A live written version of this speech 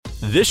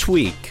This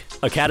week,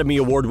 Academy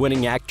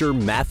Award-winning actor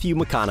Matthew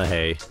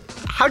McConaughey.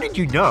 How did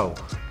you know?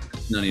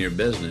 None of your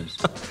business.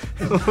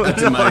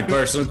 That's a mighty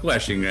personal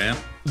question, Graham.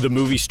 The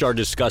movie star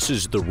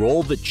discusses the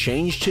role that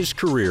changed his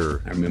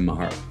career. I remember my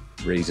heart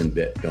raising a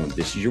bit, going,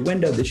 this is your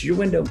window, this is your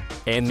window.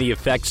 And the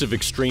effects of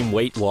extreme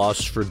weight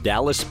loss for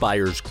Dallas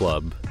Buyers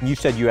Club. You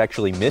said you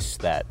actually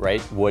missed that,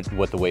 right? What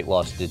the weight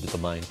loss did to the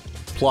mind.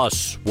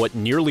 Plus, what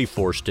nearly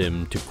forced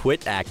him to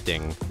quit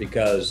acting.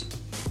 Because,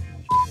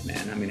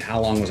 man, I mean, how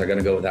long was I going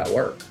to go without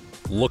work?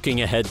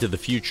 Looking ahead to the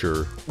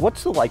future.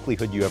 What's the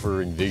likelihood you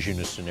ever envision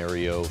a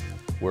scenario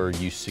where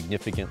you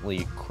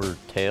significantly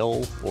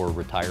curtail or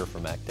retire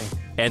from acting?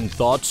 And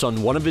thoughts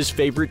on one of his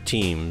favorite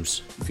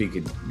teams. If he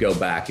could go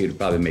back, he would have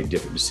probably made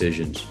different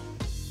decisions.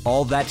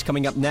 All that's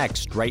coming up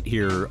next, right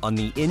here on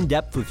the In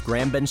Depth with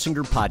Graham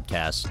Bensinger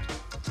podcast.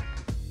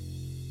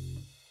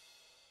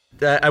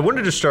 I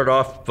wanted to start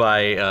off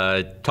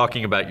by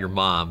talking about your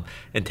mom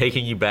and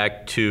taking you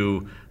back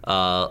to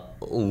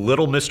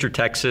Little Mr.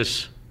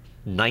 Texas,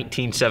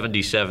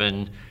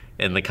 1977,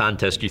 and the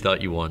contest you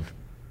thought you won.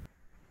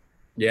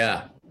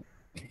 Yeah.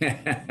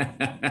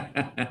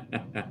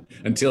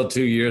 Until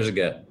 2 years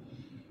ago.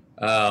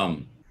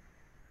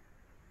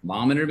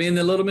 Mom entered me in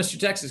the Little Mr.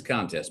 Texas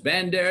contest.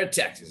 Bandera,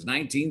 Texas,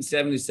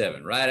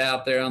 1977. Right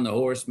out there on the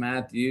horse,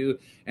 Matthew.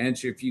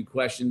 Answer a few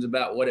questions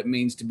about what it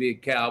means to be a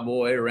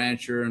cowboy,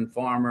 rancher, and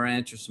farmer.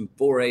 Answer some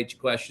 4-H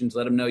questions.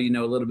 Let them know you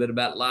know a little bit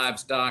about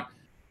livestock.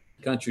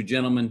 Country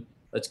gentleman,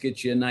 let's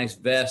get you a nice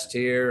vest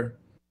here.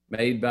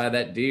 Made by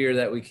that deer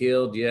that we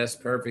killed. Yes,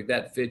 perfect.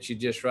 That fits you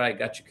just right.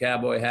 Got your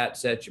cowboy hat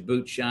set, your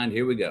boots shined.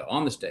 Here we go.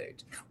 On the stage.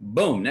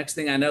 Boom. Next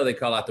thing I know, they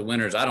call out the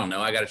winners. I don't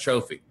know. I got a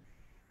trophy.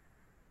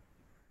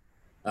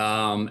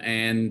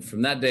 And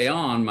from that day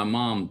on, my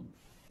mom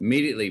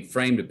immediately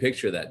framed a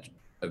picture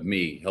of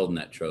me holding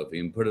that trophy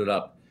and put it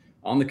up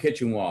on the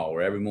kitchen wall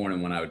where every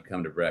morning when I would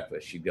come to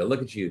breakfast, she'd go,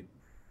 look at you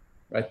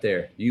right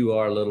there. You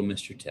are Little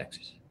Mr.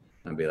 Texas.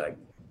 I'd be like,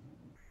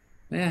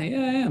 yeah, I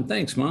am.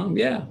 Thanks, Mom.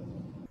 Yeah.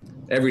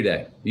 Every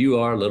day, you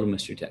are Little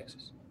Mr.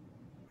 Texas.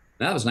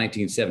 That was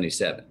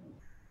 1977.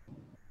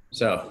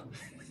 So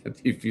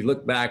if you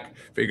look back,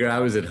 figure I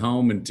was at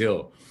home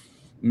until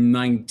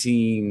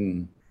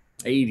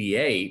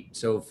 1988.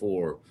 So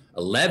for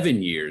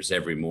 11 years,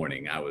 every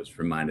morning, I was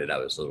reminded I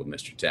was Little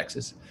Mr.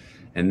 Texas.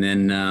 And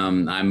then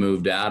I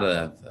moved out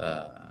of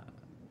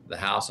the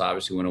house,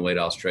 obviously went away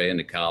to Australia and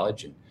to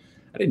college. And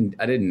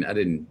I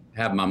didn't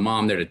have my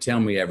mom there to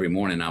tell me every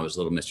morning I was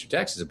Little Mr.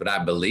 Texas, but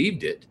I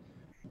believed it.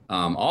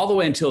 All the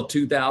way until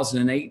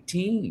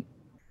 2018,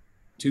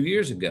 2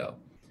 years ago,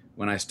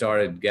 when I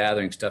started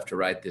gathering stuff to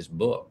write this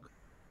book.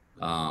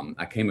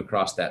 I came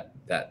across that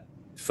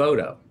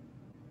photo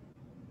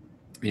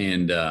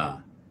and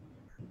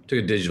took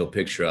a digital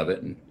picture of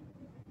it, and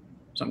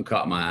something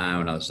caught my eye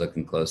when I was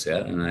looking closely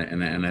at it,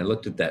 and I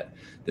looked at the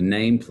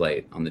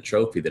nameplate on the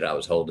trophy that I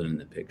was holding in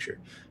the picture,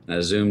 and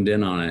I zoomed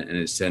in on it, and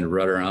it said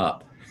 "Rudder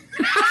Up."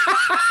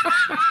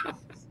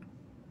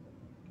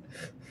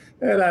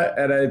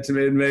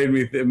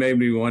 It made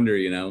me wonder,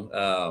 you know.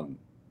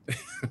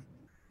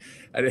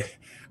 I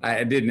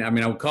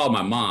would call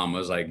my mom. I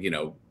was like, you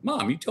know,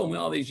 Mom, you told me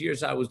all these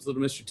years I was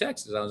Little Mr.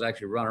 Texas. I was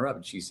actually runner up.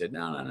 And she said,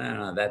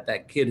 no.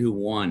 That kid who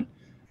won,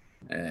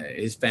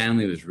 his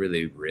family was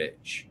really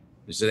rich.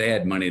 So they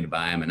had money to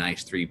buy him a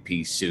nice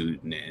 3-piece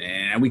suit.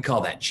 And we call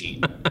that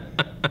cheating.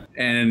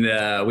 And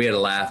we had a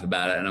laugh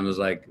about it. And I was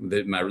like,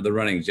 the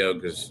running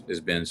joke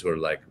has been sort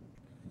of like,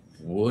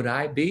 would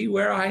I be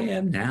where I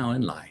am now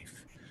in life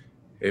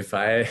if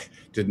I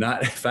had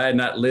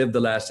not lived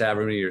the last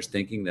however many years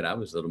thinking that I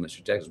was Little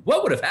Mr. Texas?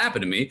 What would have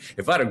happened to me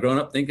if I'd have grown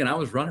up thinking I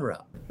was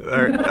runner-up? All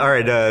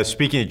right.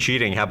 Speaking of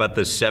cheating, how about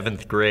the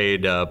 7th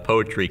grade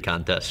poetry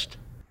contest?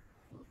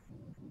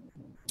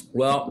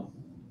 Well,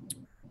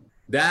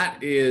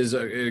 that is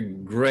a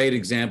great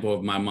example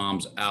of my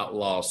mom's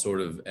outlaw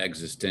sort of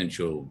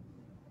existential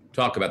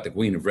talk about the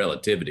queen of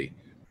relativity.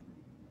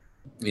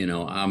 You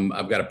know,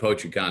 I've got a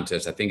poetry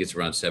contest. I think it's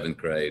around 7th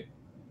grade.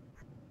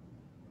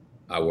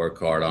 I work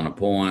hard on a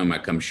poem. I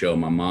come show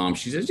my mom.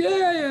 She says,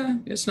 yeah,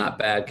 it's not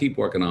bad. Keep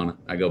working on it.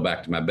 I go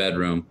back to my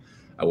bedroom.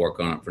 I work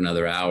on it for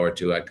another hour or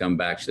two. I come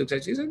back. She looks at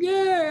it. She's like,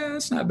 yeah,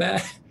 it's not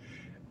bad.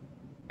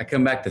 I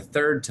come back the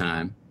third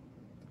time,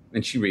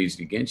 and she reads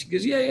it again. She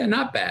goes, yeah,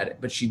 not bad.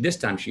 But this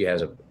time she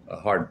has a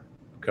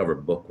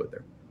hardcover book with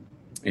her.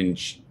 And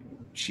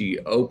she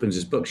opens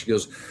this book. She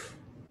goes,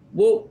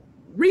 well,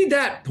 read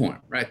that poem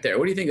right there.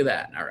 What do you think of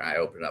that? And I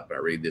open it up and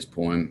I read this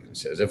poem. It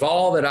says, if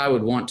all that I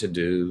would want to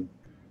do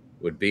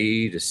would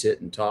be to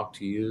sit and talk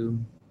to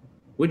you,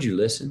 would you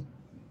listen?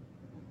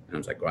 And I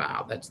was like,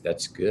 wow,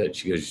 that's good.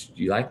 She goes,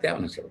 do you like that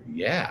one? I said,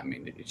 yeah, I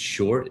mean, it's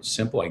short, it's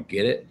simple, I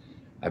get it.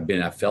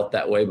 I've felt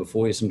that way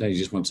before. Sometimes you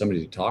just want somebody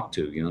to talk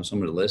to, you know,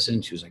 someone to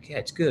listen. She was like, yeah,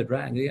 it's good,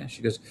 right? I go, yeah.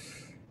 She goes,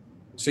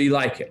 so you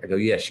like it? I go,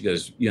 yes. She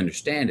goes, you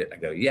understand it? I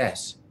go,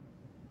 yes.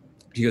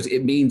 She goes,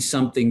 it means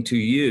something to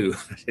you.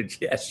 I said,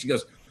 yes. She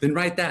goes, then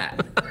write that.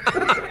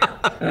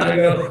 And I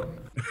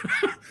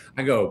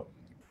go,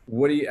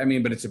 what do you, I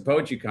mean, but it's a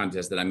poetry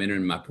contest that I'm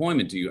entering my poem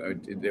into.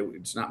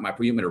 It's not my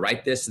poem. You want me to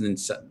write this and then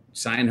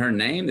sign her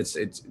name?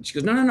 She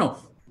goes, no.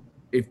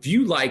 If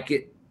you like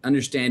it,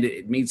 understand it,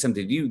 it means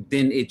something to you,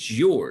 then it's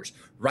yours.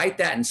 Write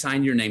that and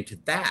sign your name to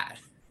that.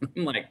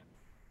 I'm like,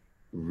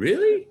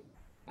 really?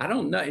 I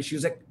don't know. And she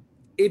was like,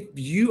 if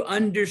you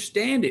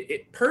understand it,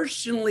 it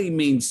personally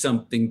means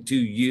something to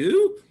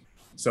you.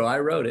 So I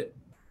wrote it,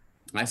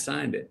 I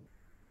signed it,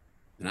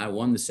 and I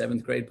won the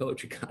 7th grade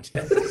poetry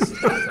contest.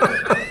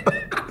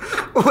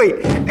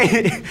 Wait,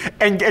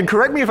 and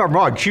correct me if I'm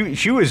wrong.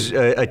 She was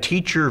a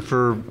teacher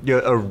for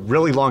a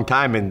really long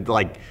time, and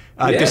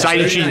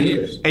decided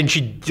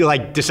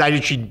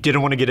she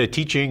didn't want to get a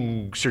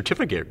teaching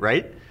certificate,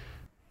 right?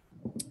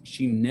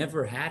 She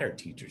never had her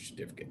teacher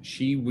certificate.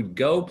 She would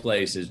go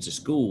places to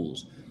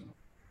schools,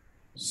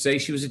 say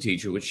she was a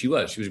teacher, which she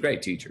was. She was a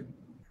great teacher,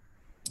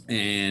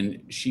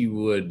 and she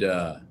would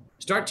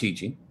start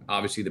teaching.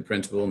 Obviously, the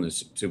principal and the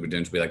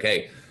superintendent would be like,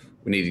 "Hey,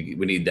 we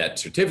need that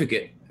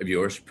certificate of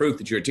yours, proof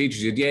that you're a teacher."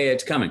 She said, "Yeah,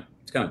 it's coming.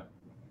 It's coming."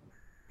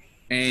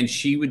 And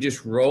she would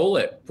just roll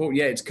it.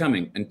 "Yeah, it's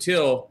coming,"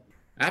 until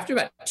after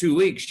about 2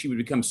 weeks, she would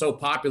become so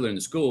popular in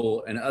the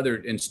school,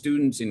 and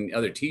students and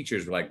other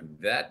teachers were like,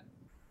 "That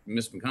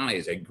Miss McConaughey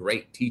is a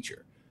great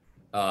teacher,"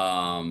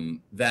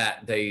 that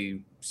they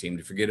seemed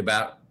to forget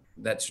about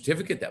that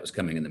certificate that was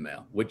coming in the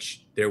mail,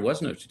 which there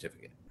was no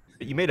certificate.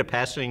 You made a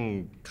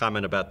passing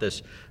comment about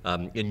this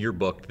in your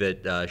book,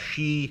 that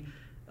she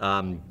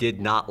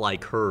did not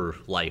like her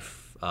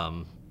life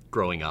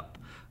growing up.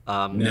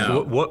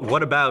 No.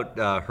 What about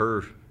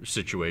her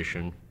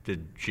situation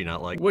did she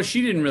not like? Well,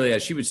 she didn't really,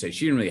 as she would say,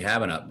 she didn't really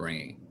have an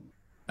upbringing.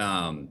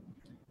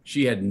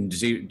 She had,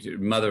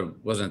 mother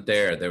wasn't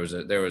there. There was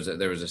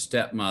a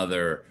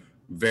stepmother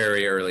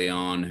very early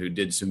on who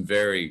did some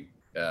very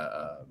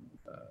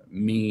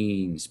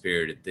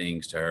mean-spirited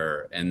things to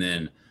her, and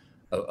then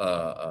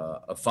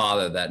a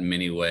father that in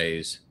many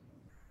ways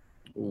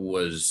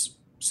was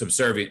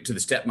subservient to the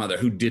stepmother,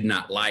 who did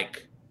not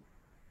like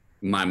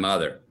my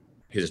mother,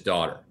 his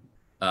daughter,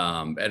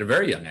 at a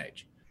very young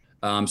age.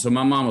 So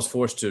my mom was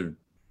forced to,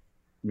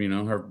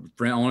 her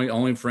friend,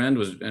 only friend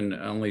was, and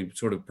only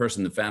sort of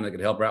person in the family that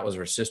could help her out was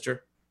her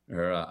sister,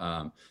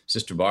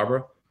 sister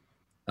Barbara.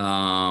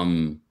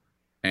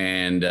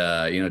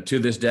 To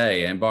this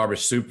day, and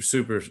Barbara's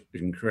super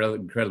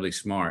incredibly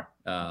smart.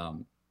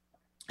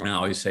 And I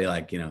always say,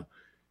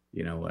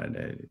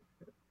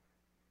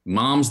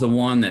 mom's the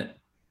one that,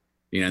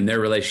 in their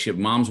relationship,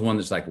 mom's one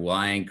that's like, well,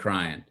 I ain't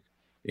crying,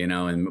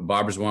 and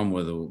Barbara's one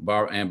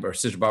and her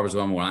sister Barbara's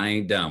one where I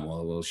ain't dumb.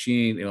 Well,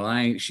 she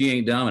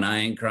ain't dumb and I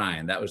ain't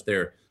crying. That was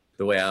the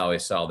way I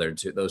always saw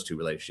those two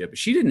relationships.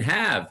 She didn't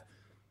have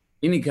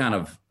any kind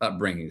of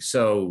upbringing.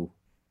 So,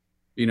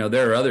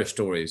 there are other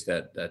stories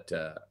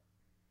that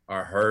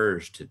are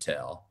hers to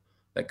tell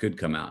that could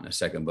come out in a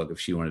second book if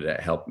she wanted to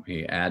help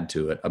me add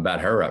to it about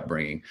her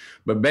upbringing.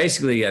 But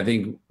basically, I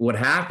think what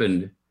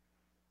happened,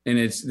 and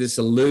this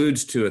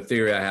alludes to a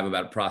theory I have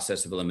about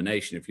process of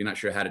elimination. If you're not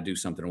sure how to do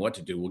something or what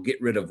to do, well,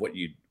 get rid of what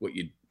you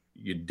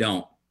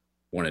don't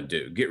want to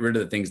do. Get rid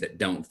of the things that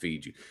don't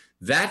feed you.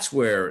 That's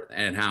where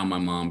and how my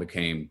mom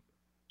became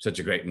such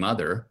a great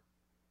mother,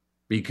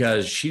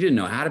 because she didn't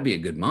know how to be a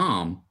good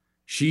mom.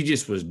 She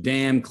just was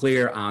damn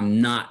clear,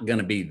 I'm not going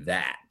to be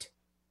that.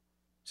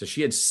 So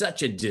she had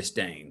such a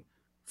disdain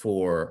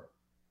for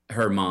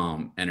her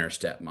mom and her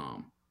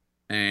stepmom,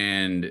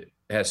 and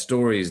has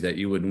stories that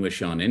you wouldn't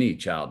wish on any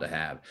child to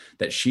have,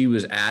 that she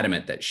was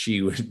adamant that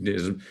she would,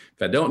 if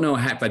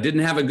I didn't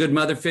have a good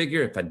mother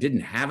figure, if I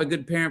didn't have a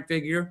good parent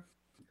figure,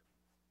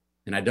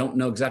 and I don't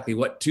know exactly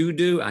what to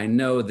do, I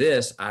know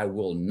this, I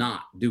will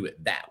not do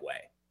it that way.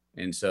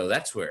 And so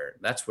that's where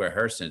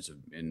her sense of,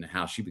 and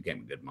how she became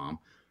a good mom,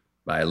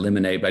 by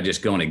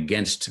just going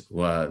against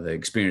the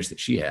experience that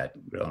she had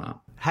growing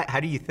up. How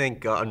do you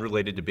think,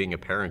 unrelated to being a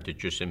parent, it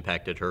just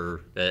impacted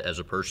her as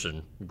a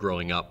person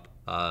growing up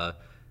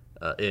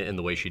in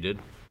the way she did?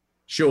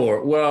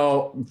 Sure.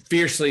 Well,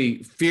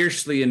 fiercely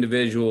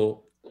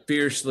individual,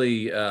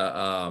 fiercely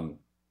almost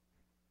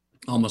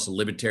a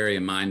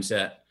libertarian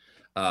mindset.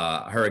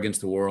 Her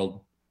against the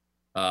world.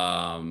 She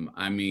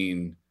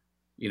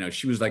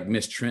was like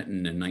Miss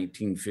Trenton in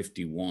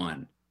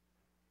 1951,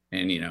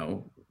 and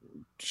her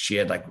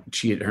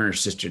and her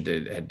sister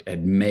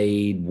had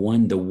made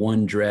the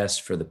one dress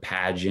for the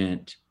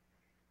pageant.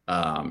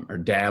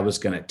 Her dad was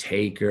going to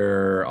take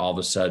her. All of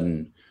a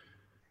sudden,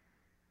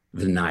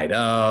 the night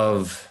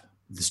of,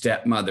 the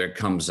stepmother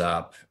comes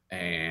up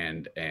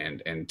and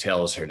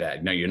tells her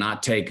dad, "No, you're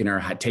not taking her."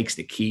 Takes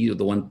the key,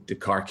 the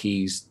car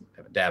keys.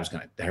 Her dad was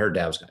going to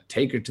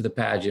take her to the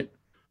pageant.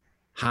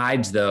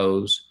 Hides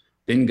those.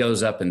 Then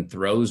goes up and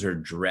throws her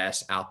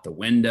dress out the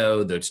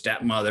window. The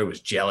stepmother was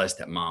jealous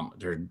that my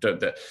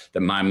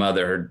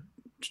mother, her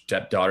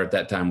stepdaughter at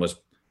that time, was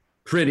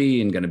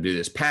pretty and going to do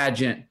this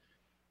pageant.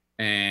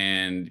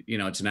 And,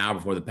 it's an hour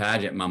before the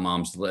pageant. My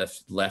mom's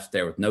left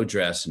there with no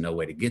dress and no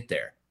way to get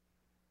there.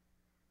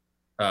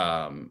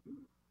 And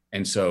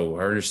so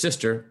her and her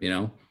sister,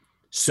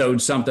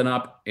 sewed something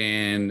up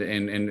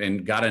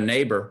and got a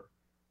neighbor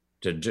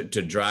to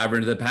drive her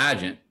into the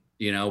pageant,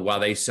 while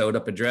they sewed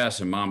up a dress,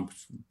 and mom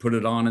put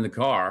it on in the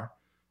car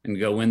and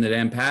go win the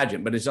damn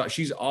pageant. But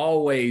she's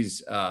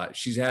always,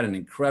 she's had an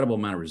incredible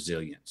amount of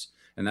resilience.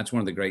 And that's one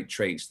of the great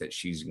traits that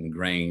she's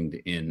ingrained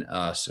in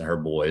us, her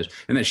boys,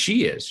 and that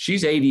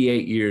she's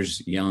 88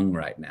 years young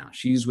right now.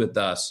 She's with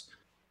us.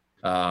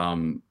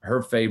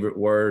 Her favorite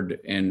word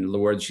and the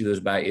word she lives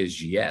by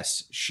is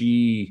yes.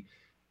 She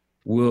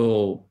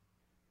has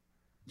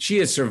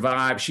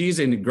survived. She's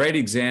a great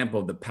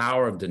example of the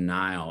power of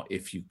denial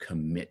if you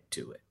commit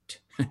to it.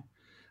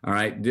 All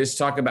right. Just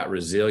talk about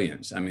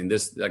resilience. I mean,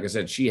 like I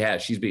said,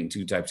 she's beaten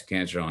 2 types of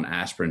cancer on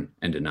aspirin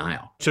and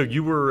denial. So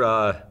you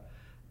were,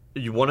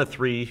 you one of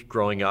 3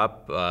 growing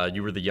up.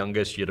 You were the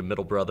youngest. You had a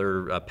middle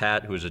brother,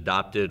 Pat, who was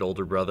adopted,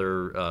 older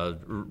brother,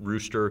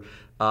 Rooster.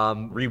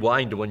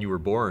 Rewind to when you were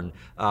born.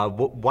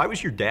 Why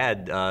was your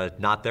dad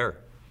not there?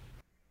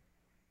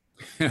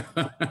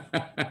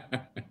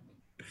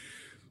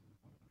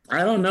 I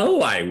don't know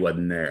why he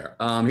wasn't there.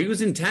 He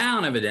was in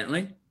town,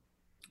 evidently,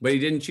 but he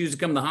didn't choose to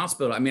come to the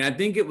hospital. I mean, I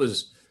think it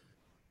was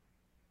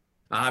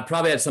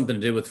probably had something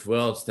to do with,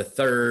 it's the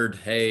third.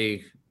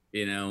 Hey,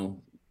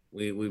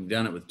 we've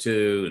done it with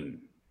 2, and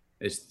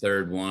it's the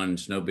third one.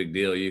 It's no big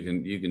deal. You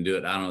can do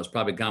it. I don't know. It's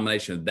probably a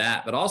combination of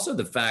that, but also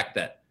the fact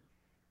that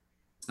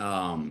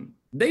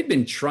they've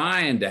been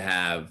trying to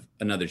have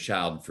another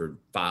child for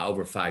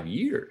over 5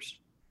 years,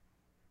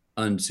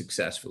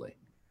 unsuccessfully.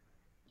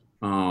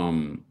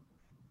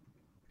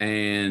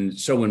 And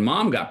so when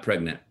mom got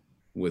pregnant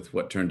with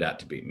what turned out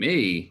to be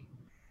me,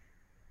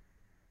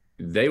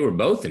 they were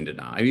both in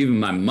denial. Even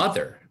my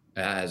mother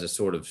has a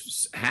sort of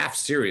half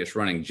serious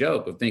running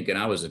joke of thinking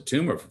I was a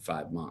tumor for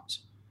 5 months.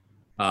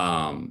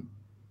 But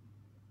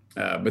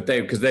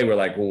because they were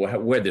like, well,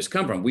 where'd this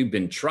come from? We've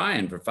been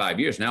trying for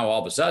 5 years. Now,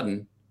 all of a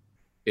sudden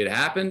it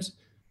happens.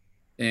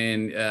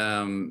 And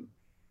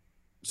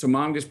so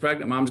mom gets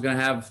pregnant. Mom's going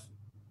to have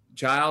a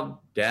child.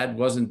 Dad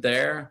wasn't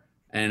there.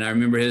 And I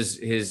remember his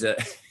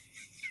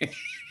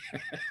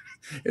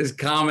his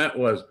comment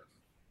was,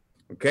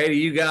 "Katie,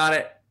 you got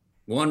it.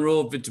 One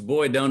rule, if it's a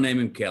boy, don't name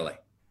him Kelly."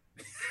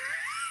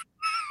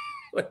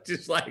 Which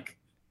is like,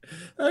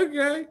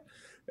 okay.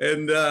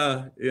 And,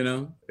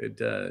 it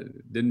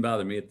didn't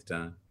bother me at the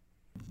time.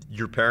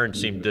 Your parents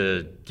seemed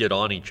to get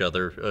on each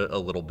other a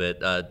little bit.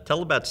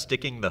 Tell about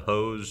sticking the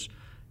hose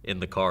in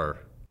the car.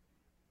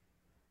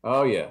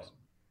 Oh, yes.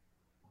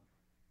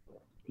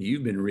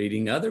 You've been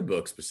reading other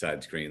books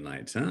besides Green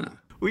Lights, huh?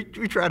 We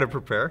try to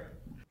prepare.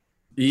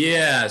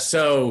 Yeah,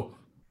 so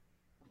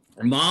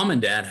mom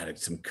and dad had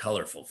some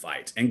colorful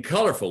fights and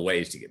colorful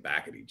ways to get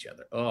back at each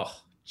other. Oh,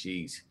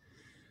 geez.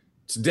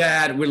 So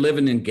dad, we're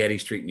living in Getty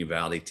Street in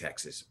Uvalde,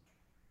 Texas.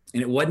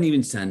 And it wasn't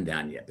even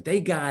sundown yet, but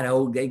they got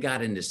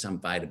into some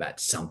fight about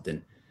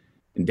something.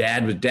 And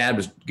dad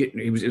was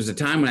getting, it was a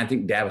time when I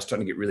think dad was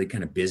starting to get really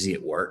kind of busy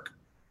at work.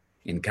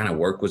 And kind of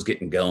work was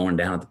getting going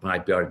down at the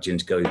pipe yard at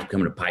Gensco. He was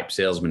becoming a pipe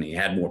salesman. He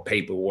had more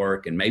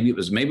paperwork, and maybe it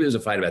was a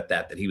fight about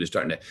that he was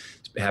starting to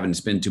having to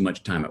spend too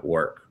much time at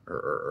work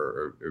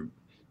or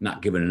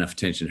not giving enough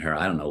attention to her.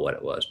 I don't know what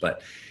it was,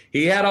 but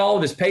he had all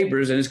of his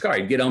papers in his car.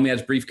 He'd get home, he had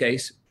his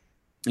briefcase,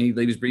 and he'd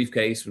leave his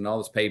briefcase and all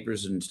his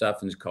papers and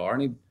stuff in his car,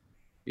 and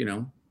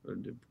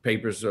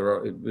papers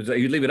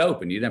you'd leave it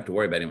open. You didn't have to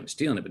worry about anyone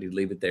stealing it, but he'd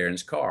leave it there in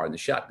his car, in the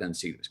shotgun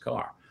seat of his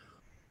car.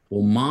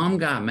 Well, mom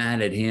got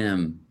mad at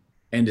him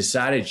and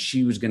decided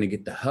she was going to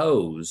get the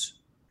hose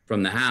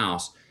from the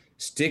house,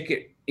 stick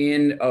it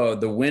in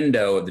the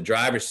window of the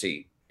driver's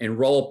seat, and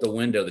roll up the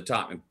window at the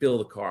top and fill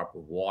the car up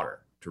with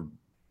water.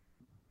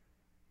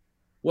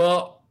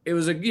 Well, it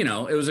was a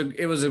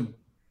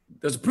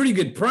pretty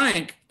good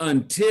prank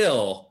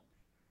until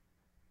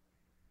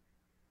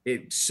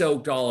it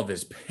soaked all of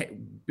his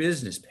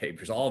business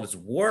papers, all of his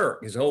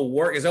work, his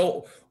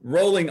whole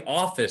rolling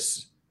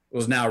office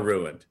was now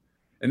ruined.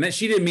 And then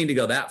she didn't mean to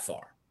go that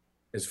far.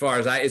 As far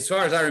as I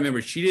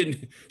remember, she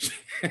didn't.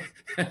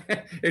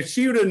 If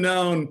she would have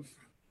known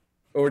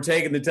or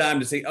taken the time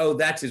to say, "Oh,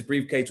 that's his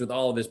briefcase with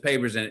all of his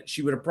papers in it,"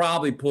 she would have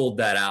probably pulled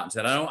that out and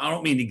said, "I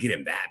don't mean to get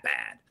him that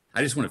bad.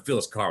 I just want to fill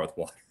his car with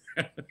water."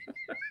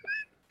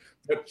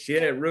 But she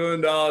had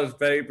ruined all his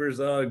papers.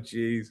 Oh,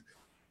 geez.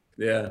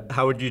 Yeah.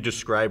 How would you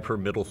describe her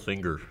middle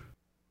finger?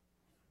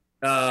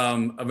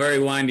 A very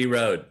windy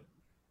road.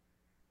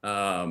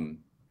 It's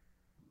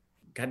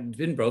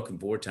been broken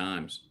 4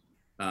 times.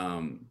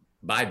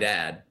 By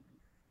dad,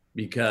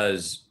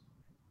 because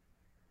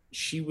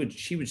she would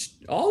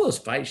all those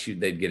fights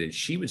they'd get in,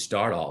 she would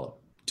start all of them.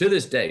 To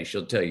this day,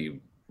 she'll tell you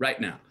right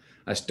now,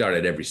 I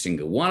started every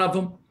single one of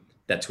them.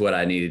 That's what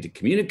I needed to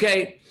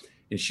communicate.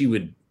 And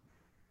she'd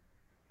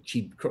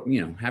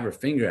have her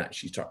finger out.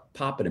 She'd start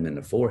popping him in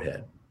the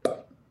forehead.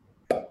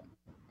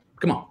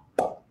 Come on.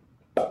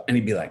 And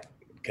he'd be like,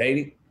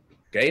 Katie,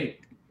 hey,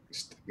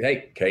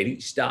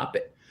 Katie, stop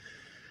it.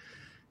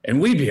 And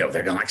we'd be over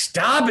there going like,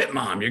 "Stop it,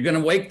 Mom. You're going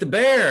to wake the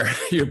bear.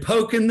 You're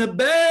poking the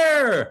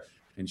bear."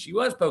 And she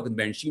was poking the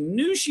bear, and she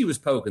knew she was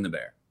poking the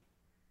bear.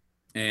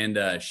 And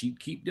she'd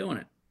keep doing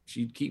it.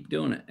 she'd keep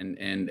doing it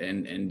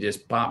and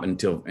just pop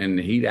until, and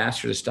he'd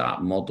ask her to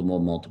stop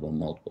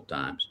multiple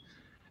times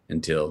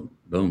until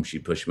boom,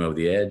 she'd push him over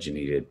the edge and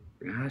he'd,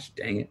 gosh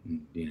dang it,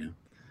 and,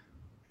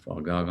 fall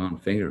doggone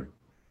finger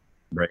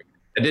break.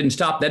 That didn't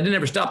stop. That didn't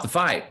ever stop the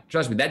fight.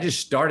 Trust me, that just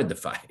started the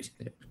fight.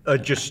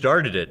 Just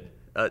started it.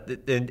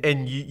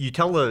 And you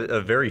tell a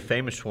very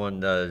famous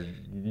one,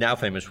 now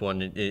famous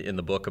one in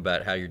the book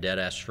about how your dad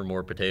asks for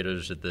more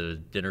potatoes at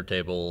the dinner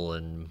table,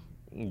 and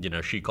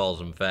she calls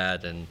him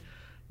fat, and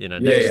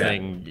next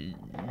thing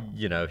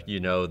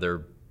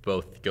they're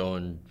both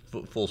going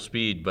full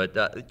speed. But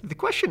the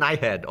question I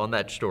had on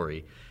that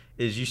story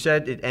is, you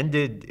said it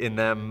ended in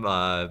them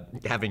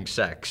having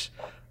sex.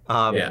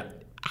 How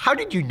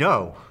did you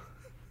know?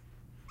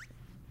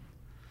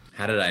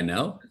 How did I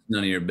know?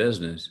 None of your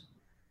business.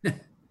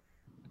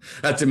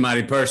 That's a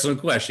mighty personal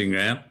question,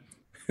 Graham.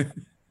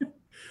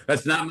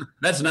 That's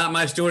not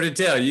my story to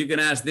tell. You can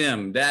ask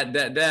them.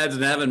 Dad's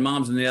in heaven,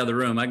 mom's in the other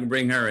room. I can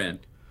bring her in.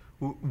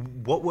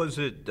 What was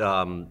it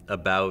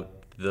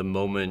about the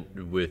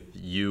moment with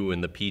you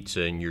and the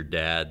pizza and your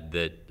dad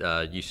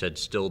that you said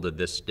still to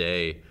this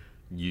day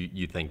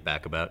you think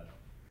back about?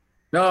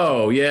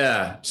 Oh,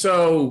 yeah.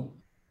 So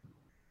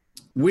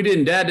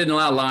Dad didn't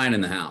allow lying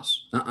in the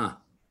house.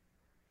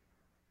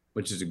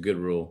 Which is a good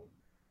rule.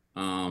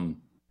 And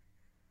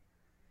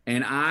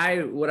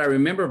what I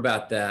remember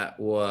about that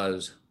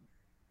was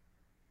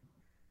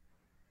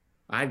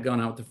I'd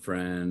gone out with a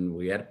friend.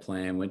 We had a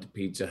plan, went to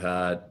Pizza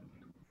Hut.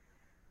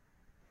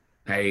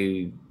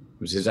 Hey, it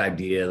was his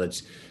idea.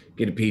 Let's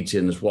get a pizza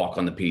and let's walk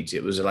on the pizza.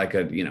 It was like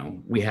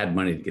we had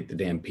money to get the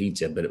damn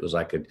pizza, but it was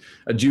like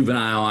a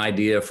juvenile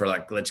idea for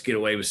like, let's get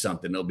away with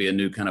something. There'll be a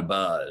new kind of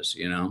buzz,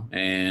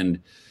 and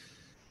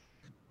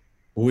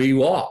we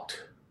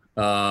walked.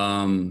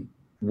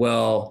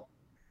 Well,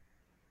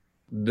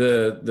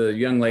 the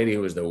young lady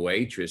who was the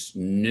waitress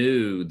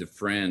knew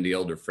the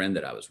older friend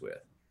that I was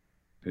with,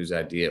 whose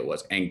idea it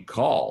was, and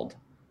called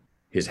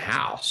his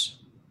house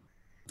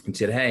and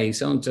said, hey,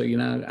 so-and-so,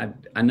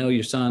 I know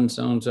your son,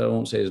 so-and-so, I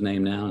won't say his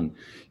name now. And,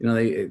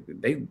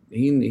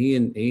 he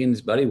and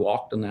his buddy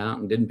walked them out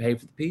and didn't pay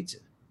for the pizza.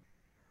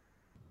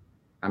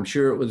 I'm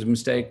sure it was a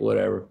mistake,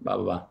 whatever, blah,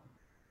 blah, blah.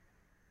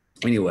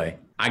 Anyway,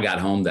 I got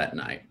home that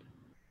night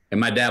and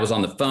my dad was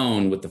on the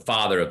phone with the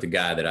father of the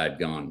guy that I'd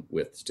gone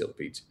with to steal the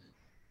pizza.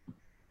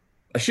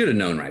 I should have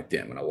known right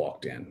then when I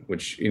walked in,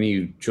 which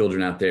any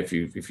children out there, if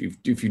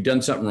you've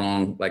done something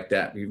wrong like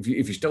that, if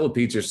you stole a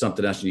pizza or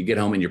something else and you get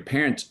home and your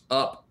parents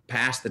up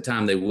past the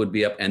time they would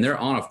be up and they're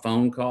on a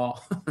phone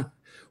call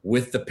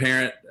with the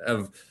parent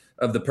of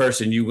the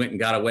person you went and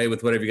got away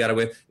with, whatever you got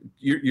away with,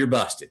 you're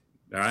busted.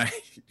 All right.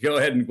 Go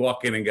ahead and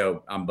walk in and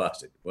go, I'm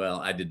busted. Well,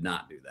 I did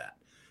not do that.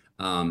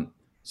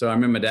 So I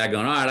remember my dad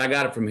going, all right, I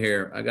got it from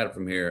here.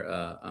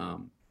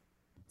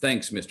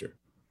 Thanks, mister,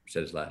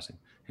 said his last name.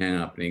 Hang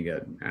up, and he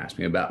asked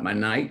me about my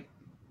night,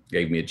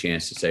 gave me a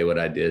chance to say what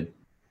I did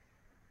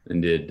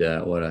and did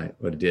what I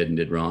did and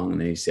did wrong.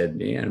 And then he said,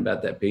 yeah,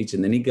 about that pizza.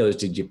 And then he goes,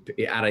 then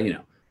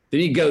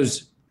he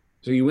goes,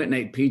 so you went and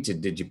ate pizza.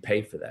 Did you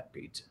pay for that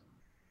pizza?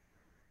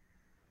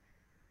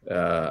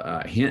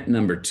 Hint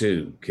number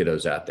 2,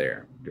 kiddos out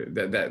there.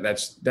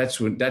 That's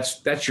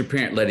your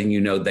parent letting you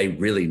know they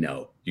really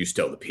know you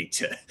stole the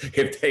pizza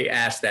if they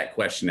ask that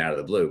question out of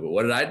the blue. But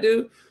what did I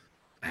do?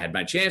 I had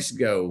my chance to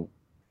go,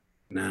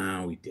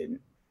 no, we didn't.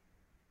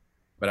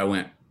 But I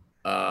went,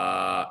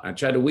 I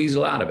tried to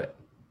weasel out of it.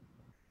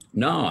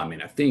 No, I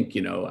mean, I think,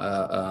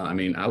 I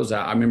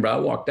remember I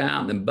walked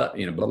out and then, blah,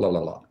 blah,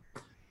 blah, blah.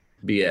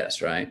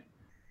 BS, right?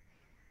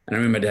 And I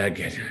remember my dad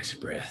getting his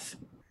breath.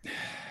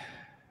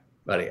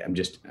 Buddy, I'm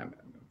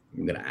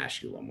going to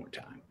ask you one more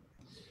time.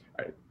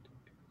 All right.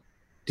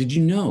 Did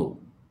you know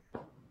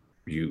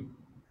you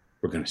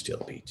were going to steal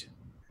the pizza?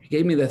 He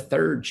gave me the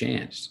 3rd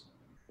chance,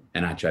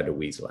 and I tried to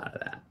weasel out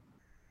of that.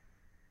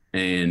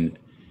 And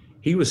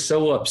he was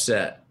so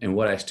upset. And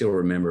what I still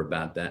remember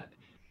about that,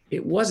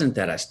 it wasn't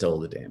that I stole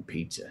the damn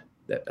pizza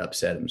that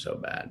upset him so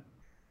bad.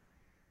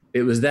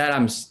 It was that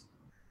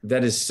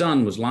his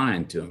son was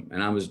lying to him,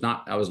 and I was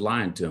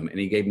lying to him. And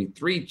he gave me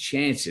 3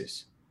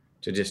 chances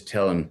to just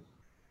tell him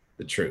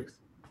the truth.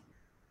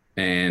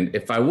 And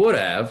if I would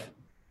have,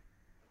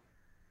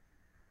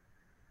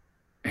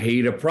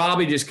 he'd have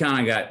probably just kind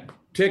of got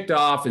ticked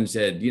off and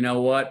said, you know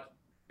what?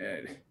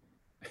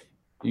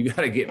 You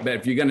got to get better.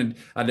 If you're going to,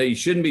 I know you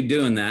shouldn't be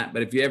doing that,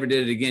 but if you ever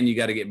did it again, you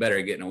got to get better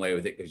at getting away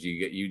with it because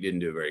you didn't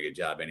do a very good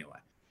job anyway.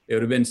 It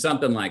would have been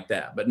something like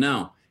that. But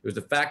no, it was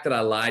the fact that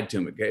I lied to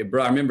him. Okay,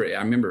 bro, I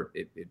remember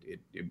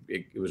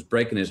it was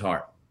breaking his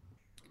heart.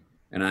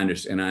 And I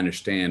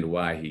understand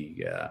why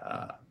he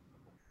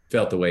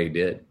felt the way he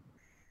did.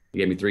 He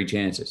gave me 3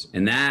 chances.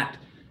 And that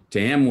to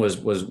him was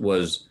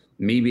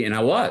me being,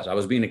 I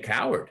was being a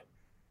coward.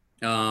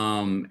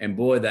 And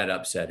boy, that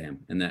upset him,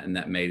 and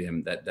that made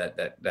him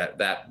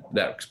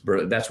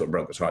that's what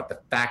broke his heart. The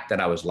fact that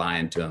I was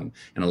lying to him,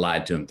 and I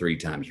lied to him 3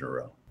 times in a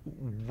row.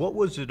 What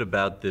was it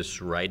about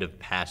this rite of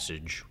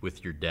passage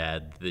with your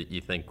dad that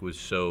you think was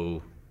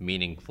so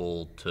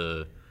meaningful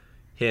to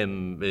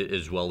him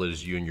as well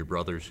as you and your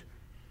brothers?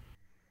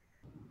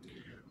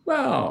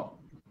 Well,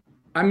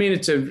 I mean,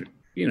 it's a,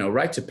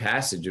 rites of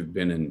passage have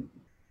been in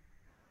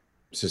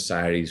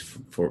societies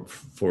for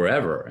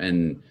forever,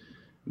 and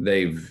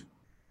they've,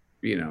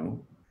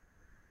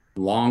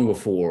 long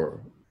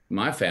before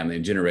my family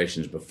and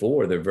generations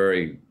before,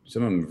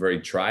 some of them are very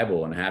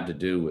tribal and have to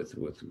do with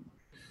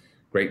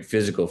great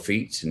physical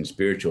feats and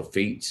spiritual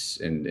feats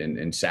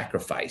and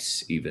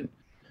sacrifice even.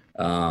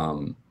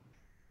 The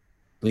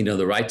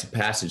rites of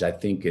passage, I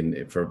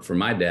think, for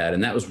my dad,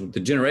 and that was the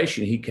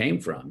generation he came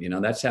from.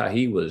 That's how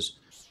he was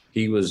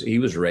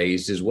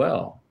raised as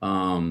well.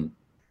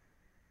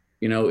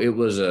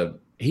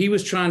 He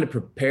was trying to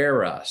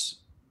prepare us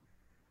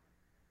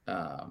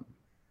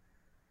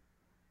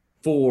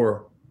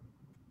for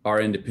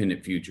our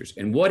independent futures.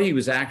 And what he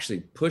was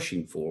actually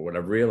pushing for, what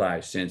I've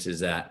realized since,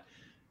 is that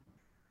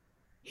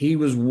he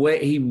was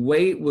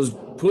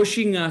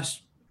pushing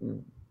us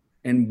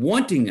and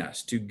wanting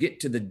us to get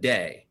to the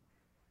day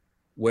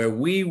where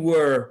we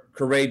were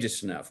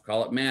courageous enough,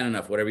 call it man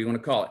enough, whatever you want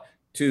to call it,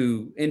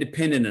 to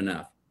independent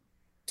enough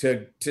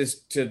to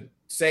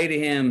say to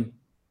him,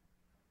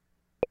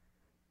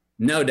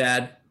 "No,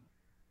 Dad,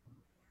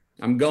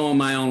 I'm going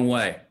my own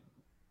way.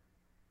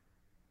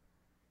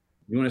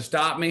 You want to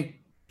stop me?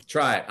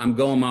 Try it. I'm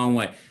going my own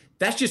way."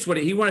 That's just what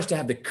he wanted us to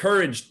have, the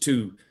courage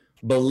to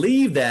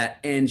believe that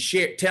and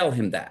tell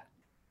him that.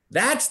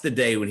 That's the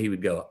day when he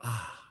would go,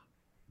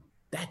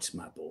 that's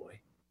my boy.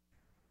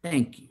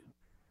 Thank you.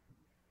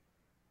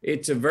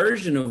 It's a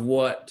version of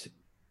what,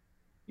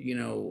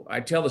 I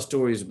tell the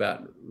stories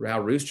about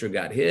how Rooster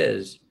got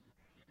his.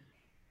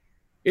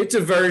 It's a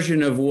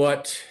version of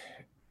what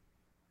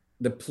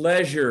the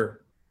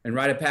pleasure and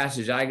rite of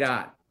passage I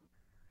got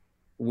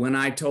when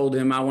I told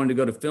him I wanted to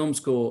go to film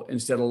school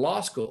instead of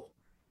law school.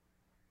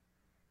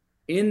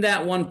 In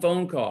that one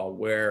phone call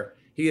where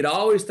he had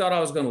always thought I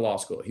was going to law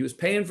school, he was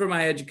paying for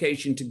my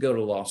education to go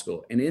to law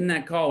school. And in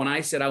that call, when I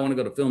said I want to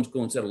go to film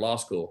school instead of law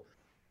school,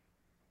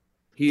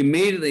 he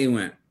immediately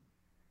went,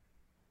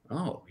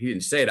 oh, he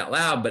didn't say it out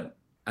loud, but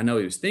I know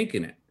he was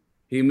thinking it.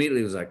 He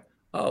immediately was like,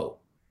 oh,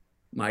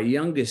 my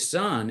youngest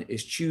son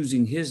is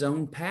choosing his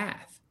own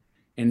path.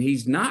 And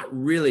he's not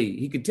really,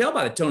 he could tell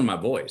by the tone of my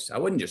voice. I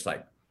wasn't just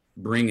like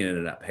bringing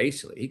it up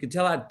hastily. He could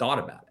tell I'd thought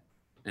about it.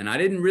 And I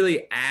didn't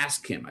really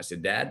ask him. I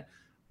said, "Dad,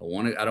 I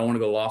don't want to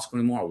go to law school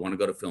anymore. I want to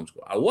go to film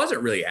school." I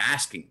wasn't really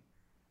asking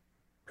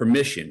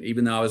permission,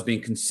 even though I was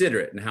being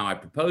considerate in how I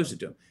proposed it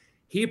to him.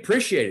 He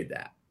appreciated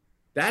that.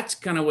 That's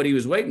kind of what he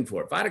was waiting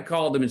for. If I'd have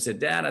called him and said,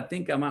 "Dad, I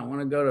think I might want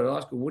to go to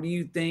law school. What do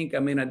you think? I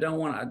mean, I don't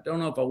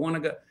know if I want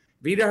to go."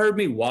 If he'd have heard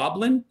me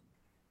wobbling,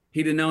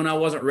 he'd have known I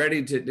wasn't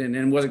ready to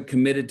and wasn't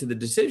committed to the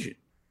decision,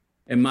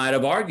 and might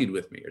have argued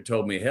with me or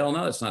told me, "Hell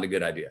no, that's not a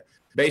good idea."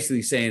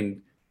 Basically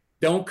saying,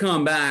 don't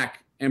come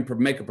back and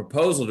make a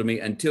proposal to me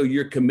until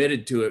you're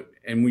committed to it,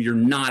 and when you're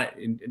not.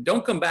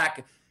 Don't come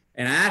back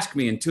and ask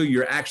me until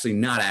you're actually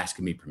not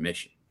asking me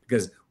permission,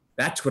 because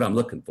that's what I'm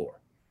looking for.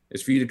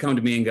 Is for you to come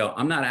to me and go,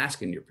 "I'm not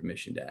asking your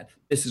permission, Dad.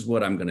 This is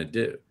what I'm going to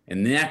do."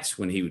 And that's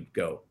when he would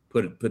go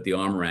put the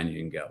arm around you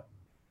and go,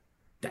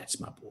 "That's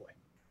my boy.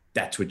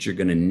 That's what you're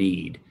going to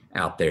need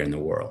out there in the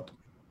world."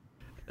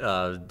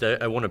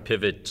 I want to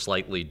pivot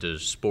slightly to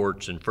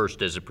sports, and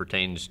first as it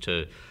pertains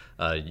to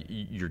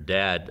your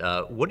dad.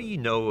 What do you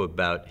know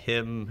about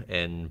him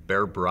and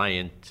Bear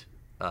Bryant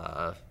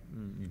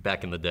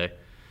back in the day?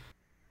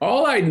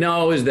 All I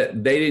know is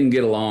that they didn't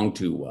get along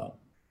too well.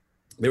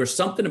 There was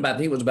something about, I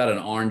think it was about an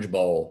Orange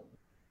Bowl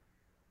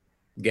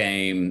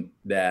game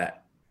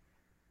that,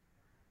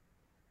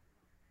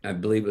 I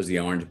believe it was the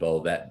Orange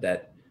Bowl,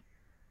 that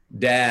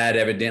Dad,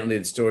 evidently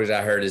the stories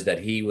I heard is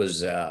that he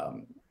was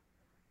a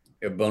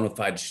bona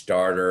fide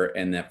starter,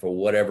 and that for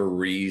whatever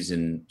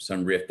reason,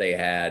 some rift they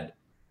had,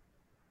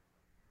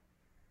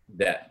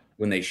 that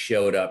when they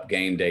showed up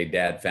game day,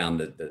 Dad found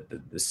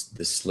the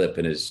slip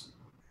in his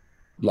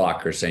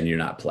locker saying, "You're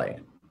not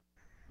playing."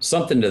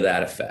 Something to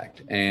that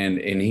effect. And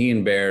he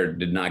and Bear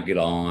did not get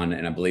on,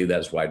 and I believe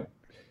that's why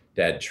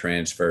Dad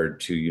transferred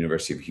to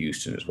University of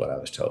Houston, is what I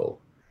was told.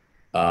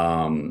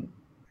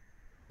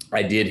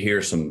 I did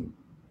hear some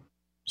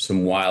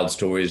wild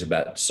stories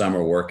about summer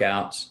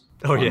workouts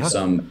on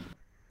some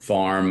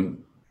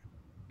farm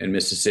in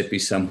Mississippi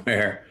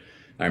somewhere.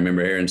 I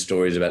remember hearing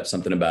stories about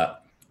something about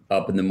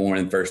up in the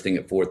morning, first thing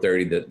at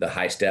 4:30, the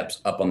high steps,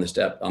 up on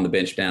the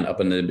bench down, up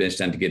on the bench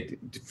down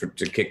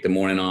to kick the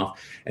morning off.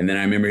 And then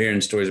I remember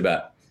hearing stories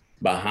about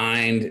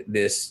behind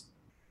this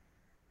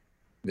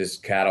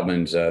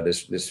cattleman's,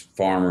 this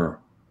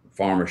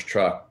farmer's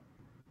truck,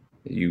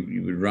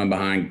 you would run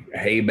behind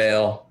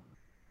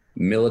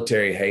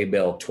military hay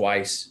bale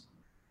twice,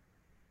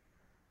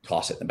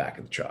 toss it in the back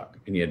of the truck,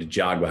 and you had to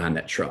jog behind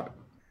that truck.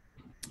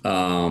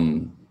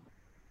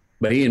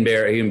 But he and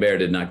Bear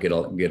did not get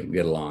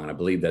along, and I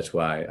believe that's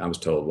why I was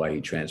told why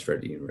he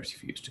transferred to the University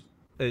of Houston.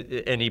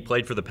 And he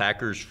played for the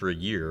Packers for a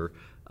year,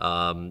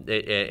 and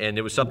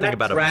it was something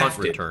about a punt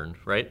return,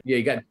 right? Yeah,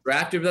 he got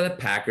drafted by the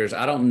Packers.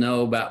 I don't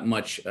know about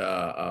much,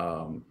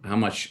 how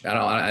much.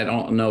 I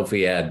don't know if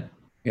he had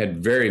He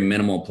had very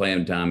minimal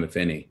playing time, if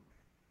any.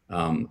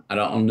 I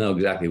don't know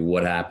exactly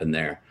what happened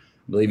there.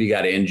 I believe he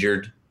got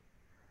injured,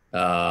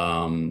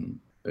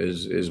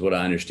 is what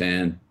I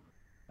understand.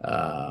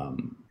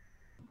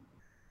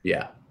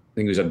 Yeah, I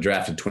think he was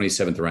drafted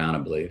 27th round, I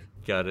believe.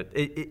 Got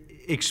it.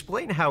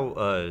 Explain how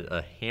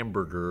a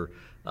hamburger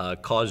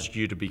caused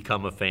you to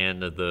become a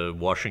fan of the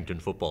Washington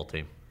football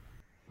team.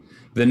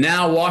 The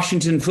now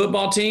Washington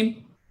football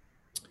team?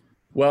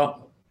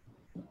 Well,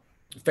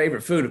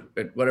 favorite food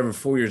at whatever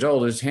 4 years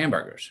old is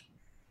hamburgers.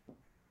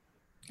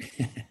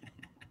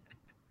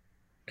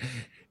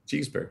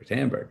 Cheeseburgers,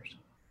 hamburgers.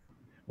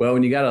 Well,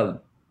 when you got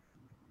a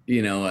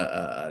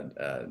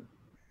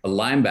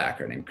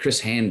linebacker named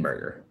Chris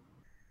Handberger,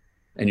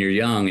 and you're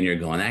young and you're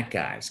going, that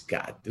guy's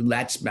got the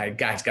last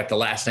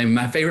name of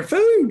my favorite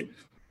food.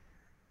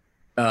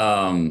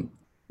 That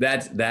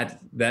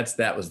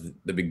was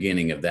the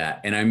beginning of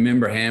that. And I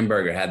remember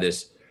Hamburger had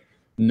this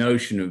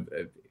notion of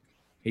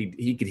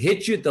he could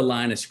hit you at the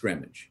line of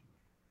scrimmage.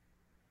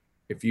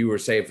 If you were,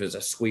 say, if it was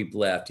a sweep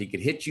left, he could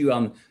hit you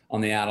on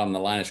the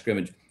line of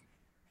scrimmage.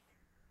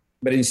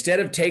 But instead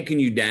of taking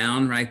you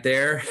down right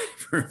there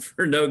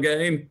for no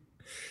gain,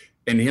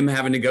 and him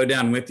having to go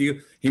down with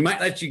you, he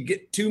might let you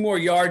get 2 more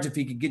yards if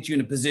he could get you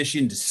in a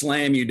position to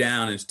slam you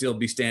down and still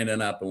be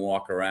standing up and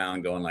walk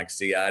around going like,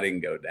 see, I didn't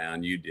go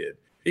down, you did.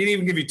 He didn't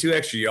even give you 2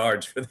 extra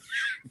yards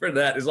for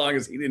that, as long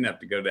as he didn't have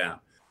to go down.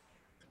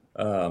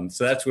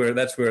 So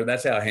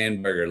that's how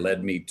Hamburger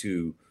led me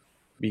to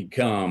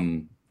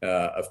become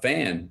a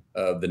fan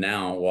of the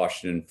now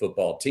Washington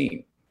football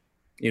team.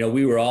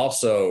 We were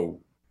also,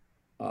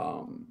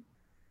 I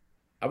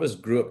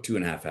grew up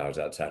 2.5 hours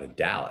outside of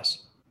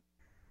Dallas.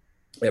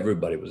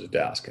 Everybody was a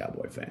Dallas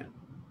Cowboy fan.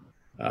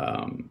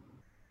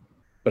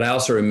 But I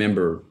also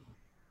remember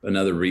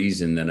another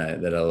reason that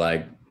I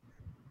liked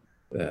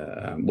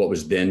what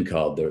was then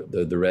called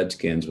the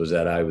Redskins was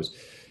that I was,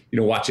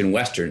 watching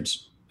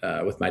Westerns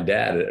with my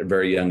dad at a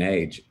very young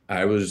age.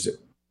 I was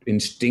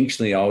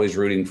instinctually always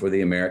rooting for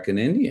the American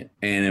Indian.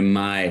 And in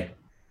my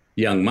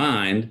young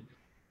mind,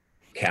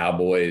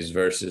 Cowboys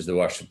versus the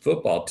Washington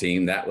football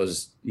team, that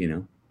was,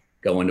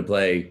 going to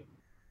play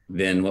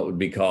then what would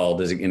be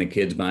called, as in a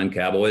kid's mind,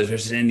 Cowboys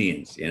versus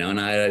Indians,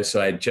 and so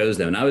I chose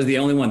them. And I was the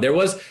only one. There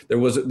was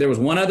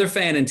one other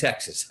fan in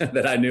Texas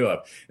that I knew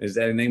of. His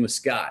name was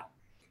Scott.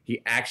 He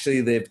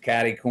actually lived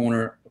catty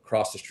corner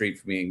across the street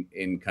from me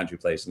in Country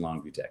Place in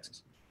Longview,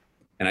 Texas.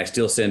 And I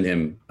still send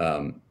him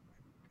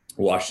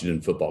Washington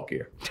football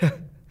gear.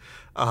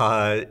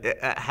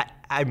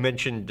 I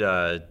mentioned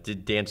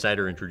Dan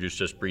Snyder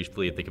introduced us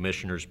briefly at the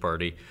commissioner's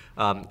party.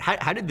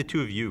 How did the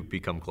two of you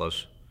become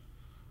close?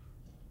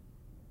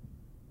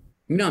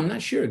 I'm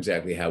not sure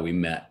exactly how we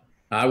met.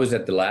 I was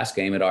at the last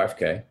game at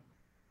RFK.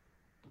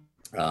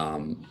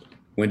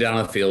 Went down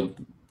on the field,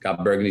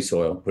 got burgundy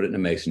soil, put it in a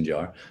mason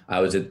jar.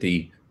 I was at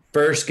the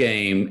first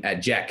game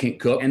at Jack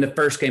Kent Cooke and the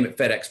first game at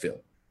FedEx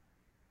Field.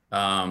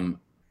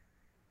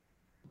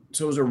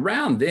 So it was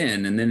around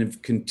then, and then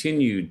have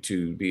continued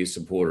to be a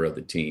supporter of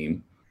the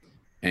team.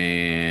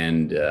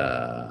 And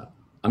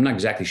I'm not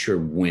exactly sure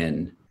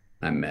when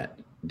I met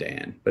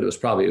Dan, but it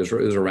was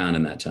around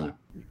in that time.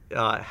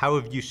 How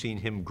have you seen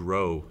him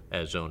grow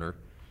as owner?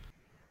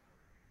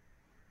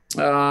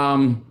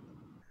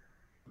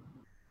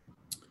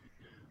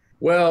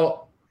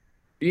 Well,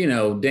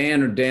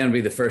 Dan would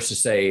be the first to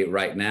say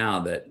right now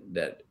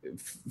that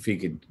if he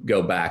could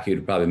go back, he would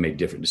have probably made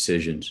different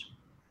decisions,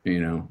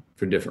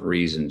 for different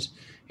reasons.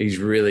 He's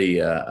really,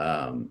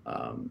 and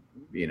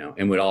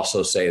would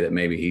also say that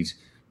maybe he's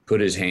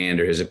put his hand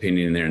or his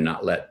opinion in there and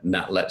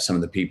not let some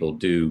of the people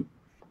do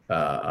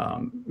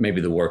maybe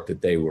the work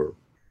that they were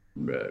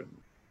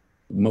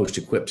most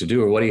equipped to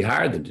do, or what he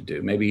hired them to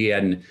do. Maybe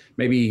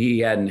he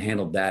hadn't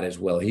handled that as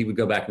well. He would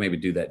go back and maybe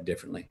do that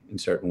differently in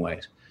certain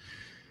ways.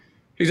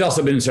 He's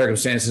also been in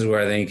circumstances where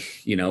I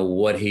think,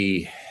 what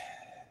he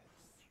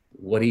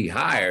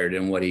hired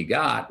and what he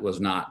got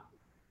was not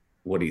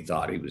what he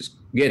thought he was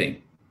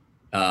getting.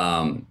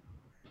 And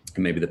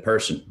maybe the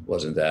person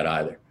wasn't that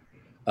either.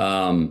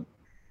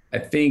 I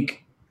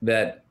think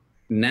that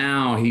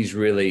now he's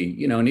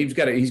really, and he's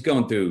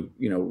going through,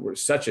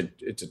 it's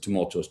a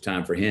tumultuous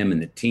time for him and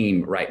the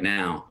team right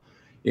now,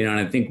 and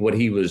I think what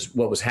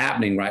was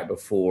happening right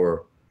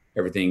before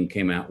everything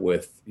came out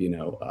with,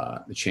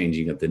 the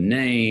changing of the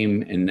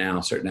name and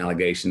now certain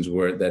allegations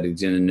that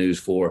he's in the news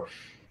for,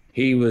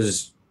 he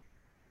was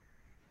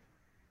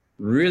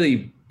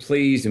really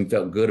pleased and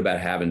felt good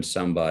about having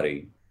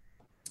somebody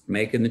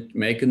making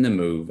the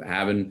move,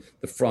 having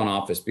the front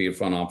office be a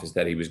front office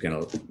that he was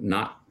going to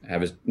not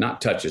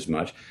touch as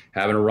much,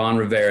 having a Ron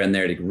Rivera in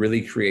there to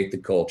really create the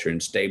culture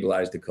and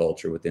stabilize the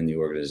culture within the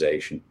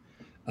organization.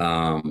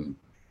 And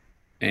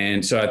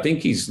so I think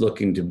he's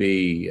looking to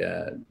be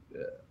an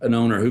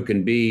owner who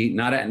can be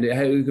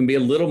a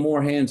little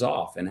more hands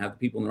off and have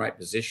people in the right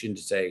position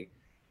to say,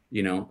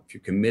 if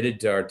you're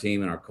committed to our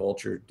team and our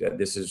culture,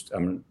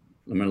 I'm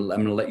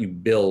going to let you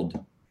build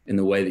in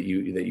the way that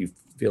you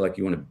feel like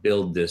you want to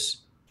build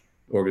this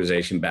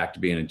organization back to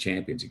being a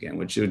champions again,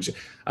 which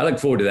I look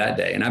forward to that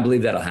day. And I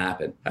believe that'll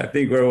happen. I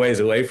think we're a ways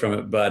away from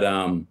it, but,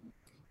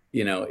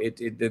 you know,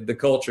 the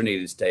culture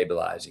needed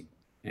stabilizing.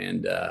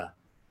 And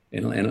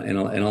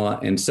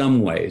in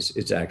some ways,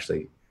 it's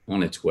actually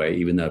on its way,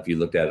 even though if you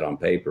looked at it on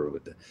paper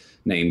with the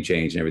name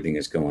change and everything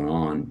that's going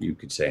on, you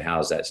could say,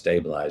 how's that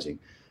stabilizing?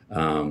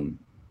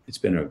 It's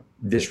been a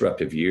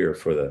disruptive year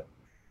for the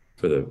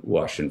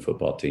Washington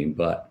football team,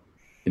 but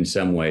in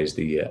some ways,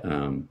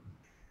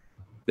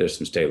 there's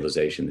some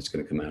stabilization that's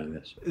going to come out of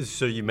this.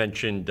 So you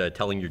mentioned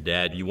telling your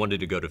dad you wanted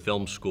to go to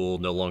film school,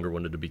 no longer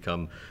wanted to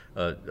become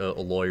a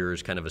lawyer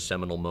is kind of a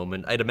seminal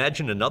moment. I'd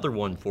imagine another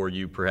one for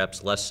you,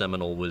 perhaps less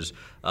seminal, was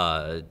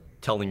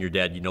telling your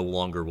dad you no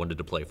longer wanted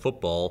to play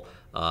football,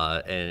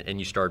 and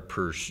you start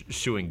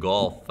pursuing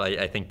golf.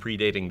 I think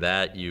predating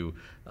that, you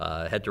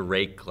had to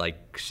rake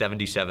like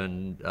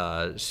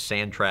 77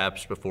 sand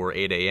traps before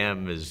 8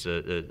 a.m. as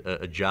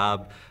a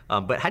job.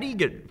 But how do you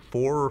get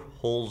 4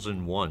 holes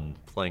in one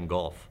playing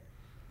golf?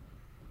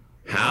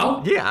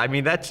 How? Yeah, I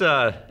mean, that's,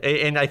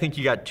 and I think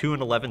you got 2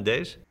 in 11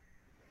 days?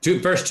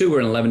 First two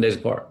were in 11 days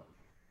apart.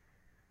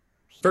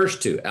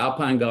 First two,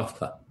 Alpine Golf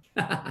Club.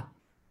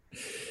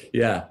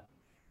 Yeah.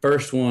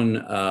 First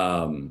one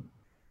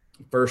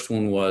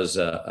was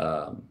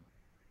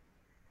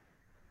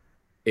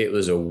it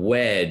was a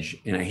wedge,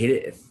 and I hit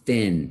it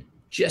thin,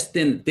 just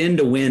thin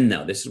to win.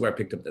 Though this is where I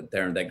picked up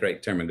that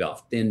great term in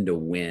golf, thin to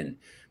win,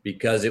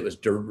 because it was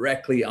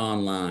directly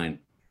online,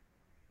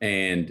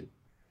 and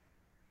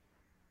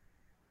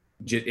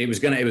it was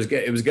gonna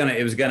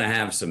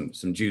have some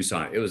juice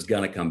on it. It was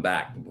gonna come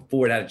back. But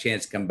before it had a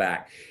chance to come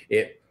back,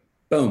 it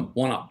boom,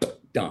 one up,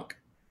 dunk,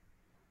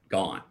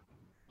 gone,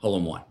 hole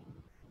in one.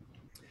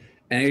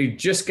 And he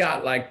just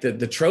got like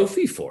the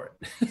trophy for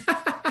it.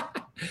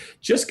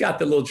 Just got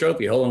the little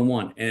trophy, hole in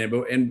one.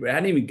 And I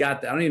hadn't even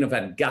got I don't even know if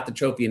I had got the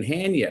trophy in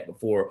hand yet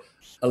before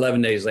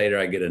 11 days later,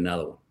 I get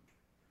another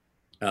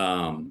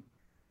one.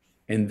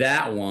 And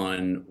that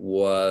one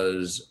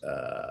was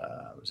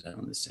that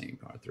on the same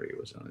par 3? It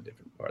was on a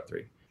different par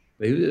 3.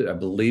 I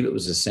believe it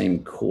was the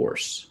same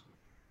course.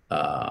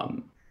 That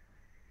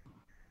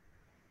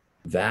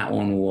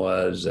one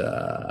was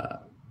a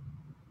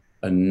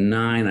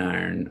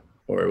 9-iron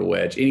or a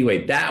wedge.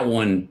 Anyway, that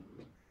one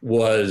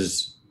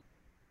was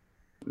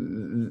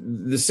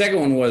the second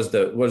one was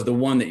the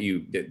one that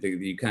you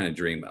kind of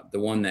dream of, the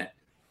one that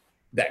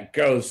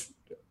goes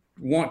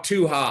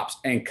 2 hops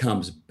and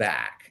comes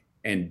back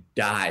and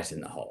dies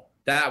in the hole.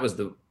 That was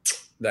the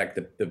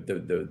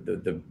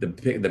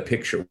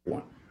picture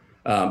one.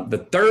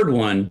 The third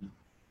one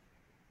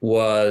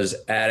was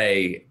at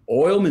a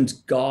Oilman's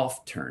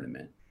golf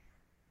tournament.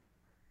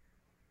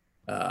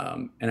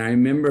 And I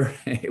remember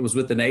it was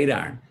with an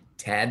 8-iron,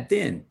 tad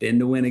thin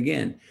to win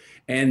again.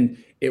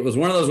 And it was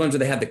one of those ones where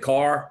they had the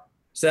car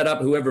set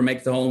up. Whoever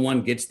makes the hole in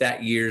one gets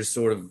that year's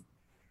sort of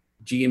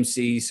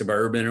GMC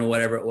Suburban or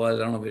whatever it was.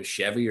 I don't know if it was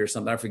Chevy or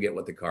something. I forget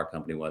what the car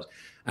company was.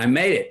 I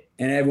made it,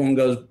 and everyone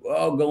goes,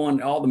 "Oh,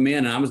 going!" All the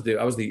men. And I was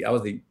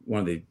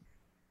one of the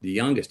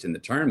youngest in the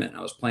tournament.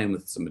 I was playing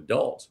with some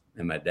adults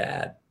and my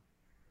dad.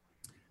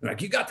 They're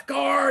like, "You got the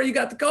car! You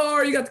got the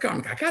car! You got the car!" I'm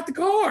like, "I got the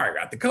car! I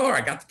got the car!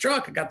 I got the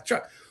truck! I got the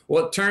truck!"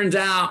 Well, it turns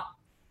out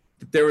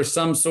that there was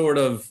some sort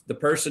of the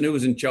person who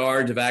was in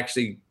charge of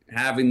actually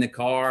having the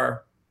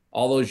car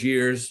all those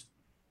years.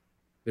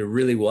 There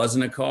really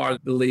wasn't a car,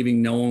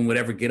 believing no one would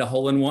ever get a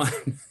hole in one.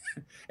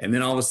 And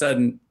then all of a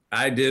sudden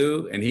I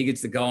do, and he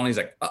gets the call and he's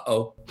like,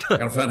 "Uh-oh, I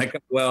gotta find that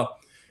car." Well,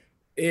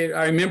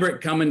 I remember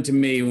it coming to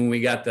me when we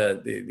got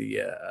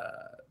the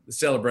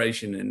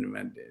celebration,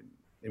 and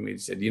we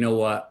said, "You know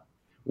what?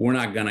 We're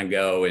not gonna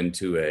go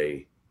into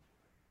a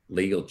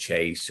legal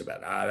chase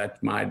about,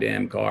 that's my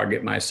damn car,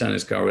 get my son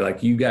his car." We're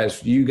like, you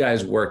guys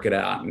work it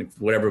out, and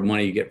whatever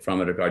money you get from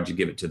it, or you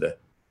give it to the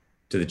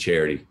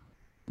charity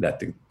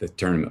that the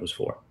tournament was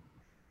for.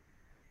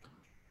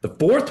 The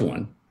fourth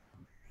one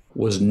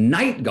was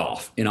night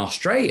golf in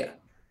Australia.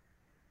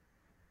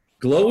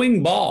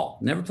 Glowing ball.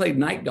 Never played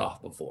night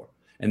golf before.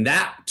 And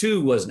that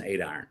too was an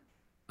 8-iron.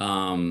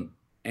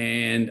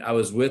 And I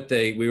was with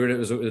it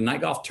was a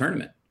night golf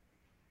tournament.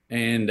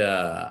 And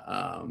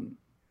I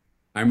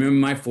remember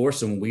my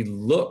foursome, we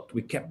looked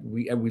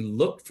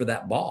for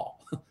that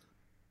ball.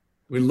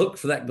 We looked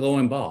for that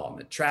glowing ball in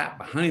the trap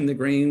behind the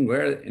green,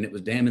 and it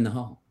was damn in the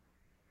hole.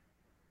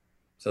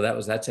 So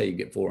that's how you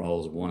get 4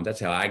 holes in one. That's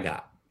how I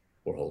got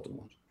 4 holes in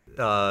one.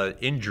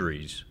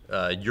 Injuries.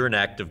 You're an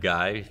active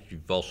guy.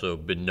 You've also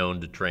been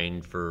known to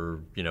train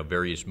for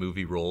various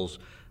movie roles.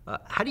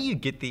 How do you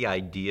get the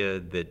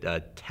idea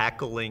that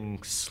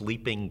tackling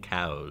sleeping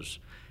cows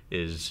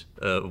is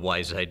a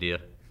wise idea?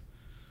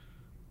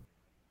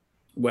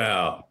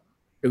 Well,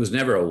 it was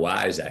never a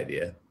wise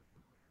idea.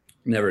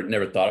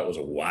 Never thought it was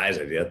a wise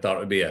idea. I thought it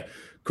would be a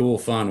cool,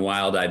 fun,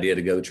 wild idea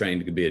to go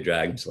train to be a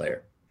dragon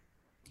slayer.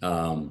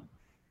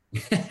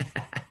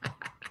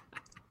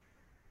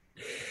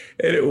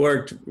 And it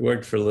worked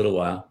for a little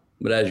while.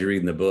 But as you're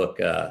reading the book,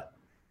 they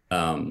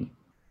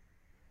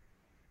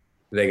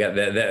got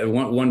that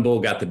one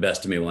bull got the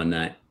best of me one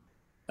night.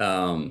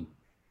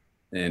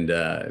 and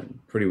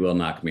pretty well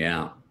knocked me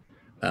out,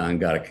 and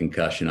got a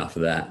concussion off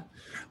of that.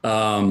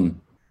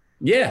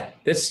 Yeah,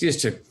 it's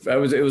just it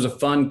was a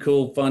fun,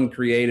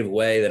 creative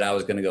way that I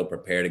was going to go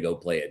prepare to go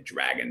play a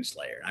Dragon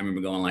Slayer. I remember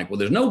going like, well,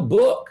 there's no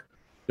book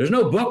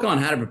on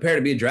how to prepare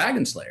to be a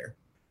Dragon Slayer.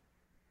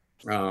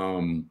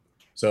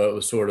 So it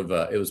was sort of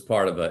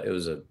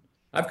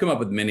I've come up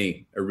with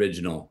many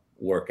original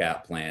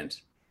workout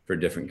plans for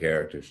different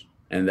characters.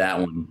 And that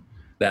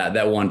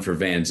one for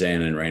Van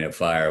Zandt and Reign of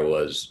Fire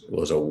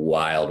was a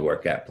wild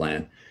workout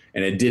plan.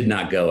 And it did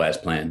not go as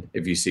planned.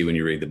 If you see when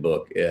you read the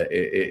book,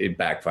 it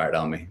backfired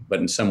on me, but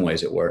in some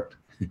ways it worked.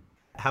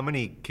 How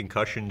many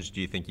concussions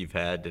do you think you've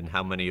had, and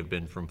how many have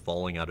been from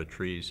falling out of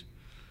trees?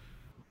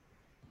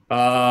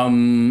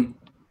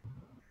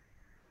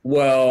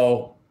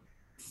 Well,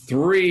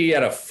 3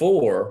 out of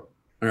 4,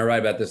 and I write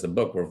about this in the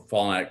book, were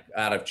falling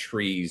out of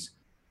trees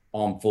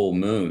on full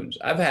moons.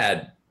 I've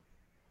had,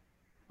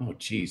 I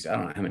don't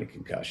know how many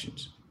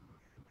concussions.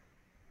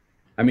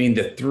 I mean,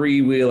 the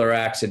 3-wheeler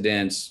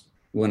accidents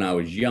when I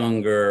was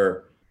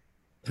younger,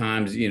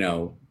 times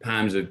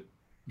of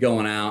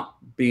going out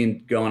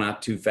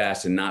too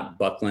fast and not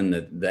buckling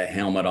the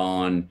helmet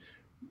on,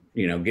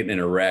 getting in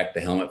a wreck,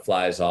 the helmet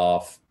flies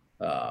off,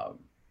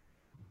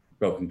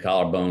 broken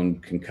collarbone,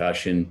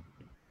 concussion.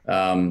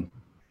 I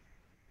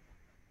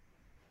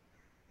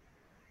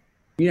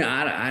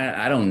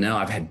don't know.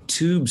 I've had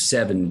tubes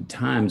 7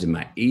 times in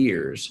my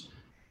ears,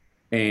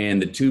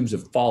 and the tubes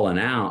have fallen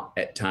out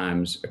at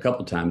times, a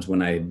couple times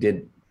when I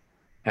did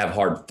have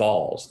hard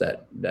falls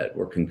that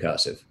were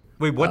concussive.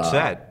 Wait, what's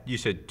that? You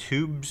said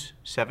tubes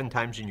 7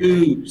 times in your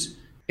ears? Tubes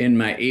in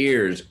my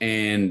ears,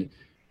 and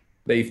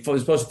they were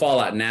supposed to fall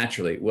out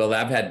naturally. Well,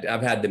 I've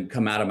had them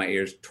come out of my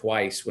ears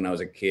twice when I was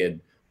a kid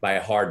by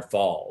hard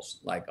falls,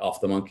 like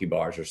off the monkey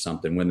bars or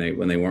something when they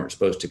weren't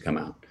supposed to come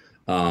out.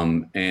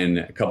 And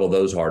a couple of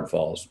those hard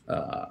falls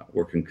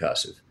were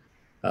concussive.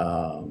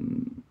 I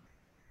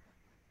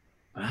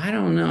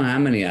don't know how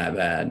many I've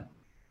had.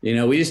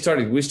 We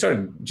started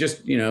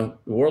the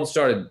world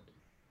started,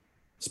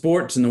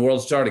 sports and the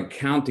world started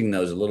counting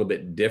those a little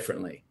bit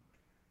differently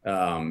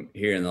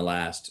here in the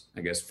last,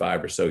 I guess,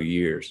 5 or so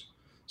years.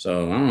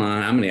 So I don't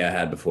know how many I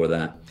had before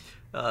that.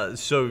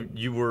 So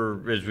you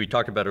were, as we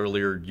talked about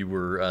earlier, you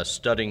were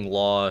studying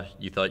law.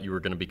 You thought you were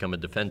going to become a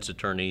defense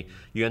attorney.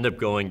 You end up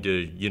going to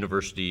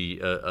University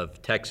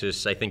of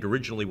Texas. I think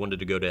originally wanted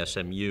to go to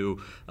SMU,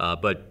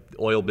 but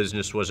oil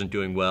business wasn't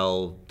doing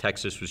well.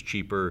 Texas was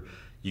cheaper.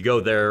 You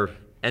go there,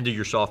 end of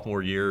your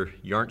sophomore year.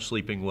 You aren't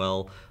sleeping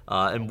well.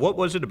 And what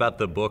was it about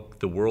the book,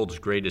 The World's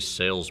Greatest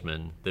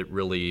Salesman, that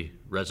really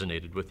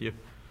resonated with you?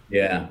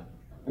 Yeah.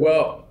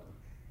 Well,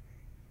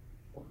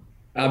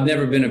 I've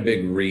never been a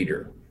big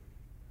reader.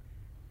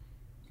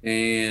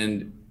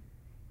 And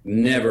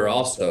never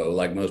also,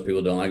 like most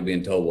people, don't like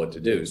being told what to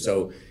do.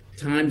 So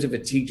times if a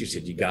teacher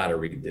said, you got to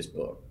read this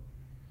book.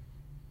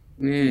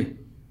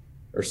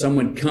 Or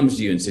someone comes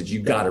to you and says, you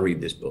got to read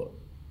this book.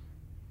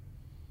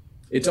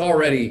 It's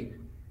already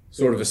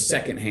sort of a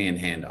secondhand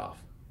handoff.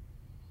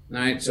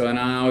 Right? So, and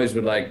I always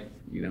would like,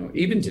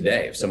 even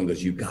today, if someone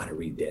goes, you got to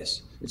read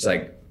this. It's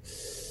like,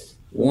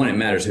 1, it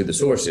matters who the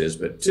source is,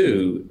 but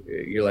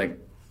 2, you're like,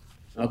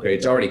 okay,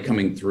 it's already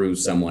coming through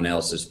someone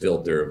else's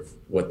filter of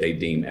what they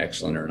deem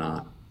excellent or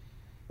not.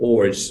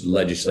 Or it's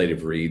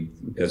legislative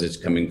read because it's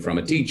coming from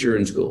a teacher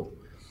in school.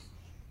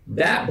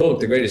 That book,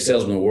 The Greatest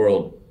Salesman in the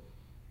World,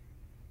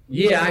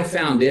 yeah, I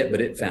found it,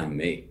 but it found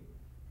me.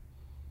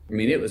 I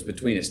mean, it was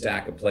between a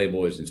stack of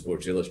Playboys and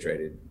Sports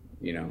Illustrated,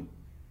 2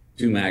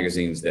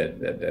 magazines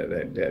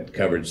that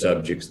covered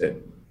subjects that,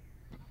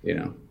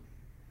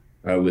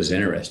 I was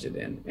interested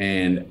in.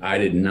 And I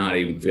did not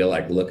even feel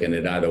like looking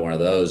at either one of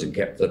those, and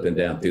kept flipping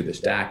down through the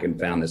stack and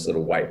found this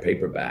little white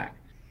paperback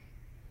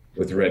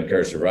with the red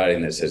cursive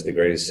writing that says The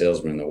Greatest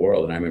Salesman in the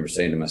World. And I remember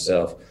saying to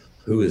myself,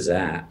 who is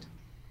that?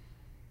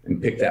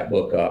 And picked that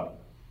book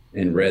up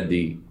and read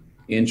the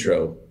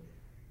intro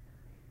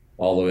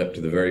all the way up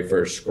to the very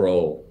first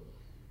scroll.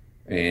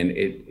 And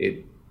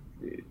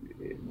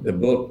the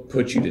book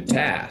puts you to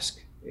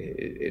task.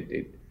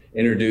 It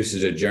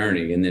introduces a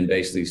journey and then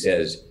basically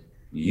says,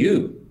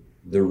 you,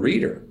 the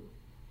reader,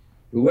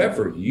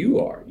 whoever you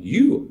are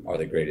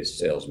the greatest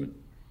salesman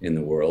in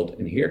the world.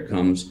 And here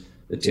comes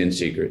the 10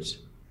 secrets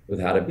with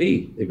how to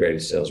be the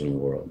greatest salesman in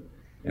the world.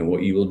 And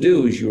what you will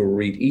do is you will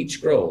read each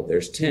scroll.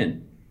 There's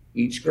 10,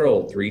 each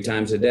scroll 3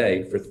 times a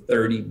day for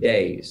 30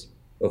 days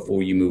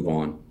before you move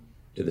on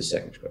to the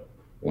second scroll.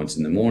 Once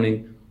in the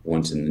morning,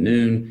 once in the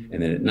noon,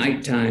 and then at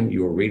nighttime,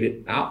 you will read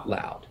it out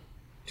loud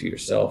to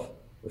yourself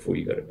before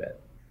you go to bed.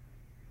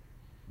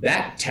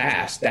 That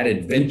task, that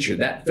adventure,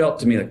 that felt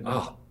to me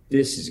like,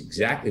 this is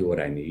exactly what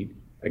I need.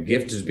 A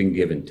gift has been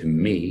given to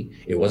me.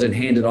 It wasn't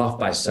handed off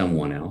by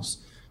someone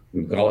else.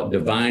 We call it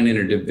divine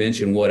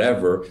intervention,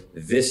 whatever.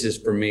 This is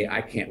for me.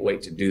 I can't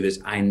wait to do this.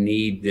 I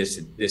need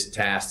this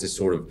task, this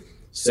sort of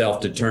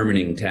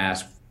self-determining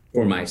task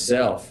for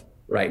myself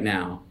right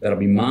now. That'll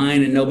be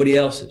mine and nobody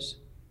else's.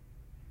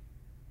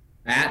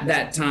 At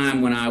that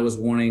time when I was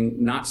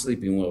not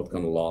sleeping well to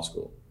come to law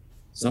school,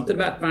 Something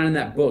about finding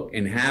that book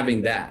and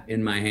having that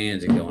in my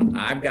hands and going,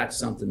 I've got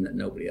something that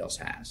nobody else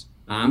has.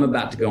 I'm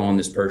about to go on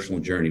this personal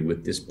journey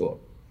with this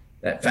book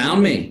that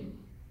found me,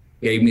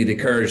 gave me the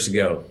courage to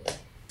go.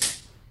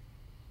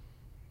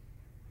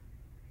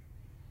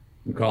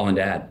 I'm calling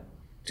Dad.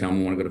 Tell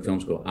him I want to go to film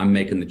school. I'm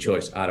making the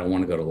choice. I don't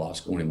want to go to law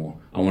school anymore.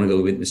 I want to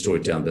go in the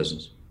storytelling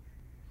business.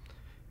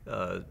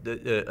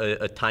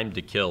 A Time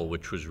to Kill,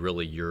 which was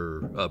really your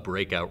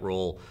breakout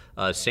role.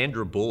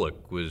 Sandra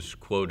Bullock was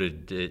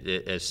quoted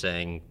as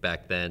saying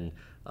back then,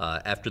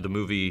 after the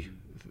movie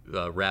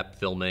wrapped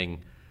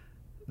filming,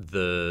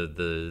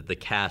 the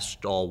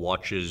cast all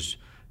watches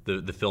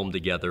the film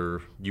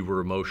together. You were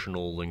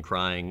emotional and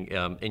crying,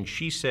 and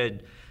she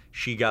said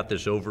she got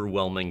this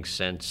overwhelming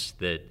sense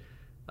that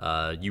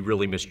you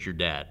really missed your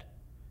dad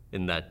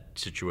in that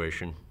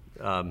situation.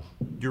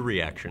 Your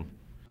reaction?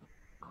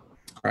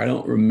 I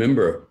don't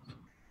remember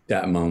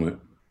that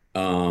moment.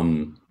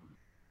 I'm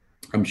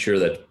sure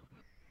that's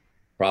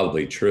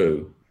probably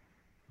true.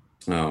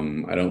 I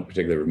don't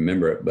particularly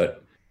remember it,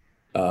 but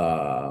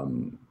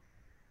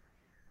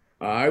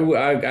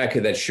I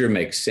could. That sure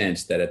makes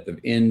sense. That at the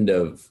end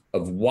of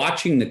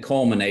watching the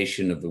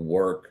culmination of the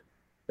work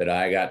that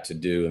I got to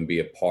do and be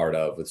a part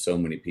of with so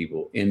many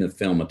people in the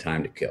film A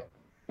Time to Kill,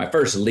 my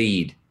first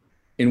lead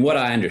in what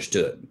I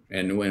understood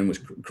and when was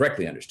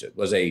correctly understood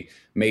was a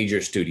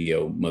major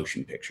studio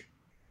motion picture.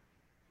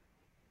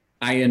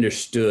 I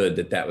understood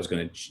that was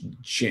going to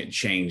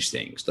change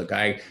things. Look,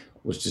 I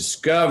was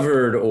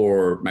discovered,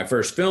 or my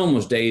first film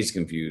was Dazed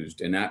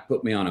Confused, and that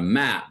put me on a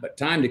map. But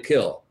Time to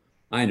Kill,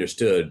 I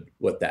understood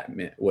what that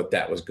meant, what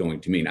that was going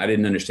to mean. I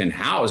didn't understand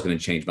how it was going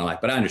to change my life,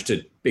 but I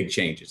understood big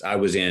changes. I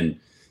was in,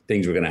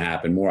 things were going to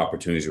happen, more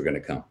opportunities were going to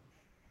come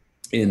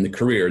in the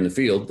career, in the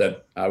field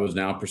that I was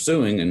now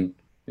pursuing and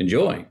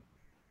enjoying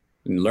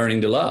and learning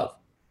to love.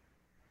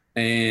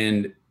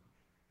 And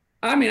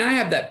I mean, I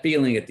have that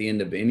feeling at the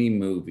end of any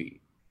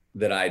movie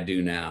that I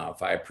do now,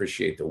 if I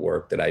appreciate the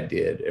work that I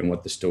did and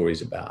what the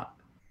story's about.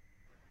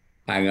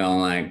 I go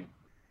like,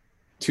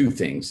 two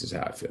things is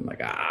how I feel. I'm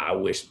like, I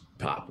wish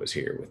Pop was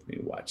here with me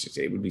to watch this.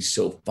 It would be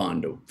so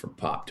fun for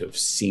Pop to have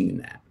seen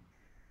that.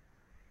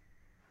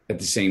 At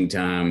the same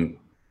time,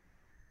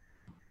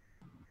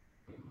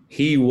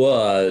 he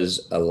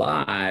was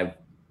alive.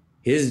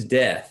 His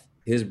death,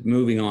 his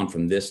moving on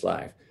from this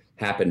life,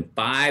 happened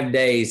 5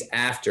 days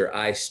after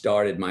I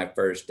started my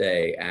first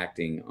day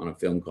acting on a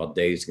film called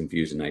Dazed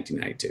Confused in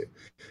 1992.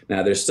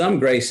 Now, there's some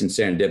grace and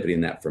serendipity in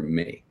that for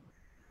me,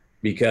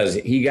 because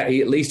he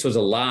at least was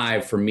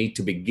alive for me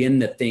to begin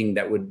the thing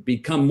that would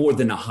become more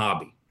than a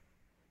hobby,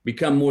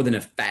 become more than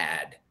a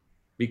fad,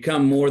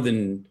 become more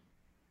than,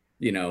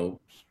 no,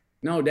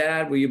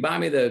 Dad, will you buy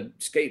me the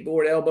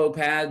skateboard elbow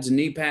pads and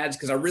knee pads?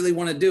 Because I really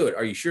want to do it.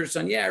 Are you sure,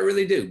 son? Yeah, I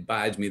really do.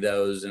 Buys me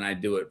those, and I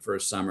do it for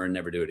a summer and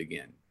never do it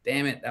again.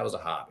 Damn it, that was a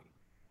hobby.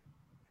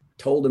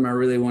 Told him I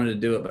really wanted to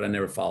do it, but I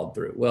never followed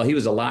through. Well, he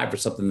was alive for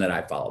something that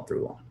I followed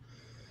through on.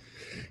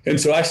 And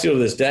so I still to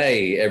this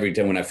day, every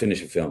time when I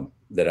finish a film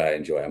that I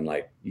enjoy, I'm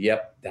like,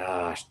 yep,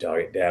 gosh, dog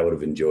it, Dad would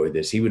have enjoyed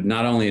this. He would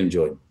not only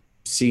enjoy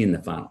seeing the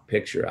final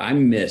picture, I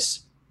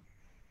miss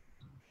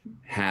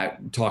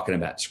talking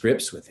about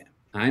scripts with him.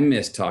 I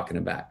miss talking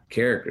about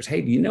characters.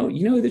 Hey, do you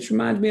know this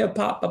reminds me of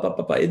Pop?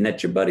 Isn't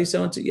that your buddy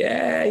so-and-so?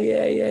 Yeah.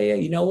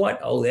 You know what?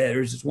 Oh, yeah,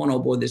 there's this one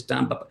old boy this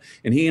time.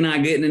 And he and I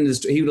getting into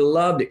this, he would have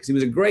loved it because he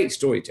was a great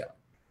storyteller.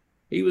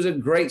 He was a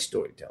great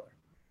storyteller.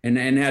 And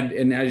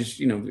as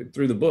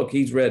through the book,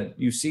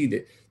 you see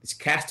that this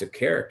cast of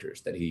characters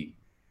that he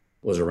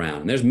was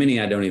around. And there's many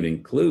I don't even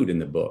include in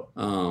the book.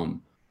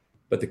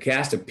 But the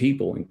cast of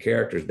people and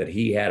characters that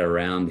he had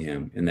around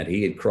him and that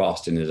he had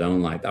crossed in his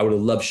own life, I would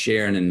have loved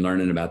sharing and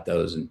learning about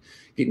those and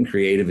getting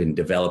creative and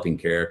developing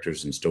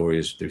characters and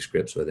stories through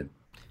scripts with him.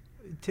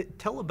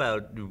 Tell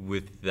about,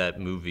 with that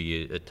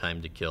movie, A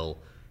Time to Kill,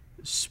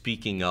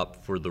 speaking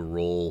up for the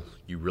role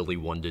you really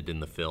wanted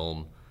in the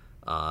film,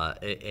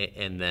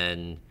 and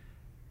then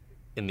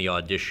in the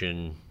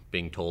audition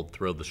being told,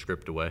 throw the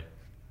script away.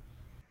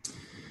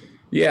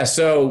 Yeah,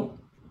 so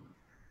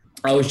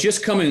I was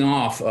just coming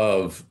off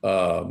of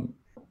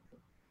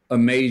a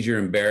major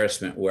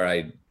embarrassment where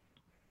I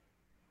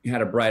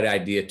had a bright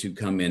idea to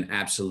come in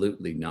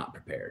absolutely not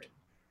prepared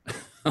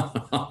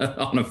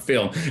on a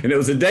film. And it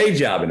was a day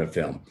job in a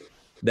film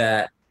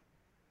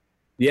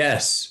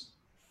yes.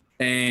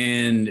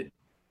 And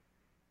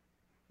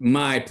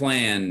my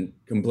plan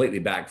completely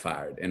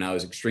backfired and I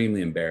was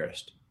extremely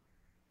embarrassed.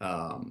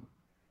 And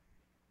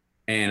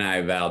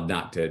I vowed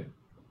not to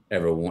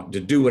ever want to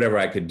do whatever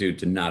I could do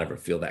to not ever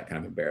feel that kind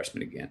of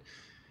embarrassment again.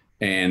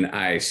 And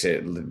I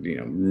said,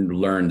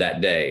 learned that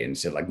day and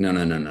said like,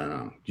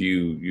 no.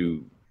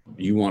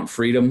 You want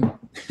freedom?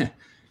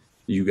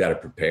 You got to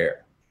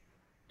prepare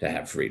to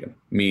have freedom,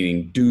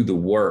 meaning do the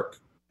work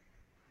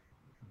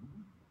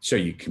so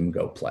you can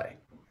go play,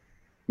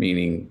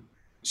 meaning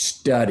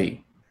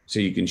study so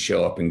you can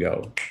show up and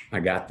go,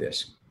 I got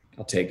this.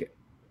 I'll take it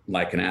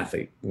like an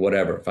athlete,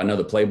 whatever. If I know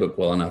the playbook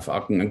well enough, I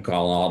can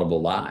call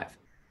Audible live.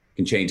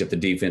 can change up the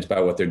defense by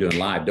what they're doing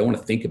live. Don't want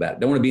to think about it.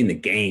 Don't want to be in the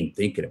game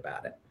thinking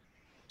about it.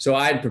 So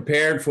I had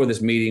prepared for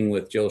this meeting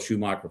with Joel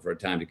Schumacher for A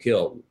Time to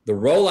Kill. The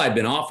role I'd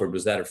been offered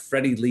was that of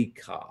Freddie Lee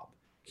Cobb.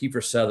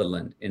 Kiefer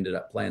Sutherland ended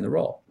up playing the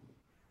role.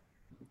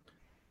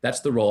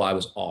 That's the role I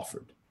was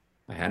offered.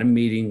 I had a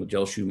meeting with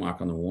Joel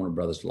Schumacher on the Warner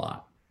Brothers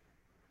lot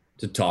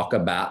to talk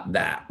about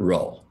that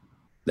role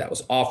that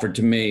was offered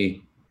to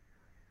me,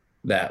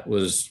 that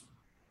was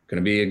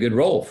going to be a good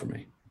role for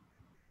me.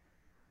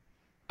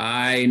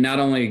 I not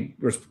only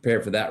was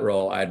prepared for that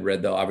role, I'd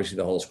read obviously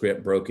the whole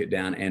script, broke it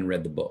down, and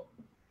read the book,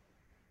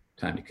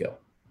 Time to Kill.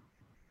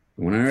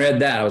 And when I read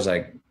that, I was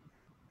like,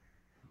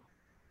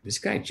 this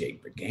guy,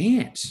 Jake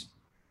Brigance,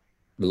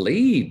 the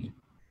lead,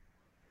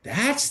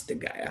 that's the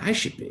guy I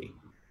should be.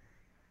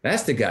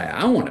 That's the guy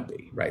I want to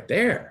be right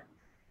there.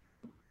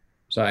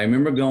 So I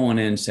remember going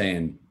in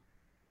saying,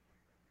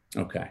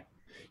 okay,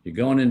 you're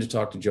going in to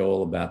talk to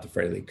Joel about the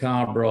Freddie Lee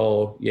Cobb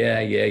role.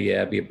 Yeah.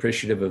 Be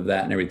appreciative of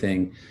that and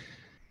everything.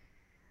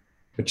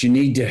 But you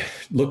need to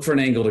look for an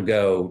angle to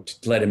go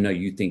to let him know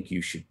you think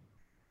you should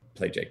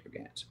play Jake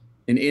Brigance.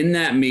 And in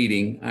that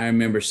meeting, I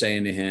remember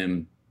saying to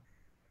him,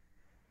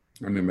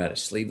 I remember I had a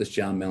sleeveless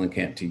John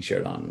Mellencamp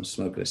t-shirt on and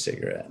smoking a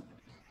cigarette.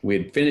 We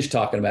had finished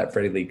talking about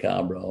Freddie Lee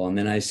Cobb role. And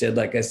then I said,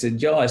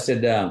 Joe, I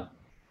said,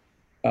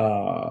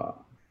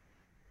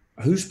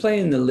 who's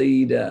playing the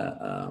lead,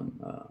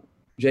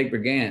 Jake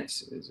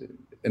Brigance?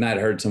 And I'd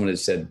heard someone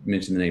had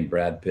mentioned the name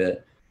Brad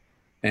Pitt.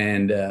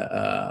 And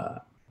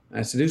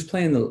I said, who's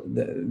playing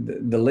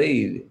the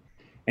lead?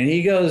 And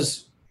he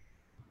goes,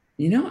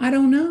 I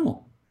don't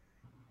know.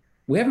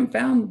 We haven't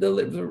found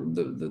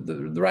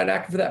the right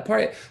actor for that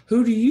part yet.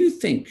 Who do you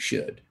think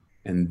should?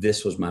 And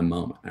this was my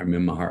moment. I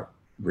remember my heart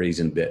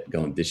raising a bit,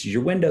 going, this is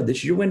your window. This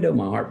is your window.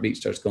 My heartbeat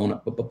starts going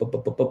up,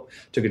 up.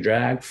 Took a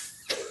drag.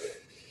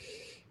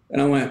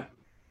 And I went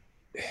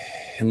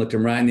and looked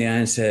him right in the eye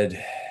and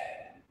said,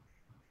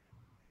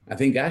 I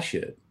think I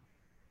should.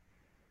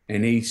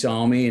 And he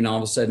saw me, and all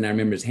of a sudden I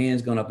remember his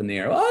hands going up in the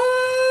air.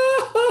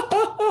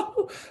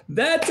 Oh,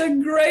 that's a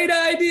great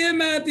idea,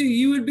 Matthew.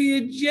 You would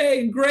be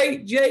a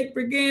great Jake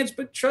Brigance,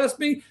 but trust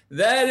me,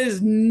 that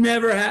is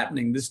never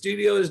happening. The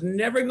studio is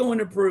never going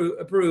to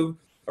approve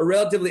a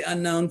relatively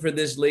unknown for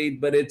this lead,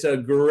 but it's a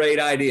great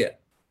idea.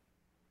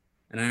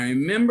 And I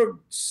remember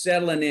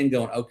settling in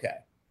going, okay,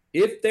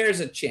 if there's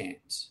a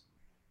chance,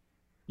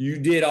 you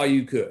did all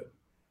you could.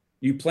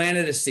 You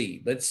planted a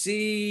seed. Let's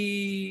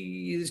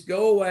see this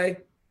go away.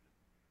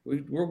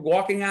 We're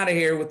walking out of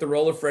here with the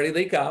role of Freddie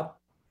Lee Cobb,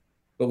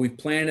 but we've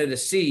planted a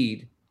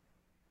seed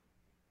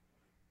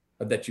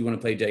of that you want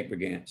to play Jake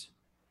Brigance.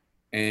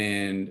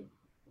 And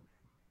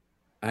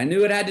I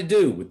knew it had to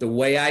do with the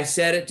way I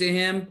said it to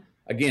him.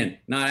 Again,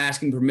 not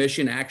asking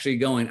permission, actually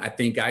going, I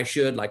think I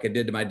should, like I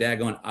did to my dad,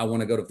 going, I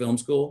want to go to film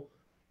school.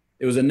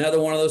 It was another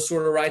one of those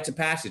sort of rites of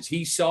passage.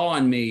 He saw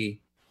in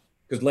me,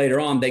 because later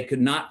on, they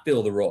could not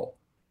fill the role.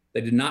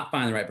 They did not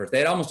find the right person. They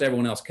had almost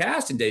everyone else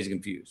cast in Dazed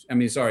and Confused.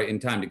 In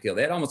Time to Kill.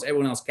 They had almost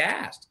everyone else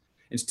cast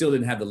and still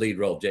didn't have the lead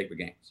role of Jake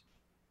Brigance.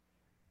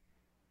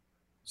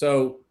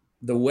 So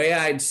the way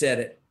I'd said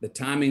it, the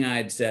timing I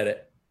had said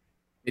it,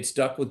 it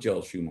stuck with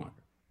Joel Schumacher.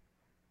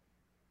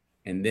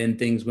 And then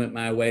things went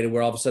my way to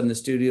where all of a sudden the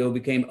studio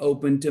became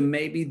open to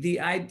maybe the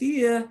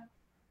idea,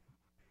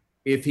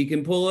 if he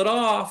can pull it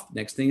off.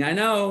 Next thing I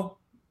know,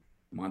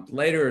 a month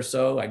later or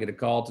so, I get a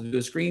call to do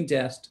a screen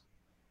test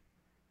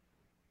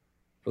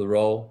for the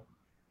role.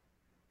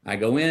 I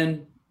go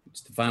in, it's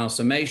the final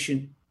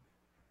summation.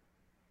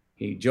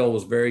 Joel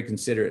was very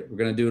considerate. We're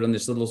going to do it on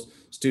this little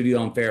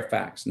studio in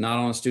Fairfax, not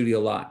on a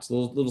studio lot. It's a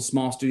little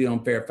small studio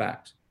in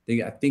Fairfax.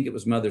 I think it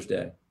was Mother's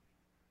Day.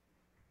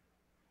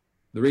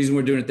 The reason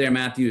we're doing it there,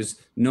 Matthew, is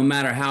no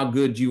matter how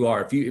good you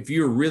are, if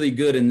you're really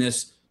good in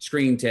this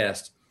screen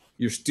test,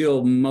 you're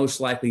still most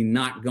likely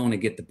not going to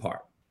get the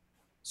part.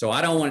 So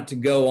I don't want it to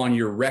go on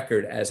your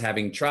record as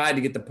having tried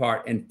to get the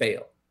part and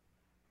failed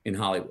in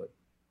Hollywood.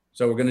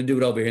 So we're going to do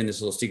it over here in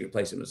this little secret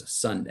place. It was a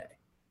Sunday.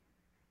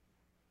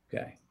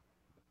 Okay.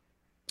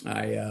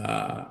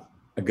 I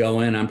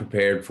go in, I'm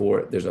prepared for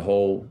it. There's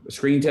a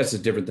screen test is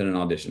different than an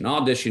audition. An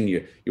audition,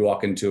 you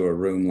walk into a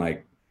room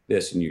like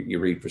this and you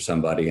read for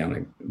somebody on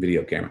a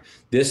video camera.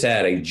 This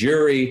had a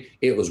jury.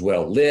 It was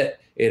well lit.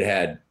 It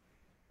had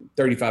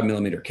 35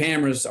 millimeter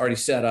cameras already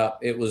set up.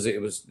 It was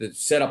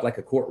set up like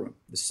a courtroom.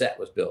 The set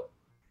was built.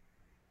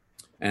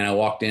 And I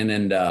walked in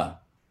and I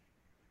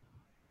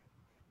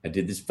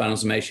did this final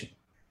summation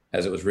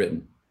as it was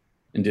written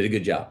and did a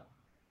good job.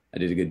 I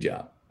did a good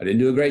job. I didn't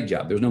do a great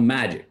job. There was no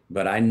magic,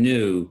 but I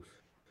knew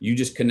you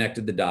just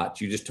connected the dots.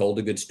 You just told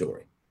a good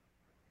story.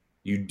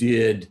 You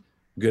did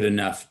good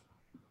enough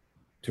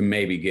to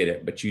maybe get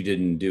it, but you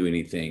didn't do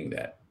anything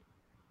that,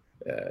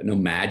 no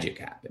magic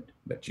happened,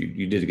 but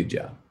you did a good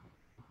job.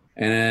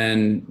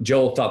 And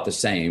Joel thought the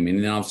same.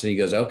 And then all of a sudden he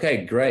goes,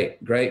 okay, great.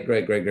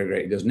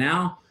 He goes,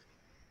 now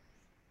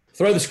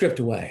throw the script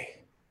away.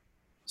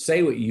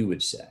 Say what you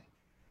would say.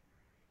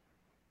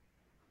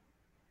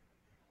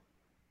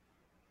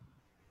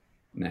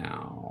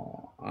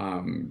 Now,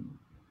 I'm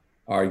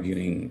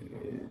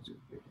arguing,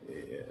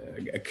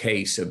 a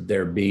case of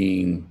there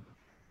being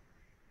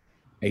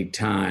a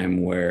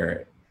time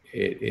where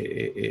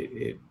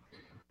it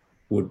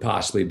would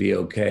possibly be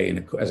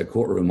okay as a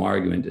courtroom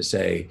argument to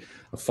say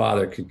a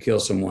father could kill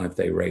someone if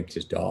they raped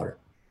his daughter.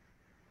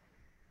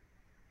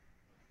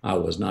 I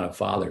was not a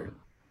father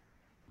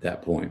at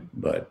that point,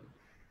 but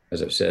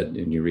as I've said,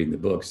 and you read in the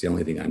book, it's the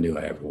only thing I knew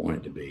I ever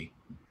wanted to be.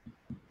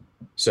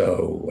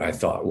 So I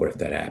thought, what if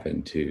that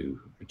happened to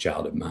a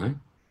child of mine?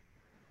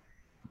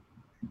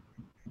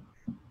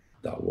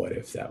 Thought, what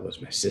if that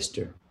was my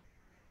sister?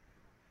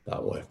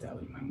 Thought, what if that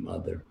was my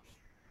mother?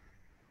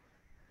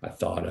 I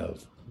thought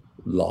of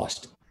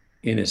lost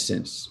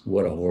innocence.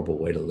 What a horrible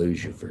way to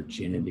lose your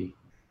virginity.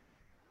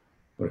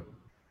 What a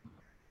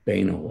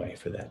banal way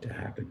for that to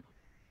happen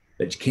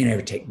that you can't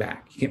ever take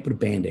back. You can't put a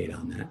Band-Aid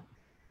on that.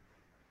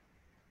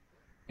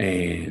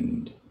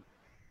 And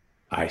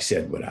I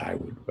said what I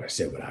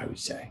would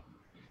say.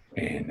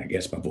 And I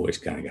guess my voice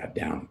kind of got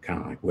down, kind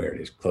of like where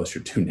it is closer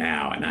to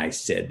now. And I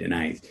said, and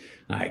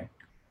I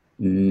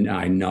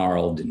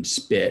gnarled and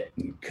spit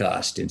and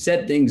cussed and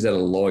said things that a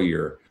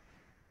lawyer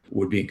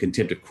would be in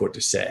contempt of court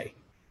to say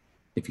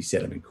if he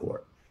said them in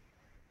court.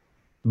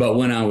 But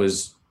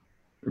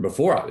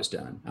before I was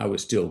done, I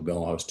was still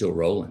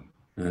rolling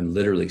and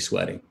literally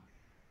sweating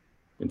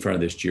in front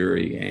of this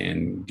jury.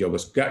 And Joe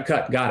was, got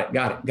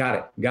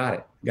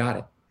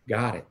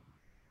it.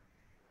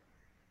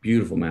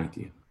 Beautiful,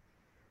 Matthew.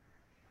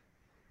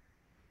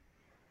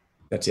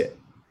 That's it.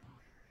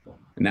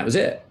 And that was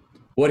it.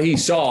 What he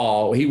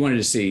saw, he wanted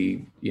to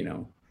see,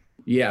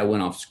 I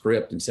went off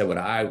script and said what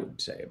I would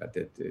say about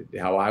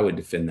how I would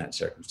defend that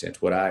circumstance,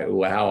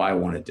 how I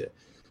wanted to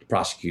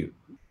prosecute,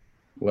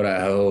 and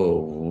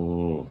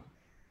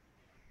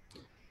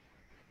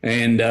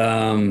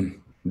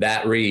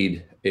that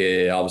read,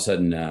 all of a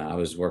sudden, I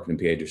was working in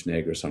Piedras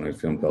Negras on a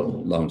film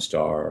called Lone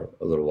Star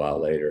a little while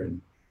later,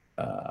 and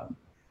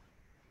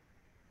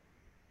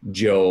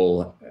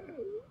Joel,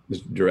 the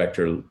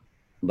director,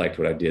 liked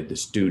what I did. The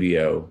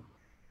studio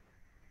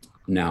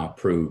now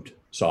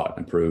saw it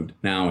and approved.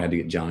 Now I had to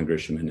get John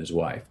Grisham and his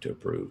wife to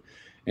approve.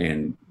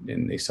 And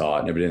they saw it.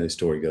 And every day the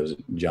story goes,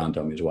 John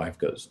told me his wife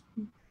goes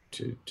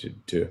to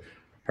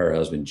her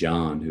husband,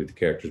 John, who the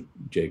character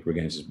Jake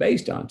Brigance is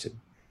based on, said,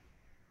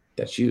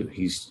 that's you.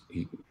 He's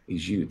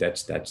you.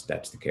 That's the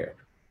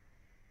character.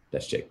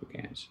 That's Jake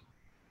Brigance.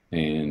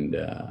 And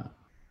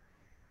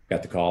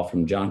got the call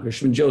from John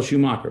Grisham and Joel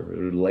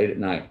Schumacher late at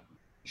night,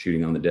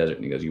 shooting on the desert.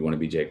 And he goes, you want to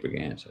be Jake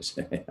Brigance? I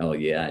said, hell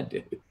yeah, I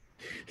do.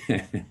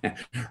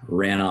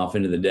 Ran off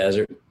into the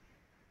desert,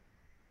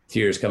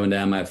 tears coming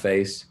down my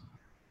face.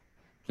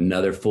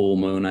 Another full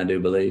moon, I do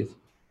believe.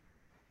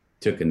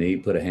 Took a knee,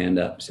 put a hand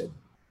up, said,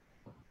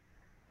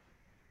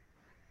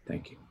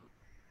 thank you.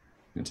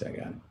 That's how I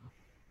got it.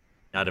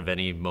 Out of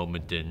any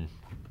moment in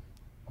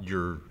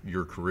your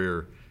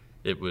career,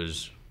 it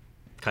was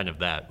kind of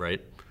that,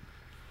 right?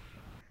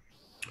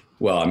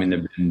 Well, I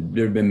mean,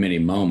 there have been many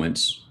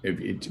moments,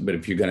 but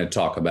if you're going to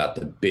talk about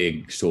the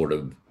big sort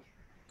of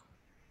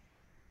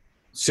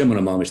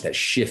similar moments that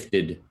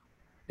shifted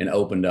and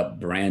opened up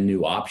brand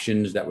new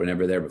options that were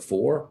never there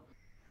before,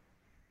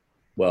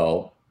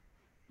 well,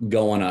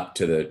 going up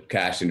to the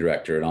casting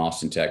director in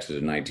Austin, Texas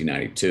in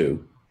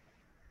 1992,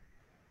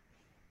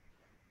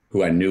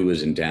 who I knew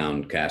was in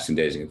town casting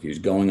Dazed and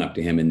Confused, going up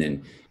to him and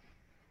then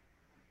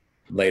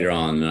later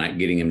on in the night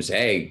getting him to say,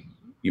 hey,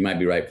 you might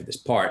be right for this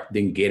part,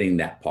 then getting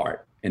that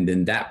part. And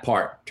then that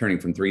part turning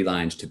from 3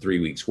 lines to 3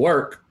 weeks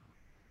work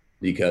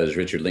because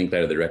Richard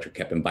Linklater, the director,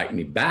 kept inviting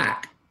me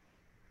back.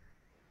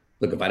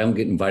 Look, if I don't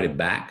get invited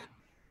back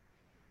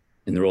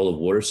in the role of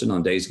Wooderson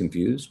on Dazed and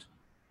Confused,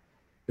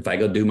 if I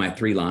go do my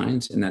 3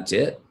 lines and that's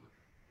it,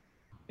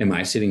 am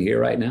I sitting here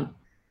right now?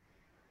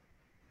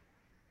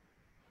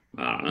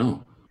 I don't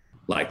know.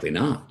 Likely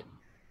not.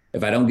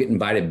 If I don't get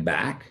invited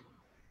back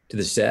to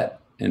the set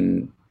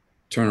and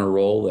turn a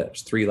role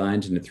that's 3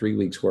 lines into 3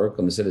 weeks work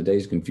on the set of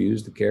Dazed and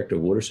Confused, the character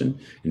of Wooderson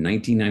in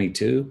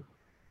 1992,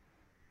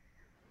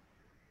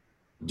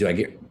 do I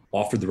get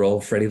offered the role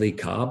of Freddie Lee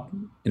Cobb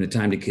in A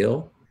Time to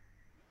Kill,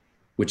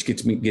 which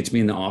gets me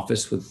in the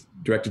office with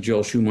director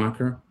Joel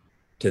Schumacher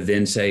to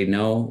then say,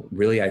 no,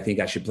 really, I think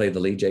I should play the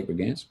lead Jake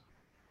Brigance?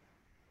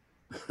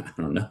 I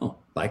don't know.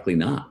 Likely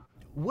not.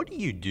 What do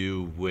you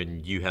do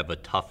when you have a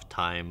tough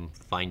time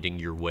finding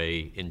your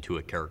way into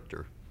a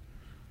character?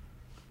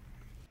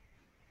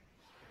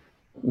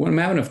 When I'm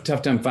having a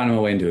tough time finding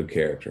my way into a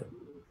character,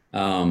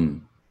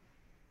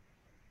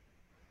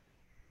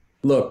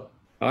 look,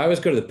 I always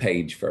go to the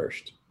page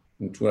first.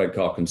 It's what I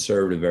call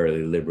conservative,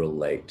 very liberal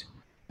late.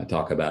 I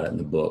talk about it in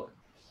the book,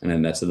 and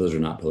then those are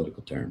not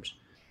political terms.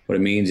 What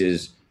it means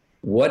is,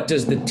 what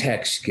does the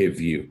text give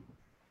you,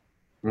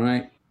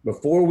 right?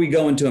 Before we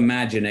go into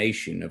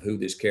imagination of who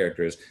this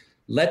character is,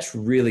 let's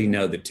really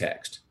know the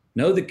text,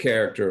 know the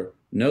character,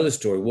 know the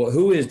story. Well,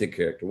 who is the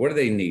character? What do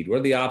they need? What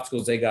are the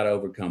obstacles they got to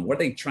overcome? What are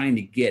they trying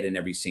to get in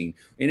every scene?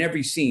 In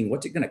every scene,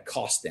 what's it going to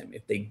cost them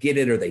if they get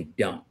it or they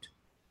don't?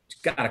 It's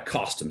got to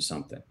cost them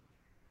something.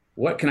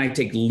 What can I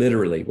take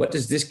literally? What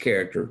does this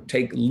character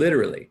take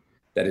literally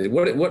that is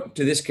what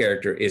to this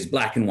character is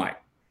black and white,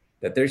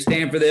 that they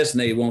stand for this and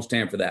they won't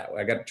stand for that.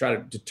 I got to try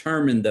to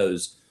determine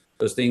those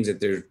things that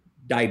there's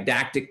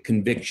didactic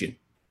conviction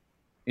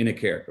in a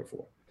character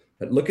for.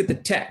 But look at the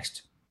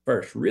text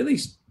first. Really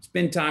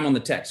spend time on the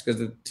text, because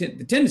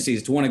the tendency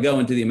is to want to go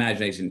into the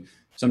imagination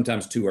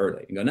sometimes too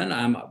early and go,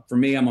 no. For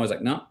me, I'm always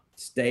like, no,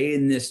 stay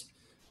in this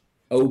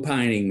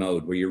opining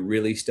mode where you're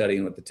really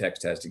studying what the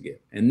text has to give.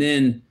 And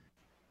then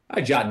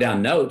I jot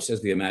down notes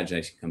as the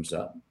imagination comes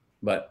up.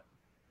 But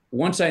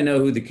once I know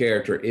who the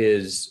character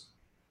is,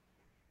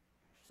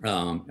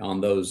 in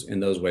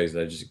those ways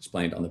that I just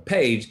explained on the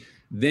page,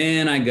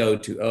 then I go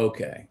to,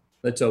 okay,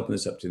 let's open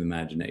this up to the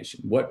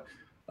imagination. What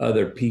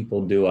other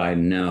people do I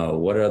know?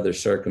 What other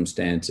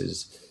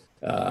circumstances?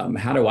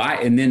 How do I,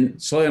 and then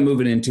slowly I'm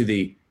moving into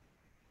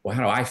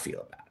how do I feel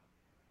about it?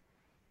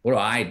 What do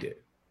I do?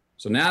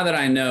 So now that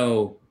I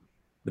know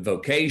the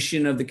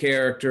vocation of the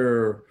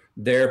character,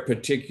 their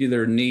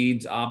particular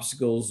needs,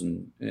 obstacles,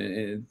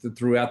 and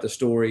throughout the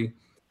story,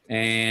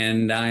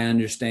 and I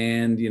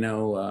understand,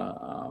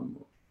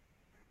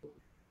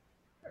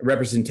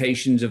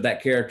 representations of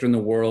that character in the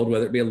world,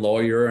 whether it be a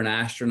lawyer or an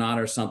astronaut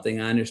or something.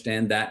 I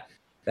understand that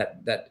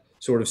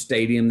sort of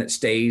stadium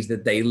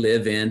that they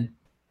live in.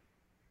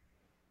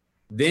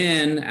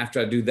 Then after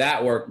I do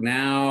that work,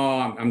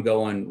 now I'm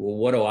going,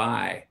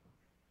 well,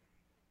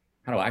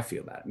 how do I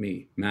feel about it?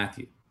 Me,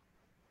 Matthew?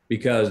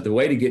 Because the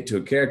way to get to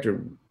a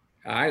character,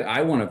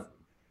 I want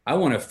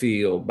to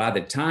feel, by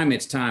the time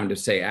it's time to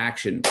say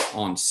action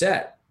on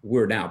set,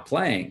 we're now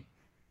playing,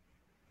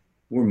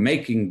 we're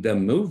making the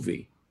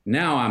movie.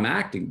 Now I'm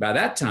acting. By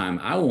that time,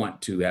 I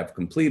want to have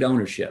complete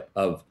ownership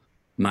of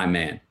my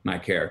man, my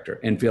character,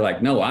 and feel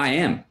like, no, I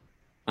am.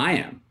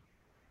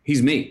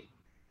 He's me.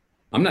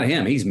 I'm not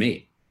him, he's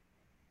me.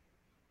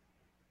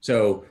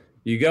 So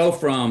you go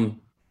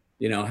from,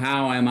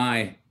 how am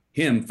I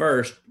him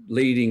first,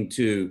 leading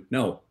to,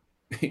 no,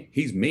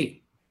 he's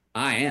me.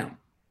 I am.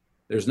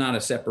 There's not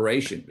a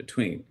separation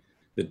between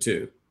the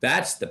two.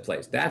 That's the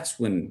place. That's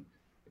when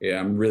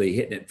I'm really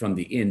hitting it from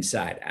the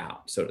inside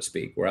out, so to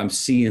speak, where I'm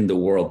seeing the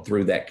world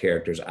through that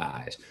character's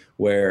eyes,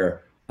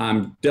 where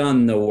I'm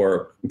done the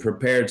work and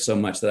prepared so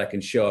much that I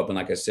can show up and,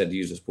 like I said, to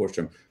use a sports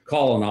term,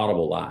 call an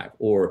audible live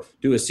or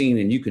do a scene,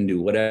 and you can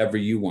do whatever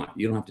you want.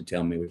 You don't have to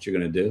tell me what you're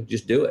going to do.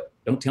 Just do it.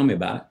 Don't tell me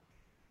about it.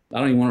 I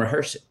don't even want to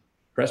rehearse it.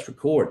 Press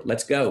record.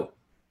 Let's go.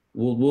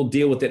 We'll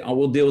deal with it.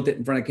 We'll deal with it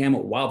in front of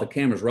camera while the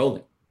camera's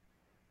rolling.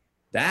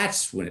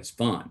 That's when it's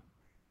fun.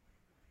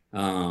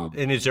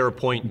 And is there a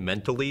point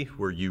mentally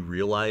where you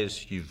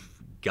realize you've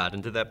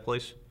gotten to that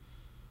place?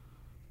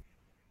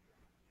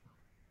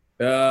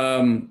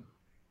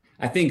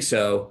 I think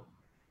so.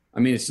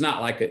 I mean, it's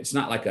not like a,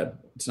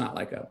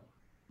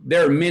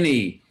 there are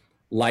many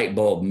light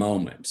bulb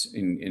moments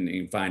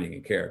in finding a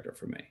character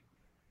for me.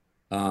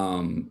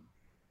 And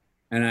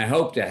I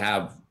hope to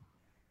have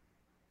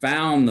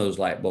found those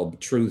light bulb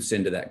truths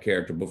into that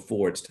character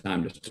before it's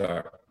time to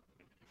start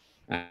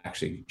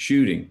actually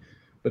shooting.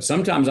 But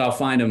sometimes I'll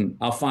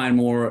find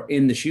more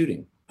in the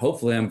shooting.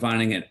 Hopefully I'm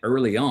finding it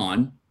early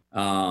on.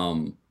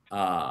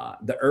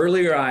 The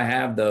earlier I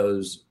have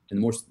those,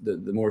 and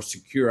the more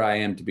secure I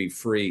am to be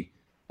free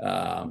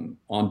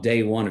on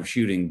day one of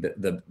shooting,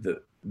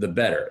 the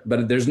better.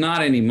 But there's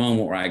not any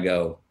moment where I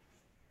go,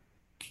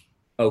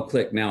 oh,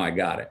 click, now I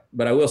got it.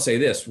 But I will say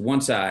this,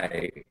 once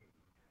I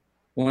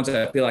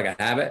feel like I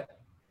have it,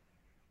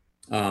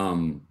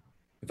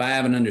 if I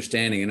have an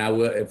understanding,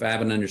 if I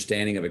have an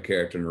understanding of a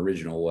character in an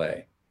original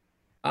way,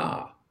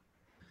 once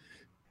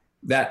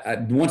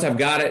I've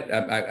got it,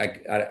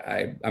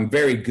 I'm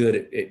very good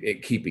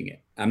at keeping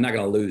it. I'm not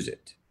going to lose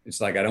it.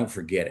 It's like I don't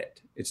forget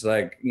it. It's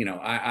like,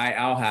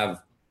 I'll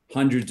have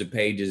hundreds of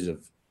pages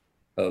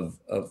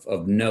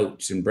of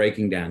notes and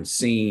breaking down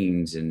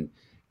scenes and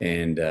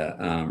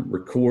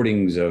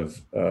recordings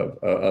of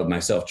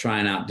myself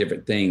trying out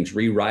different things,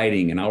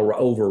 rewriting, and I'll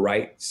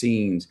overwrite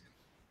scenes.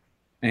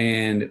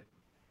 And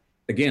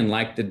again,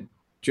 like the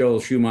Joel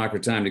Schumacher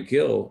Time to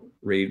Kill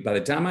read, by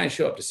the time I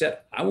show up to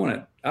set, I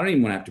don't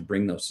even want to have to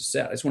bring those to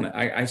set. I just want to,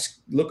 I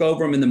look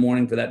over them in the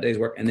morning for that day's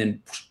work and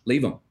then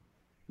leave them.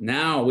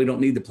 Now we don't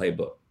need the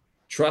playbook.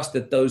 Trust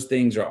that those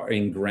things are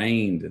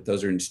ingrained, that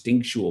those are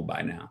instinctual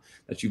by now,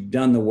 that you've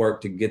done the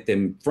work to get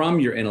them from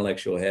your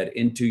intellectual head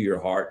into your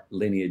heart,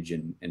 lineage,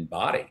 and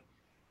body.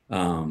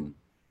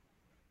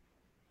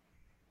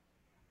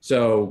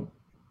 So,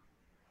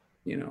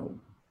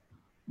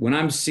 when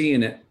I'm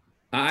seeing it,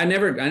 I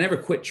never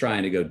quit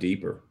trying to go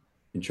deeper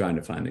and trying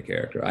to find the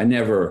character. I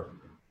never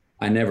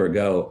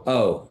go,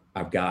 oh,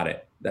 I've got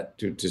it. That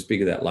to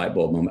speak of that light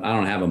bulb moment, I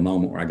don't have a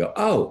moment where I go,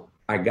 oh,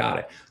 I got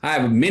it. I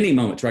have many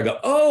moments where I go,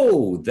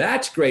 oh,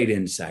 that's great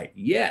insight.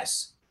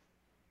 Yes.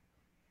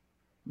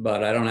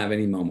 But I don't have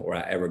any moment where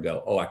I ever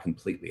go, oh, I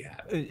completely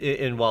have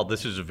it. And while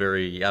this is a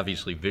very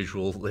obviously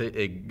visual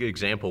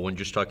example, when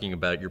just talking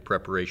about your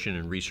preparation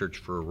and research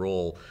for a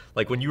role,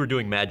 like when you were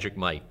doing Magic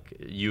Mike,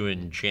 you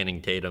and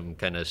Channing Tatum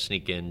kind of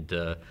sneak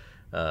into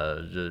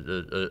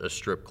a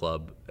strip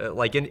club.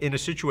 Like in a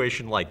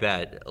situation like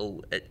that,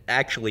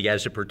 actually,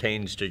 as it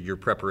pertains to your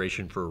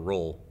preparation for a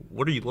role,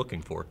 what are you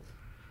looking for?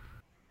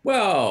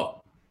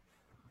 Well,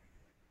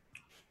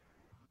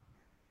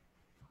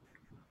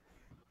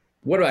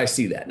 what do I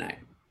see that night?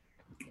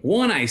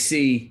 One, I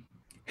see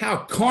how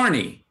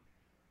carny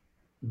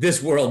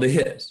this world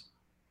is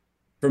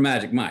for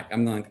Magic Mike.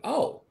 I'm going,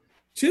 oh.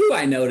 Two,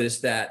 I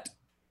noticed that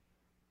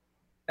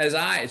as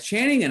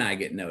Channing and I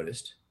get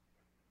noticed,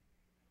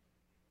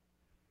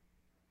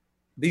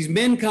 these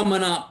men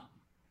coming up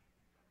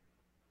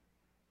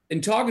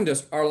and talking to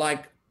us are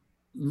like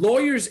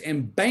lawyers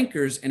and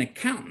bankers and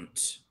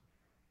accountants,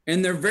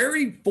 and they're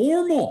very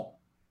formal.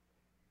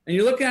 And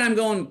you look at them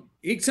going,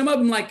 some of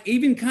them like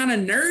even kind of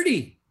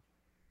nerdy.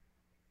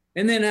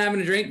 And then having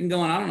a drink and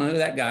going, I don't know who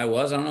that guy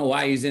was. I don't know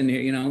why he's in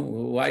here,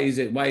 why he's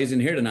in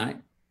here tonight.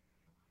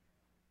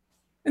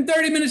 And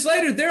 30 minutes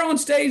later, they're on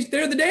stage.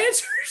 They're the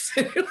dancers.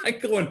 And you're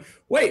like going,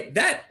 wait,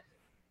 the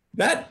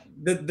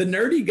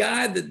nerdy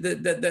guy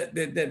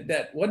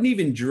that wasn't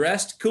even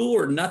dressed cool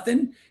or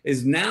nothing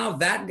is now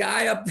that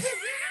guy up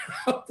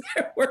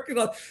there working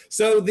on.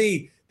 So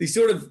the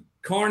sort of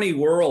carny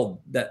world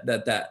that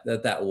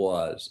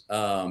was,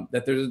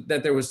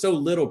 that there was so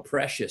little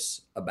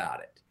precious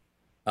about it.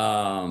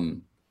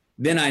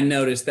 Then I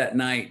noticed that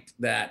night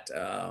that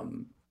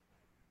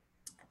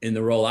in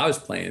the role I was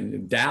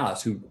playing,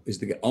 Dallas, who is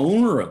the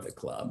owner of the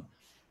club,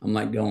 I'm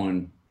like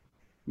going,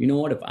 you know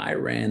what? If I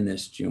ran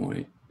this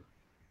joint,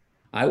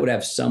 I would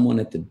have someone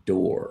at the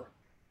door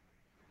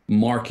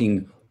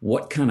marking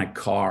what kind of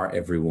car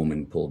every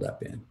woman pulled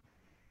up in.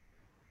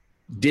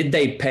 Did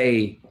they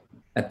pay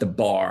at the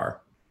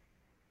bar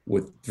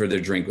for their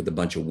drink with a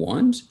bunch of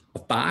ones, a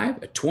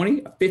 5, a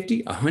 20, a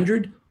 50,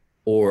 100,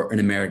 or an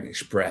American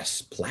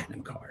Express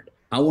Platinum card?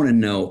 I want to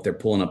know if they're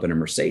pulling up in a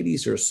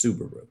Mercedes or a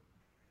Subaru.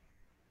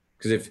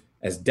 Because if,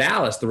 as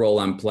Dallas, the role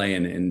I'm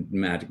playing in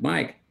Magic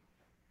Mike,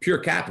 pure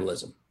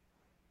capitalism.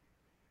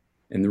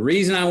 And the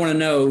reason I want to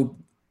know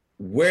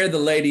where the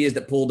lady is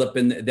that pulled up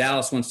in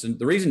the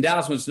reason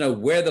Dallas wants to know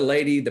where the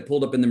lady that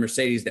pulled up in the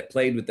Mercedes that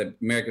paid with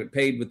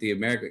the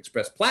American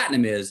Express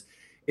Platinum is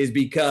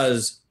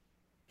because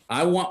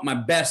I want my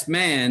best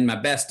man, my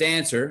best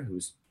dancer,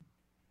 who's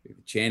the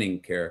Channing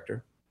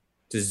character,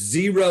 to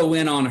zero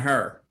in on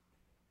her.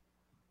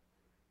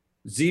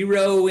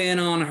 Zero in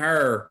on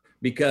her,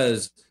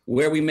 because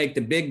where we make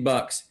the big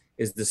bucks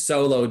is the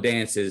solo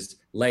dances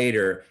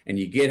later, and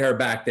you get her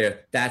back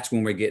there. That's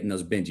when we're getting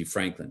those Benji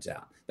Franklins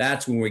out.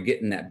 That's when we're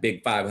getting that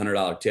big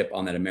 $500 tip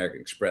on that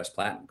American Express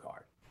Platinum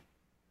card.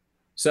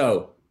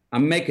 So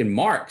I'm making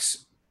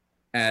marks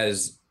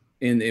as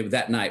in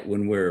that night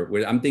when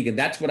I'm thinking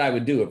that's what I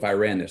would do if I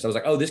ran this. I was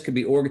like, oh, this could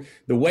be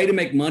the way to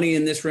make money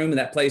in this room, in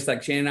that place.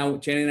 Like Channing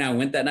and I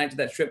went that night to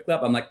that strip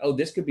club. I'm like, oh,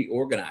 this could be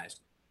organized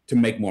to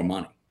make more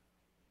money.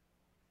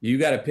 You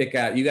got to pick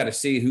out, you got to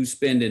see who's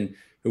spending,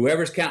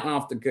 whoever's counting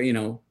off the,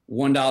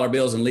 $1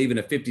 bills and leaving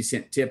a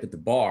 50-cent tip at the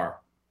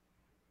bar.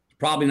 It's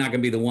probably not going to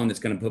be the one that's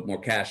going to put more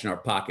cash in our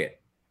pocket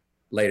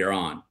later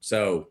on.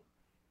 So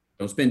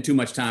don't spend too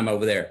much time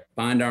over there.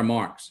 Find our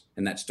marks.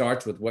 And that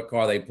starts with what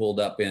car they pulled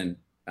up in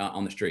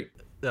on the street.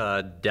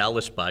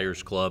 Dallas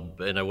Buyers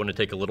Club, and I want to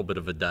take a little bit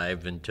of a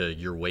dive into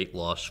your weight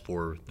loss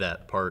for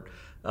that part.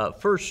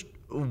 First,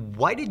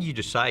 why did you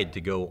decide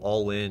to go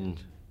all in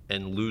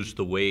and lose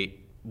the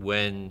weight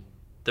when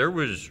there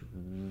was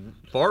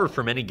far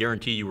from any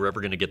guarantee you were ever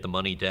going to get the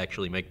money to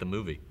actually make the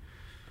movie?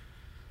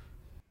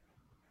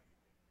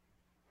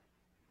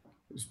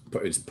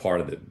 It was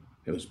part of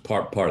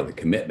the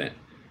commitment.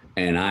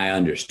 And I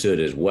understood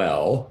as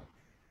well,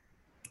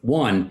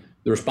 one,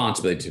 the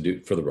responsibility to do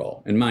for the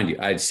role. And mind you,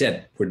 I had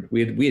said,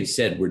 we had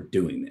said we're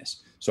doing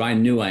this. So I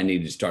knew I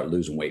needed to start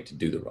losing weight to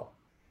do the role.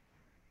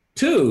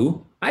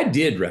 Two, I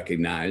did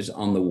recognize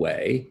on the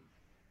way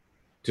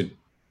to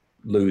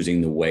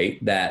losing the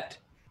weight that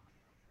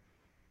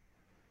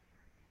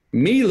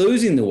me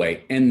losing the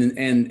weight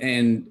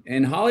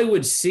and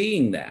Hollywood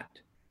seeing that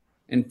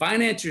and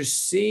financiers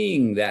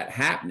seeing that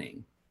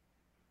happening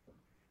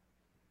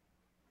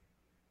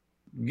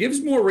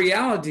gives more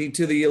reality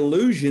to the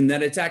illusion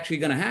that it's actually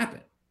going to happen.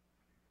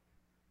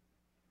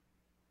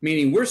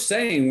 Meaning we're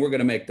saying we're going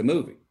to make the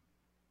movie.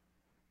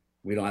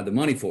 We don't have the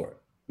money for it.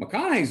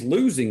 McConaughey's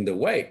losing the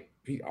weight.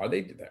 Are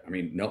they? I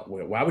mean, no.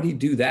 Why would he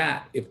do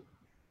that? If,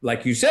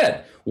 like you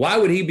said, why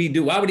would he be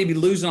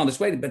losing all this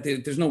weight? But they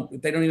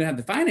don't even have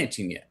the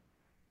financing yet.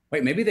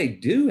 Wait, maybe they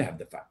do have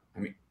the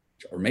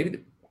or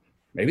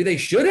maybe they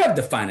should have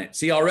the finance.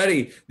 See,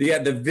 already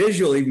the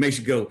visual even makes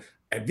you go,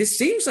 this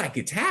seems like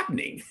it's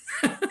happening.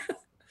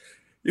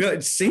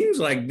 It seems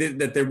like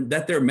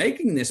that they're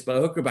making this by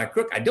hook or by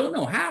crook. I don't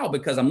know how,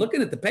 because I'm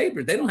looking at the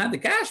papers. They don't have the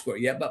cash for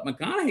it yet, but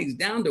McConaughey's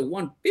down to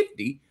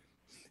 150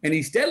 and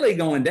he's steadily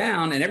going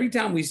down. And every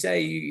time we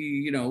say,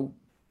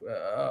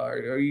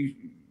 are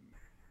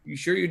you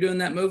sure you're doing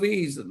that movie?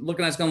 He's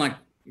looking at us going like,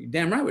 you're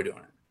damn right we're doing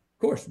it. Of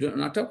course, we're doing it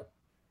in October.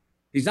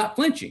 He's not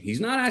flinching. He's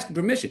not asking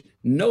permission.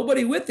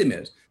 Nobody with him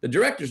is. The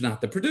director's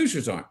not. The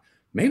producers aren't.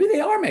 Maybe they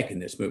are making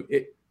this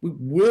movie. we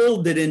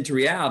willed it into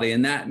reality.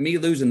 And that me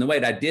losing the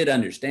weight, I did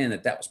understand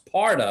that was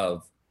part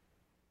of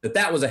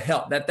that was a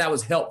help, that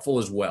was helpful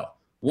as well.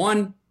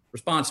 One,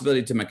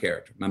 responsibility to my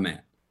character, my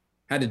man.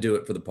 Had to do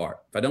it for the part.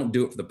 If I don't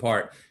do it for the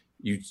part,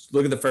 you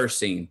look at the first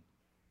scene,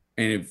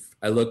 and if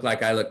I look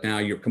like I look now,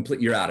 you're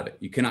out of it.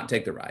 You cannot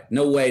take the ride.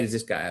 No way does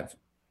this guy have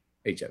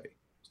HIV,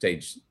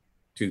 stage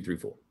 2, 3,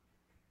 4.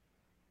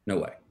 No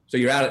way. So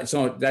you're out of it.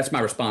 So that's my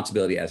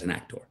responsibility as an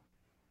actor.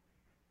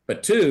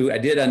 But 2, I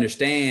did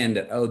understand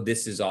that, oh,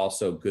 this is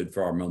also good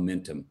for our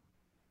momentum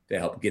to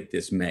help get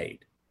this made.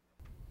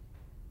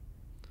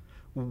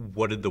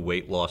 What did the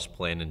weight loss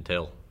plan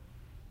entail?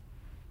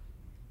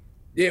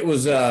 It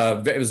was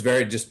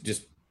very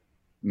just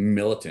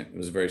militant. It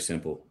was very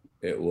simple.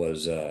 It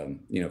was a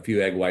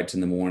few egg whites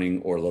in the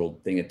morning or a little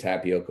thing of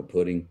tapioca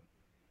pudding,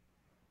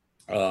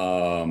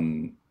 a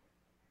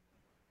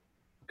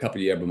cup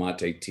of yerba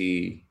mate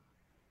tea,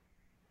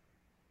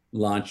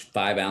 lunch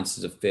 5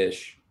 ounces of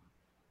fish,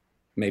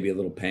 maybe a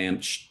little pan,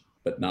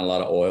 but not a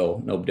lot of oil.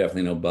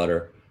 Definitely no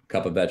butter.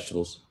 Cup of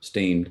vegetables,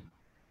 steamed.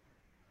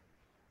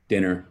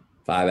 Dinner,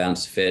 5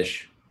 ounce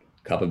fish,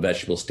 cup of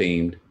vegetables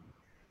steamed,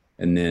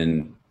 and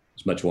then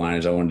as much wine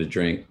as I wanted to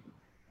drink.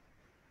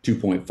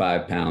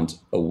 2.5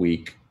 pounds a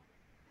week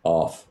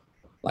off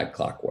like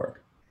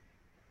clockwork.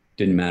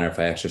 Didn't matter if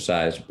I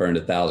exercised, burned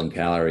 1,000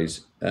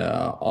 calories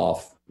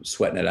off,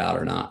 sweating it out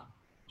or not.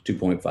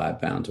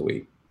 2.5 pounds a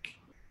week.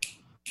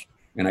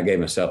 And I gave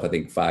myself, I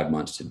think, 5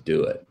 months to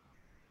do it.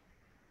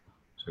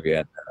 So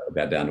I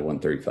got down to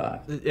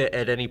 135.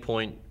 At any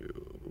point,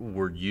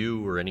 were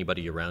you or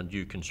anybody around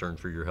you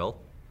concerned for your health?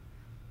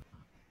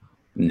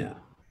 No.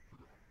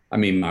 I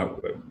mean, my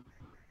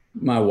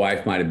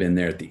wife might have been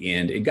there at the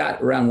end. It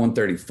got around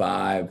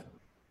 135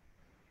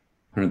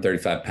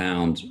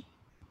 pounds.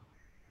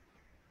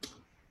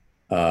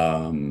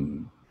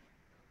 When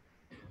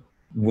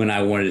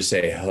I wanted to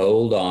say,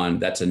 hold on,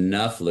 that's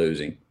enough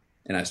losing.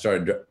 And I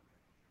started to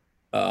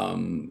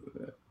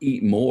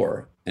eat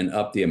more and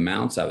up the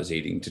amounts I was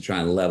eating to try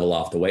and level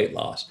off the weight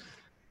loss.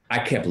 I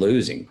kept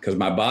losing because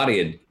my body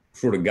had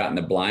sort of gotten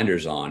the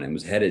blinders on and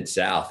was headed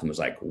south and was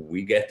like,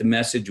 we get the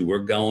message,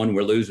 we're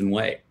losing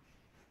weight.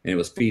 And it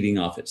was feeding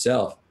off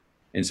itself.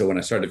 And so when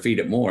I started to feed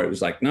it more, it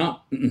was like, no,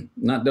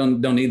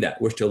 don't need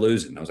that. We're still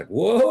losing. I was like,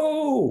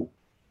 whoa.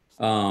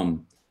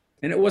 And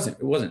it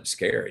wasn't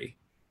scary.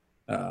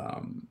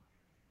 It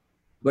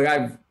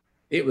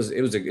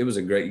was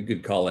a great, you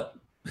could call it,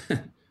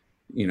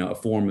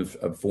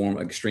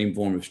 extreme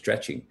form of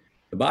stretching.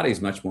 The body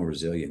is much more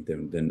resilient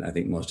than I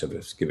think most of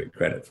us give it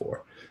credit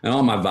for. And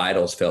all my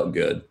vitals felt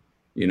good.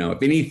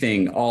 If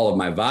anything, all of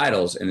my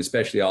vitals, and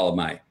especially all of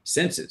my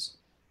senses,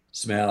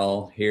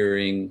 smell,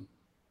 hearing,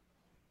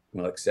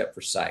 well, except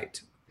for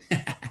sight.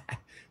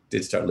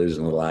 Did start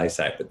losing a little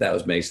eyesight, but that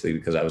was basically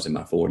because I was in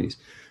my 40s.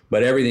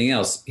 But everything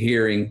else,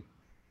 hearing,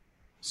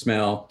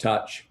 smell,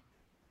 touch,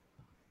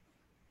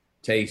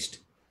 taste,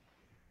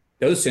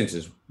 those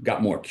senses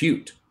got more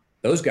acute.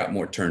 Those got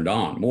more turned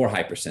on, more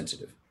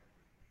hypersensitive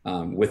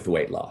with the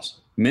weight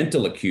loss.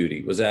 Mental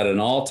acuity was at an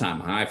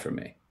all-time high for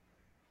me.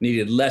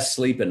 Needed less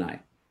sleep at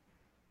night.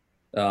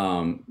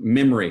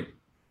 Memory,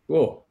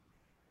 whoa,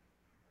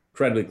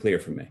 incredibly clear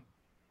for me.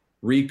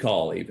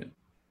 Recall, even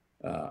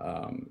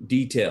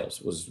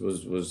details was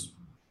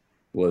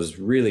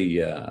really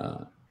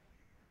kind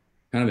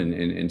of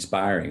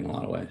inspiring in a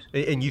lot of ways.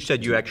 And you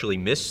said you actually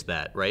missed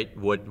that, right?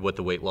 What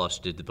the weight loss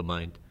did to the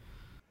mind.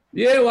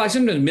 Yeah, well, I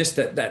sometimes miss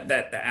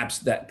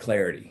that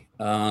clarity.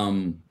 I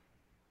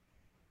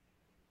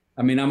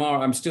mean,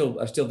 I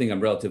still think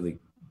I'm relatively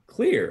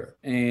clear,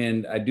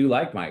 and I do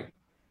like my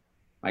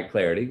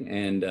clarity,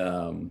 and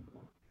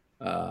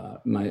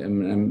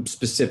I'm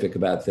specific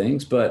about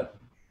things. But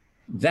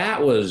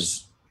that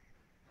was,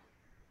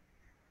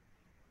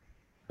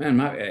 man,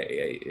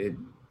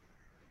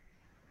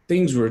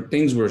 things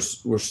were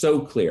so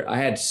clear. I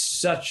had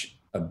such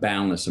a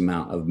boundless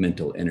amount of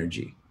mental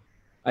energy.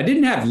 I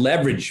didn't have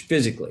leverage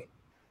physically,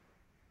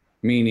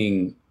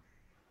 meaning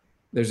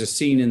there's a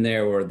scene in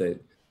there where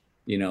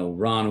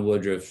Ron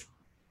Woodruff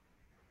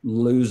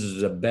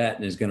loses a bet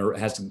and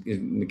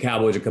the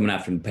Cowboys are coming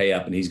after him to pay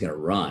up, and he's going to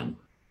run,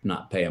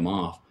 not pay him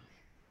off.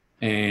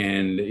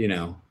 And,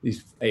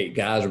 these 8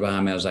 guys are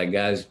behind me. I was like,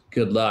 guys,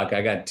 good luck.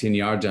 I got 10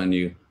 yards on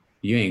you.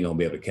 You ain't going to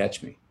be able to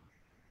catch me.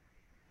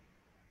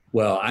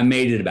 Well, I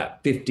made it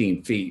about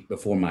 15 feet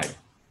before my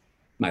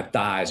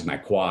thighs, my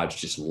quads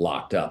just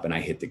locked up, and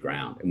I hit the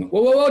ground and went,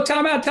 whoa,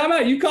 time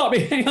out. You caught me.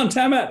 Hang on,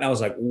 time out. And I was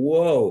like,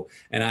 whoa.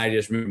 And I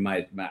just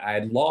remember I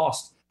had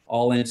lost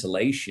all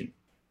insulation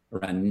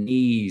around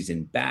knees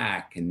and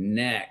back and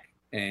neck.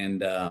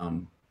 And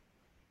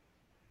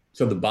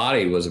so the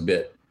body was a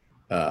bit,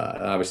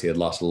 obviously had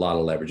lost a lot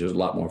of leverage. It was a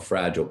lot more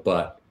fragile,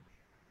 but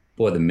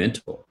boy, the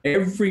mental,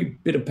 every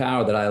bit of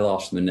power that I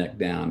lost from the neck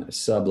down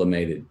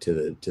sublimated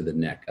to the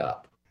neck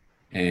up.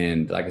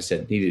 And like I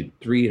said, needed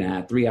 3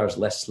 hours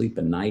less sleep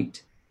a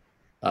night.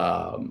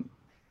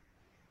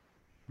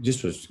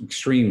 just was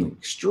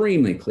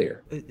extremely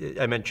clear.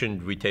 I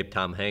mentioned we taped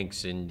Tom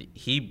Hanks, and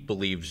he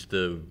believes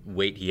the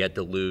weight he had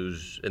to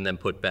lose and then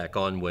put back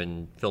on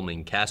when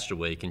filming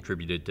Castaway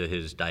contributed to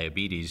his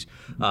diabetes.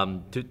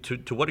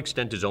 To what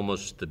extent is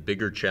almost the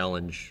bigger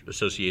challenge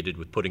associated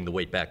with putting the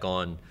weight back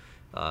on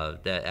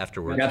that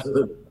afterwards?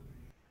 Absolutely.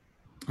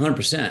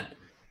 100%.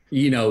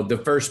 You know, the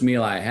first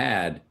meal I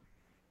had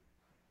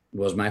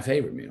was my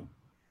favorite meal,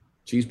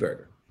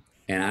 cheeseburger.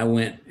 And I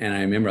went, and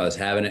I remember I was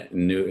having it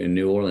in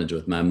New Orleans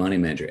with my money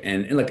manager.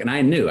 And look, and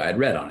I knew, I'd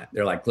read on it.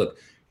 They're like, look,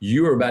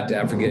 you are about to,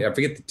 I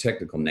forget the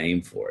technical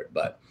name for it,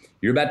 but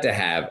you're about to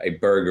have a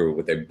burger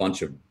with a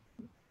bunch of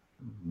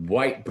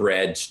white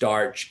bread,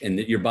 starch, and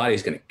your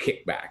body's going to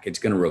kick back. It's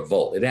going to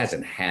revolt. It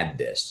hasn't had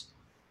this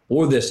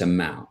or this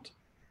amount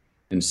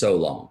in so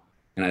long.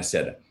 And I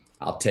said,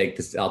 I'll take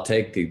this. I'll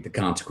take the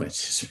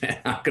consequences, man.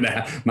 I'm going to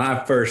have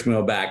my first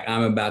meal back.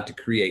 I'm about to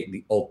create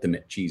the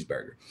ultimate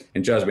cheeseburger.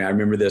 And trust me, I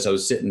remember this. I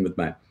was sitting with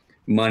my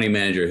money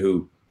manager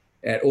who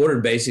had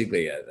ordered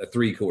basically a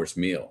 3-course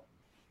meal.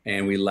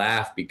 And we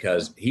laughed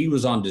because he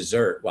was on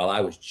dessert while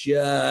I was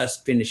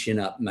just finishing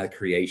up my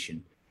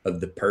creation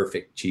of the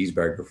perfect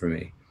cheeseburger for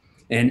me.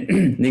 And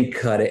then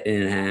cut it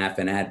in half.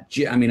 And I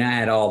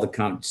had all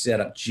the set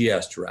up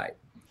just right.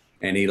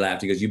 And he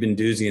laughed. He goes, you've been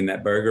doozying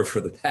that burger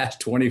for the past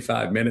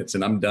 25 minutes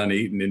and I'm done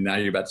eating and now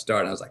you're about to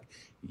start. And I was like,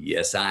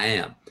 yes, I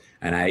am.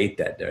 And I ate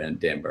that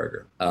damn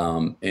burger.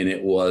 And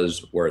it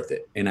was worth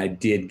it. And I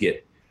did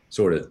get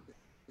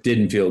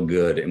didn't feel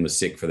good and was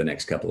sick for the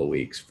next couple of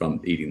weeks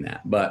from eating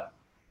that. But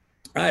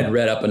I had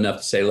read up enough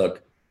to say,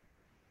 look,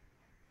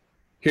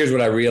 here's what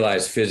I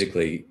realized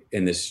physically,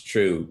 and this is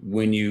true.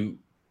 When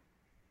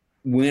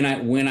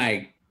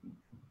I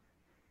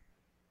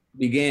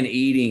began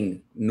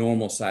eating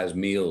normal sized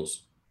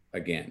meals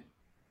again,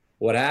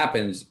 what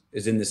happens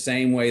is in the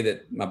same way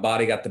that my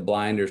body got the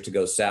blinders to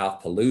go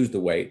south to lose the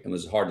weight and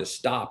was hard to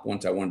stop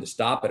once I wanted to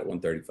stop it at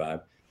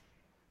 135.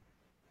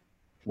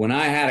 When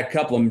I had a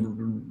couple of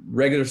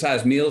regular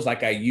sized meals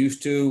like I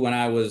used to when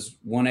I was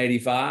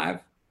 185,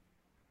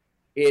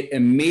 it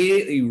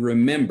immediately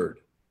remembered,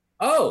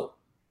 oh,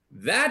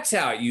 that's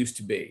how it used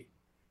to be.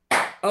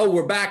 Oh,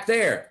 we're back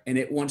there. And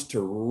it wants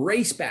to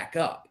race back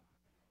up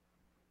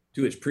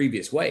to its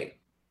previous weight,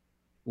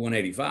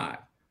 185.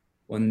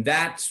 When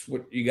that's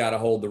what you got to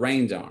hold the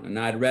reins on. And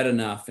I'd read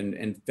enough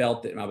and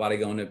felt it in my body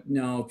going,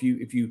 no,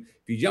 if you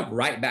jump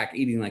right back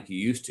eating like you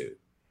used to,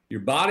 your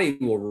body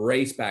will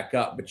race back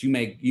up, but you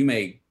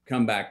may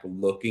come back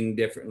looking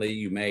differently.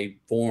 You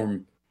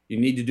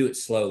need to do it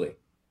slowly.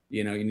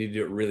 You need to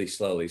do it really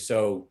slowly.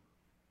 So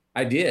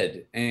I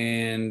did.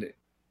 And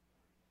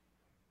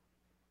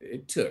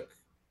it took,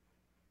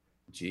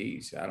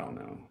 I don't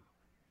know,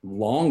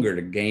 longer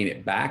to gain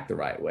it back the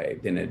right way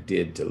than it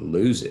did to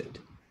lose it.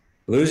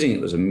 Losing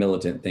it was a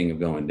militant thing of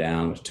going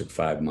down, which took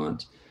 5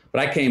 months.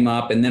 But I came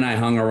up and then I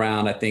hung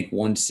around, I think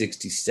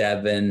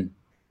 167,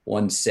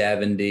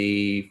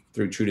 170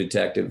 through True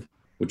Detective,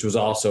 which was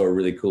also a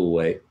really cool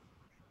weight.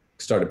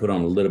 Started to put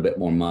on a little bit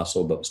more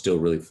muscle, but still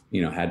really,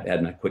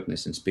 had my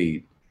quickness and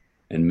speed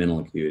and mental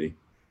acuity.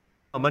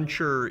 I'm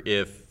unsure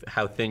if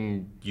how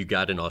thin you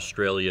got in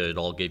Australia, it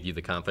all gave you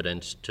the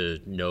confidence to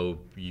know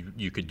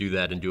you could do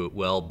that and do it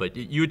well. But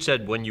you had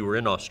said when you were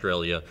in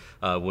Australia,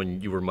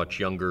 when you were much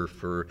younger,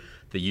 for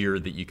the year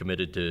that you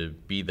committed to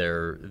be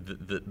there,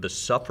 the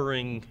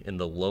suffering and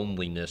the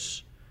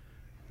loneliness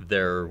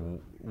there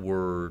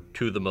were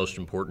two of the most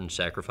important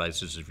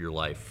sacrifices of your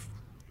life.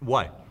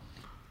 Why?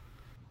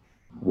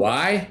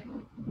 Why?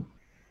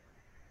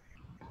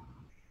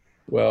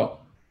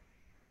 Well,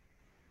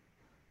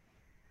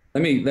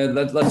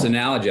 let's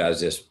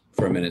analogize this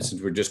for a minute,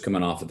 since we're just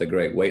coming off of the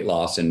great weight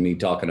loss and me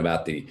talking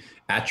about the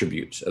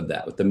attributes of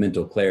that with the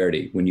mental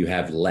clarity. When you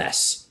have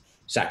less,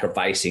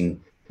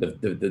 sacrificing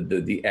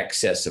the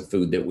excess of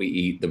food that we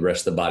eat, the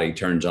rest of the body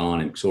turns on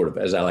and sort of,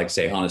 as I like to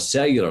say, on a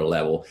cellular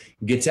level,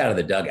 gets out of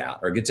the dugout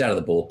or gets out of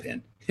the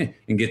bullpen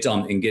and gets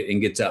on and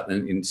gets up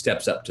and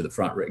steps up to the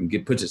front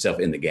and puts itself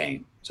in the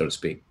game, so to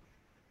speak.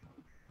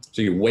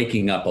 So you're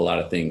waking up a lot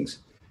of things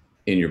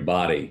in your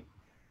body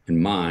and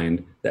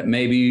mind that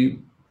maybe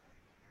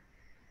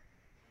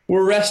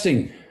we're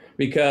resting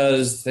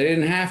because they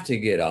didn't have to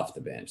get off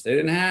the bench. They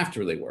didn't have to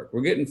really work.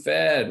 We're getting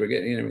fed. We're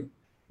getting,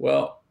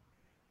 well,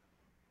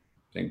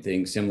 same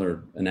thing,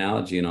 similar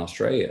analogy in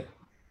Australia.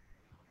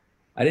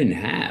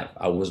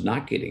 I was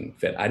not getting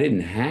fed. I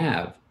didn't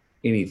have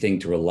anything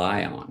to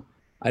rely on.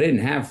 I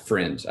didn't have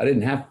friends. I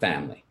didn't have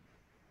family.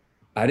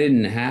 I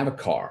didn't have a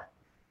car.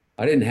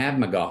 I didn't have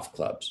my golf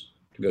clubs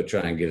to go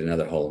try and get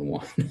another hole in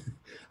one.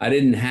 I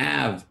didn't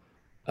have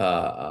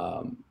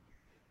my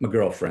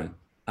girlfriend.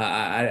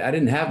 I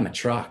didn't have my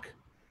truck.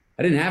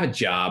 I didn't have a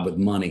job with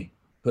money,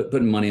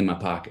 putting money in my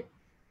pocket.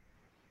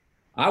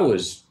 I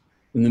was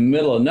in the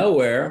middle of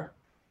nowhere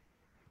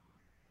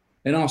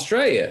in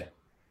Australia.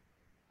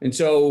 And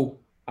so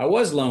I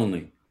was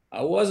lonely.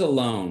 I was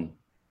alone.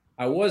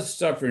 I was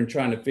suffering,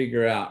 trying to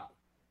figure out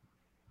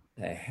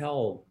the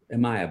hell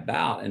am I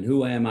about and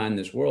who am I in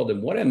this world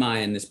and what am I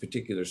in this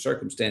particular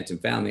circumstance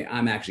and family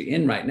I'm actually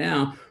in right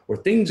now, where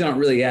things aren't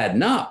really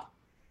adding up.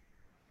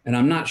 And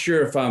I'm not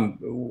sure if I'm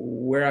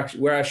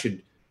where I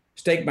should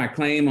stake my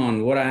claim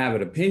on what I have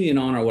an opinion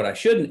on or what I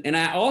shouldn't. And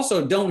I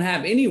also don't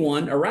have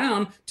anyone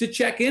around to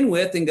check in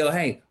with and go,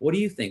 hey, what do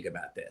you think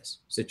about this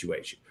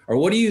situation? Or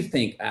what do you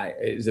think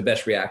is the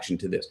best reaction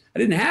to this? I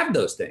didn't have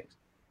those things.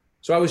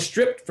 So I was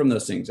stripped from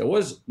those things. I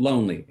was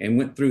lonely and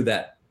went through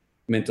that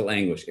mental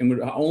anguish,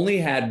 and I only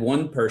had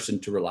one person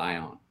to rely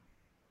on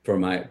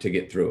to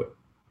get through it,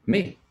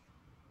 me.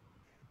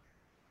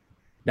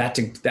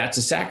 That's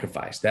a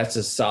sacrifice. That's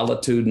a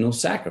solitudinal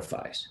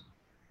sacrifice,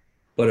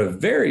 but a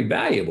very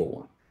valuable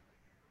one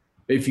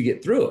if you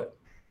get through it.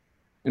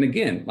 And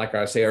again, like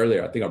I say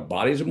earlier, I think our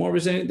bodies are more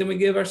resilient than we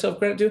give ourselves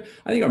credit to.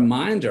 I think our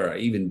minds are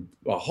even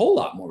a whole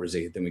lot more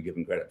resilient than we give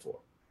them credit for.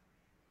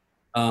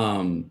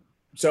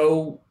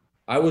 So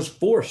I was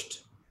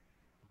forced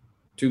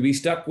to be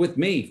stuck with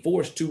me,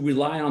 forced to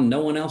rely on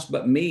no one else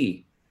but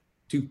me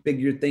to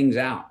figure things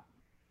out.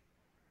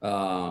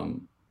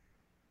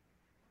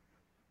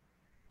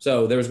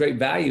 So there was great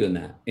value in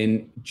that.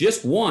 And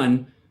just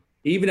one,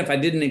 even if I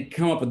didn't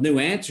come up with new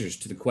answers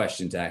to the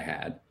questions I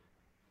had,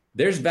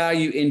 there's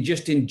value in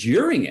just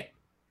enduring it,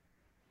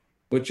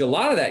 which a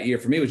lot of that year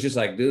for me was just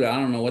like, dude, I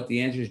don't know what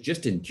the answer is.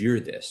 Just endure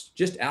this.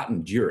 Just out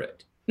endure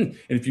it. And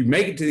if you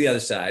make it to the other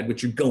side,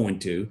 which you're going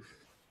to,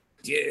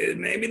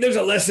 maybe there's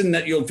a lesson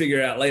that you'll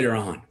figure out later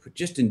on, but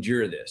just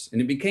endure this.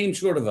 And it became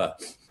sort of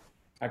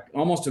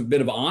almost a bit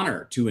of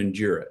honor to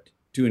endure it,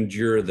 to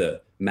endure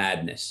the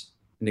madness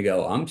and to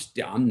go,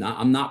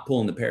 I'm not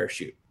pulling the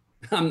parachute.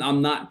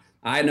 I'm not,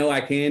 I know I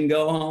can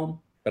go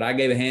home, but I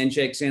gave a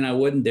handshake saying I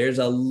wouldn't. There's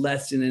a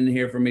lesson in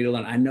here for me to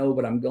learn. I know,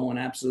 but I'm going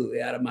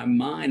absolutely out of my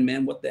mind,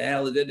 man. What the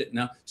hell did it?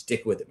 No,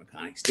 stick with it,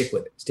 McConaughey. Stick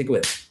with it. Stick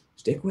with it.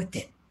 Stick with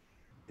it.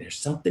 There's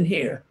something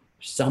here.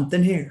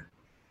 Something here.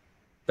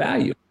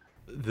 Value.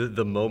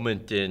 The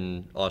moment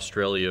in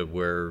Australia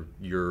where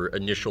your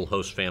initial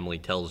host family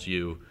tells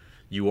you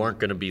you aren't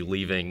going to be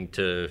leaving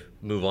to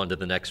move on to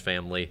the next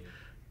family,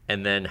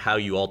 and then how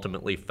you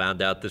ultimately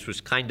found out this was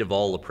kind of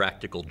all a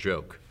practical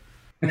joke.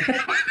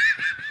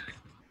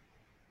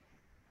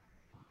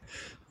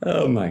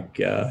 Oh my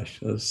gosh,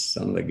 those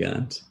son of a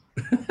guns.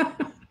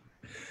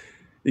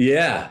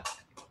 Yeah.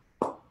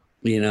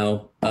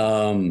 There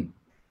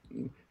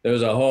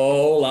was a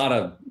whole lot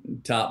of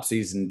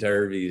topsies and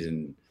turvies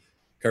and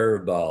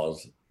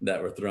curveballs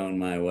that were thrown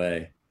my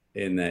way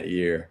in that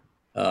year.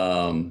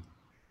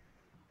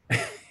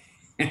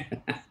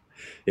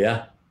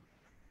 Yeah.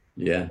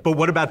 But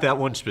what about that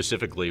one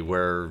specifically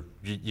where,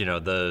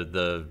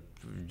 the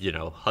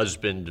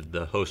husband of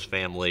the host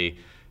family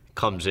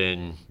comes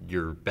in,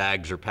 your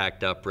bags are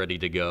packed up, ready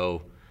to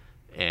go,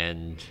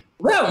 and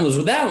that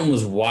one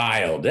was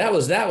wild. I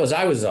was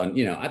on,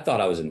 I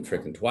thought I was in the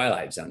freaking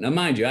Twilight Zone. Now,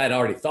 mind you, I had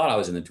already thought I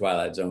was in the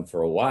Twilight Zone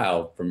for a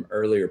while from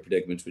earlier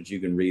predicaments, which you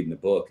can read in the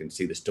book and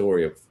see the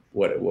story of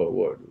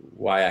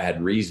why I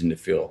had reason to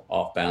feel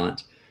off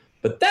balance.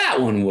 But that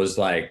one was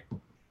like,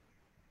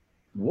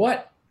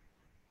 what?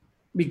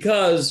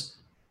 Because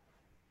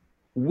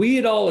we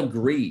had all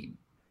agreed.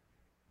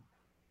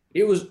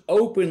 It was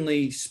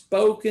openly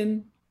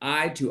spoken,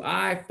 eye to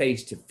eye,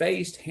 face to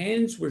face.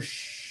 Hands were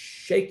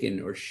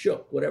shaken or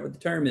shook, whatever the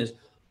term is,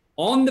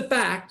 on the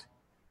fact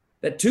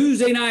that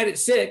Tuesday night at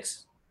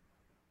 6,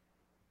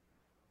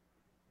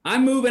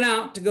 I'm moving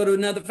out to go to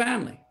another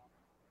family.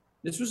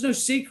 This was no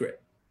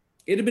secret.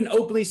 It had been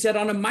openly said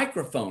on a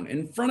microphone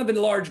in front of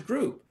a large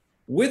group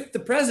with the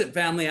present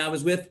family I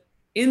was with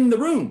in the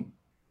room.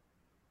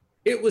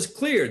 It was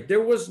clear.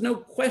 There was no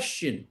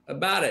question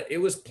about it. It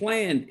was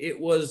planned.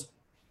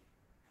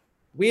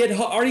 We had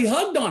already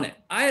hugged on it.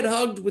 I had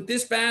hugged with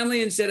this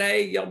family and said,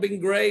 hey, y'all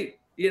been great.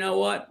 You know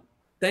what?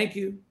 Thank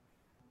you.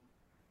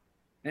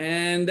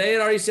 And they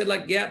had already said,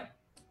 like, yep,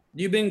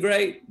 you've been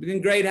great. We've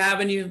been great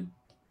having you.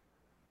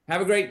 Have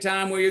a great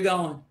time where you're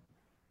going.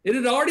 It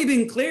had already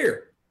been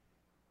clear.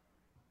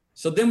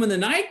 So then when the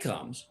night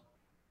comes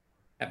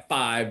at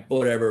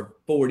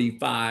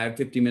 45,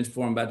 50 minutes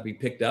before I'm about to be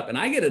picked up, and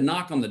I get a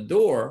knock on the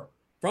door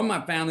from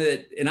my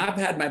family and I've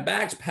had my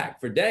bags packed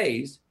for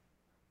days.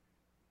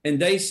 And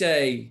they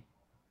say,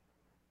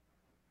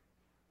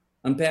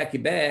 unpack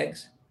your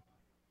bags.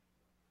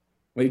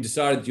 We've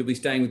decided that you'll be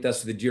staying with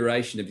us for the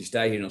duration of your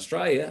stay here in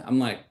Australia. I'm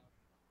like,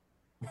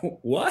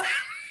 what?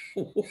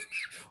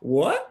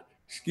 What?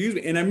 Excuse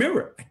me. And I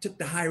remember I took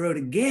the high road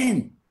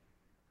again.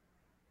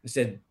 I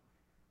said,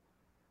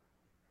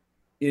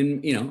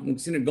 I'm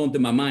sitting there going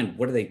through my mind,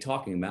 what are they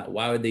talking about?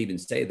 Why would they even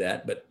say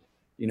that? But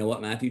you know what,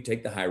 Matthew,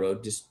 take the high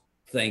road. Just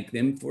thank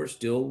them for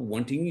still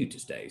wanting you to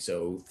stay.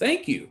 So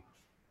thank you.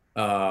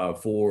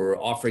 For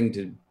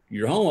offering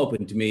your home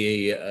open to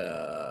me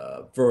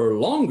for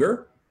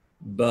longer,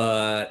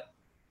 but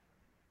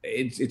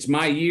it's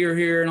my year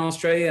here in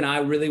Australia, and I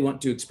really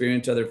want to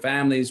experience other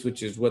families,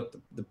 which is what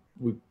the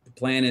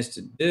plan is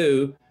to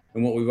do,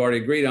 and what we've already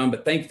agreed on.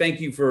 But thank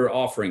you for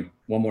offering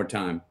one more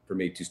time for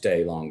me to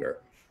stay longer.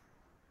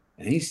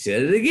 And he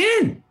said it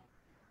again.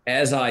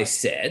 as I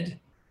said,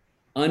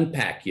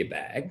 unpack your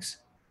bags.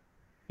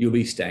 You'll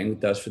be staying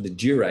with us for the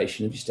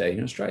duration of your stay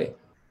in Australia.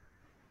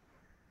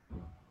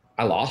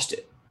 I lost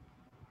it.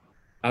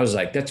 I was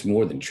like, that's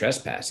more than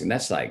trespassing.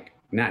 That's like,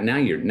 now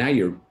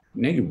you're,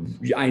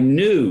 I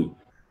knew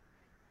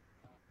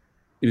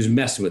it was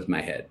messing with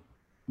my head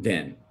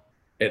then,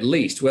 at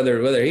least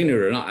whether he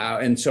knew it or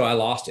not. And so I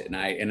lost it.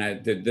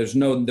 There's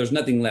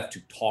nothing left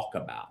to talk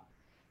about.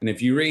 And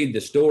if you read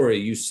the story,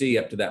 you see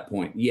up to that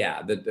point,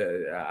 yeah,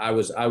 that I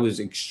was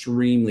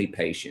extremely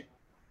patient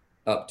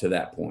up to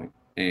that point,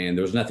 and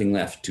there was nothing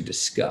left to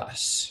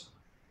discuss.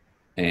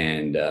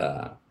 And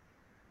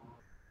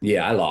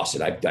yeah, I lost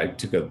it. I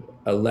took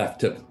a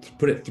left,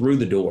 put it through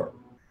the door.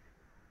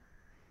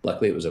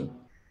 Luckily, it was a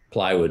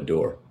plywood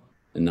door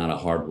and not a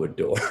hardwood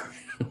door,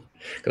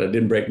 because I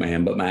didn't break my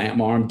hand, but my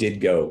arm did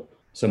go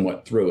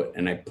somewhat through it,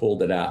 and I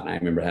pulled it out. And I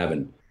remember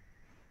having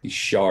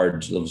these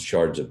little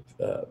shards of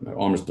my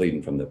arm was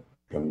bleeding from the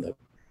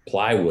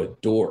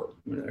plywood door.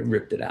 I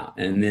ripped it out,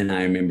 and then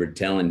I remember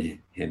telling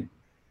him,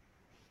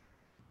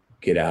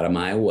 "Get out of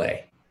my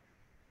way,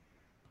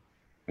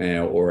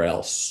 or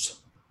else."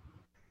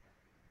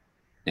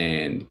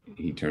 And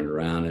he turned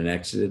around and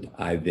exited.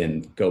 I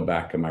then go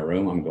back in my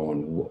room. I'm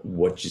going,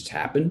 "What just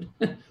happened?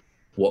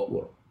 What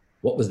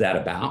was that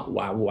about?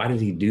 Why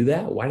did he do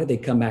that? Why did they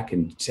come back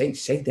and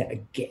say that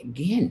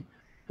again?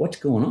 What's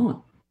going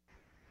on?"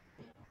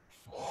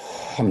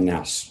 I'm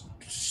now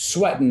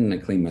sweating. I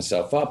clean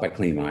myself up. I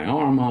clean my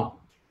arm up.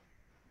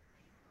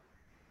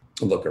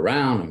 I look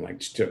around. I'm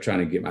like still trying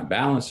to get my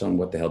balance on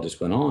what the hell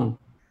just went on.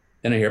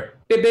 Then I hear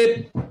beep,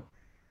 beep,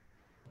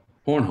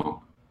 horn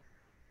honk.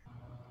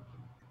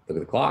 Look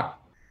at the clock.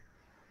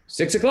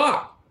 6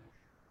 o'clock.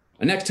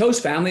 The next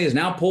host family is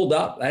now pulled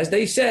up, as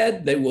they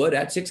said they would,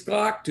 at 6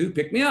 o'clock to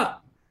pick me up.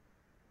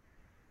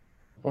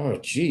 Oh,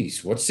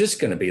 geez, what's this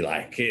going to be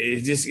like?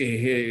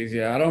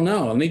 I don't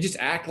know. Let me just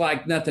act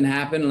like nothing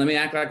happened. Let me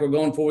act like we're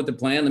going forward with the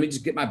plan. Let me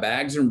just get my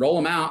bags and roll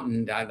them out.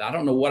 And I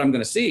don't know what I'm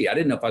going to see. I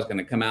didn't know if I was going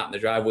to come out in the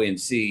driveway and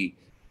see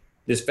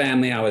this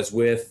family I was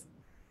with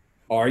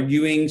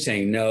arguing,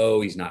 saying,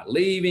 no, he's not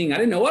leaving. I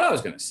didn't know what I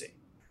was going to see.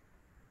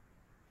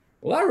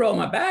 Well, I rolled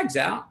my bags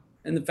out,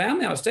 and the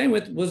family I was staying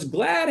with was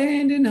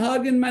glad-handing,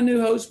 hugging my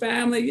new host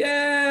family.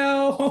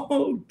 Yeah,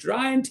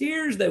 drying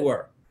tears they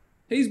were.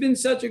 He's been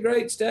such a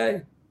great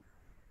stay,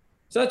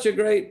 such a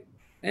great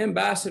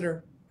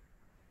ambassador,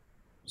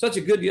 such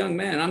a good young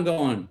man. I'm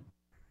going,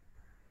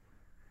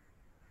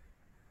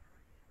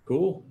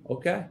 cool,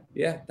 okay,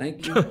 yeah,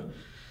 thank you.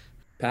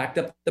 Packed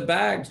up the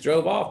bags,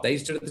 drove off. They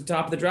stood at the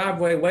top of the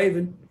driveway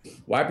waving,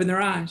 wiping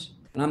their eyes.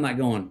 And I'm like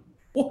going,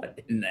 what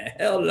in the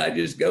hell did I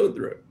just go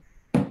through?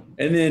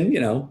 And then,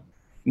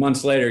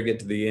 months later, get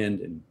to the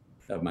end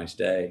of my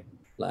stay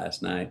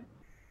last night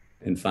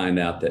and find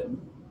out that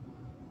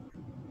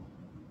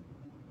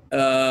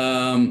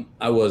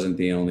I wasn't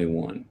the only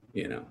one,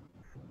 that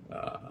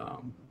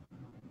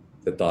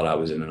thought I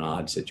was in an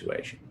odd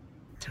situation.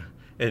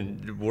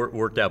 And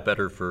worked out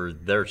better for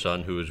their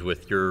son, who was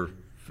with your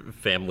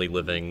family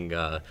living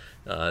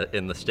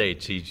in the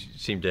States. He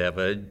seemed to have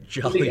a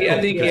jolly. I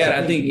think he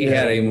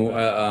had a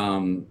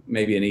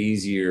maybe an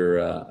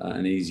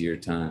easier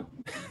time.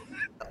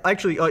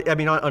 Actually, I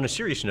mean, on a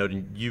serious note,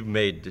 and you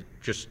made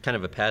just kind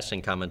of a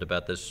passing comment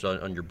about this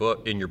in your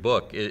book,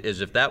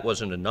 is if that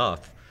wasn't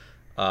enough,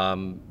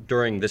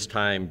 during this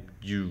time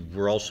you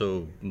were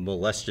also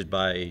molested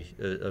by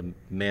a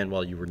man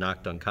while you were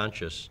knocked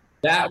unconscious.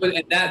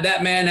 That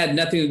man had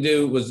nothing to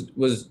do,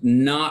 was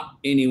not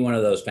any one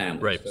of those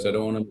families. Right. So I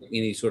don't want to make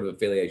any sort of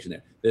affiliation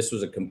there. This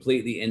was a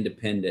completely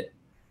independent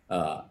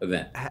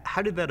event.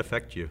 How did that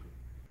affect you?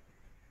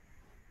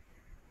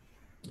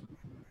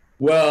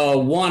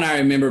 Well, one, I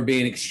remember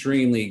being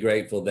extremely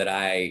grateful that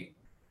I'd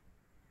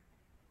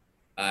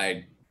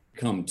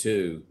come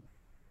to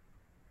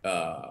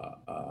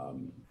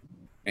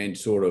and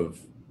sort of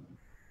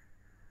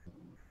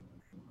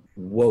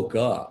woke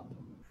up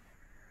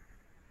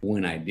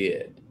when I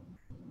did,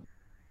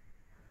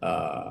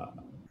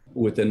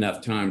 with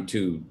enough time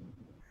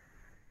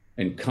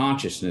and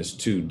consciousness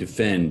to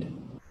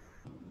defend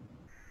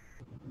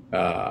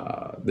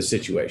the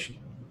situation.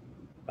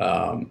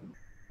 How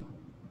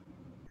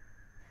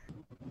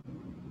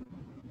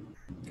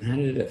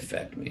did it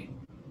affect me?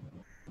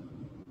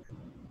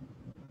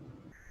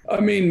 I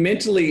mean,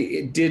 mentally,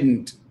 it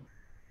didn't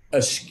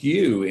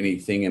eschew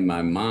anything in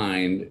my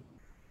mind.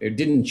 It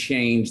didn't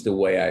change the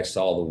way I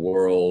saw the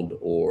world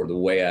or the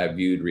way I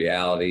viewed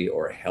reality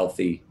or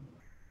healthy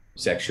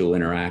sexual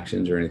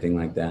interactions or anything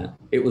like that.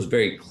 It was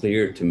very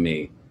clear to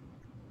me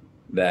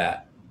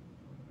that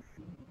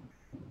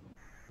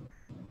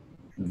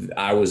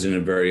I was in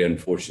a very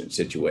unfortunate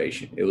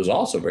situation. It was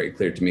also very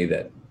clear to me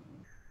that,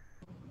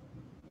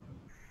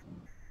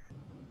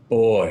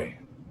 boy,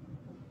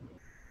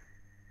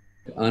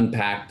 to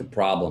unpack the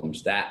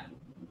problems that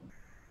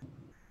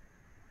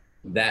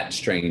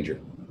stranger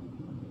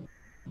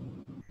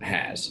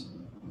has.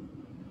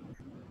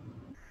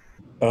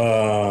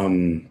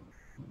 I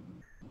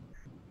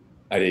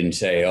didn't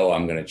say,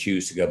 I'm going to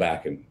choose to go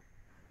back and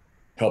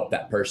help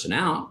that person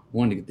out. I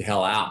wanted to get the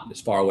hell out as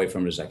far away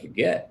from it as I could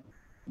get.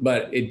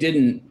 But it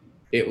didn't.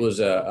 It was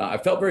I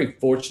felt very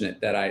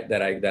fortunate that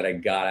I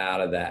got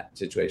out of that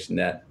situation.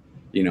 That,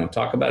 you know,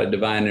 talk about a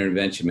divine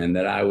intervention, man.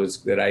 That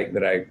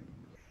I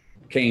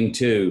came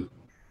to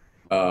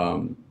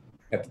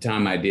at the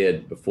time I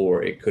did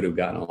before it could have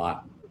gotten a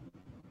lot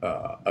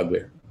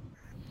uglier.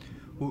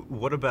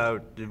 What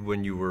about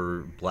when you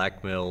were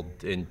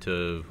blackmailed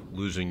into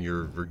losing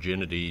your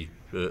virginity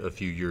a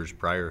few years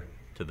prior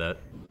to that?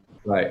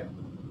 Right.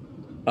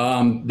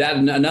 That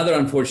another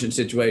unfortunate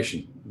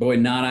situation. Boy,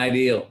 not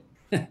ideal.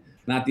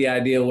 Not the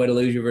ideal way to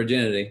lose your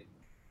virginity,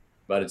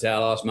 but it's how I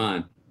lost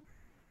mine.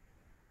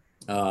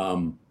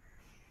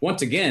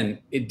 Once again,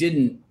 it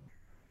didn't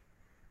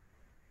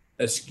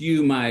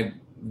askew my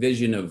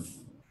vision of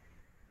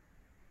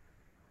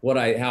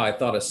how I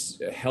thought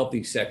a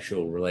healthy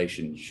sexual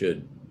relation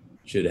should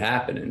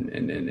happen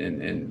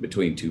and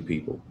between two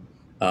people.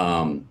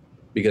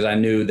 Because I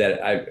knew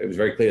that it was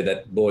very clear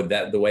that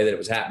the way that it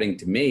was happening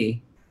to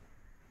me,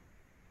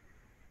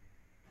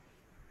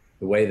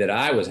 the way that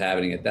I was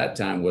having it at that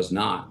time was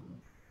not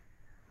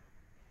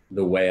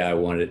the way I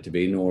wanted it to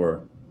be,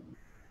 nor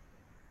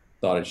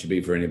thought it should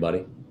be for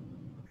anybody.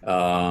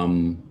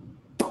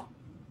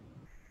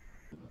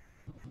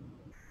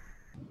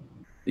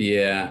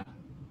 Yeah.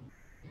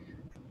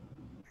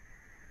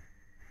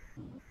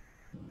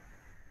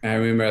 I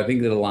remember, I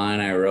think the line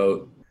I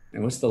wrote,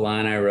 and what's the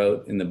line I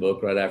wrote in the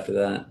book right after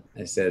that?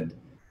 I said,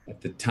 at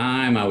the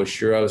time, I was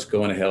sure I was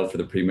going to hell for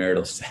the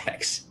premarital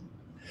sex.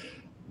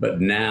 But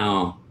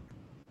now,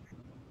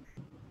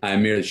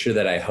 I'm merely sure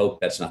that I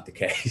hope that's not the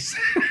case.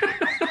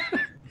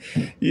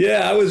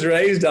 Yeah, I was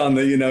raised on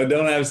the,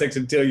 don't have sex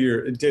until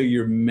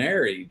you're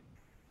married.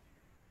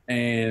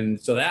 And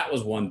so that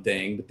was one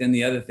thing. But then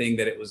the other thing,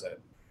 that it was a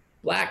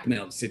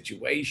blackmail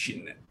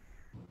situation.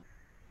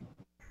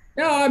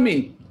 No, I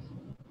mean,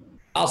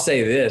 I'll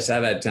say this.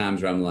 I've had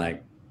times where I'm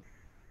like,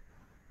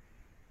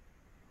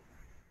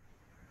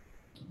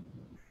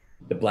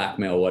 the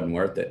blackmail wasn't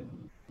worth it.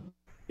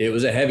 It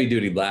was a heavy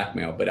duty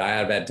blackmail, but I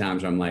have had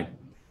times where I'm like,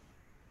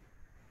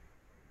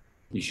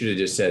 you should have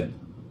just said,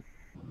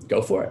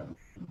 go for it.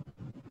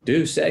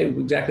 Say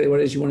exactly what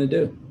it is you want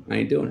to do. I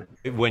ain't doing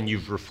it. When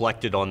you've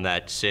reflected on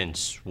that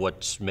since,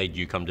 what's made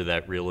you come to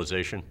that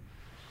realization?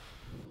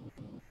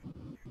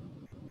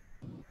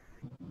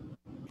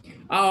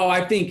 Oh,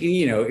 I think,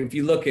 if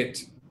you look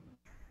at,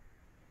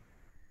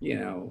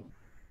 when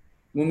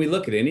we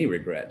look at any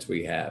regrets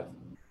we have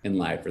in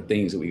life or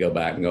things that we go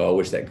back and go, I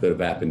wish that could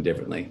have happened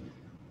differently.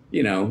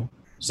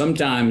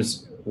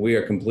 Sometimes we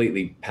are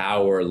completely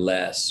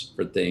powerless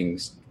for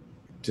things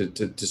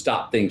to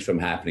stop things from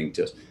happening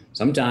to us.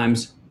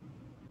 Sometimes,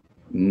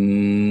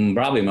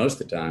 probably most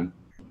of the time,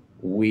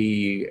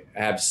 we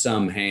have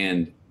some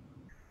hand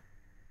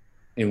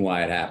in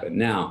why it happened.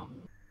 Now,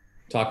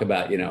 talk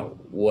about,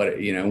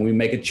 we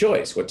make a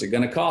choice. What's it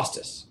going to cost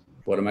us?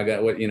 What am I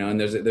going to, and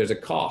there's a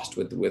cost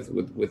with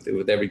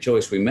every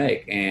choice we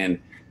make. And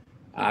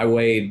I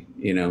weighed,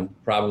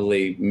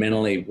 probably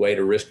mentally weighed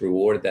a risk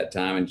reward at that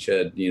time and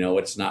should,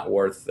 it's not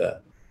worth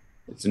the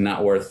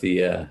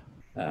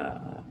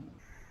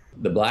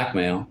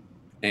blackmail.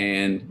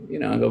 And,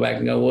 I go back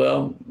and go,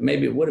 well,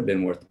 maybe it would have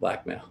been worth the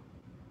blackmail,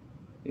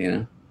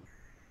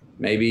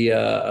 maybe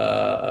it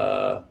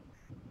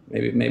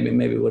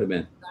would have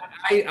been.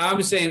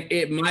 I'm saying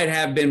it might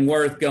have been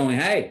worth going,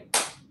 hey,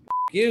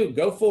 you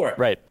go for it.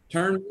 Right.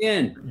 Turn me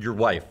in. Your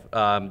wife,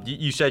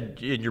 you said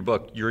in your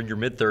book, you're in your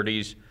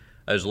mid-30s.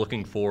 I was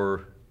looking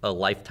for a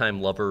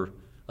lifetime lover,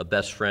 a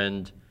best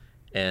friend,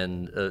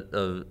 and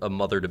a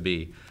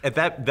mother-to-be. At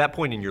that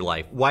point in your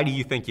life, why do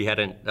you think you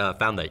hadn't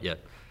found that yet?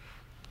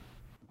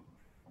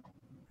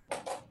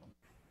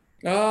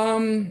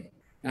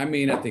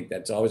 I think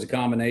that's always a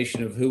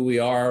combination of who we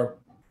are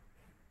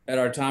at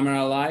our time in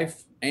our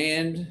life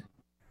and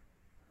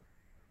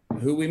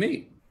who we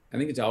meet. I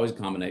think it's always a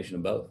combination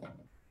of both.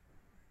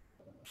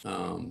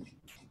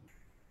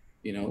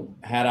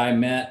 Had I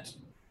met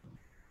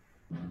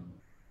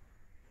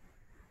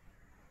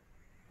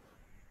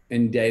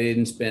and dated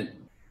and spent,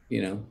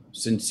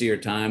 sincere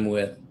time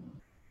with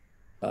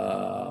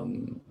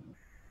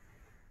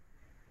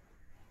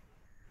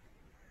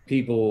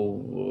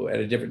people at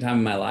a different time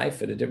in my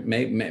life,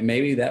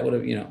 maybe that would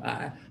have,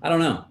 I don't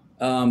know.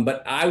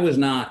 But I was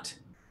not.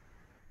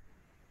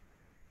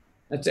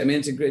 It's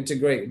a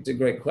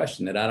great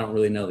question that I don't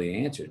really know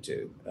the answer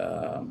to.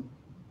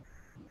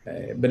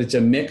 But it's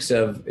a mix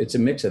of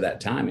that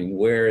timing.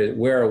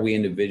 Where are we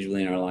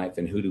individually in our life,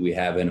 and who do we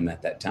have in them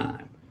at that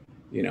time?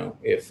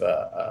 If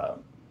a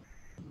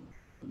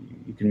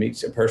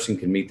person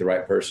can meet the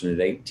right person at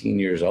 18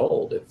 years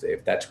old,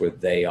 if that's where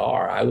they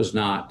are. I was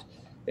not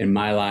in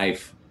my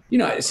life,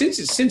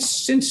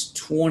 since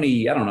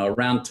 20, I don't know,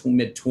 around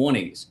mid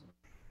 20s.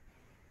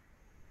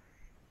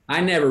 I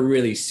never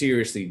really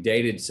seriously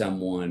dated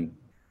someone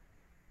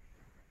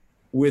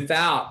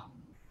without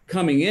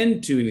coming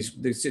into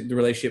the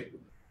relationship.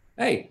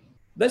 Hey,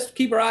 let's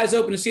keep our eyes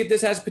open to see if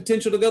this has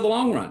potential to go the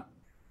long run.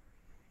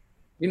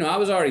 I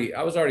was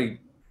already,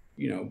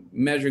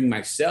 measuring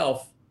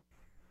myself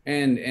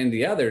and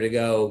the other to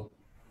go.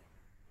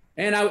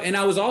 And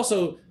I was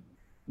also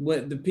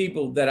with the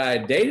people that I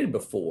had dated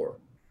before,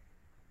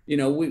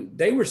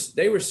 they were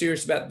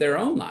serious about their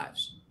own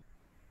lives,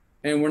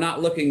 and we're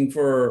not looking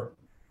for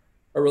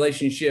a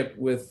relationship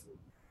with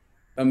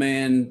a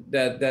man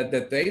that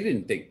they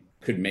didn't think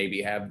could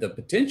maybe have the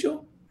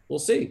potential. We'll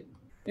see.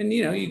 And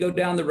you go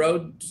down the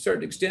road to a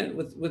certain extent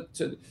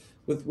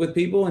with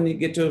people, and you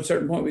get to a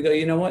certain point, we go,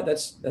 you know what,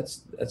 that's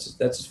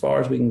as far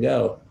as we can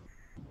go.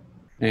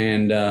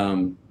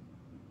 And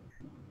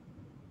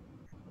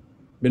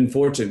been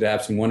fortunate to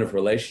have some wonderful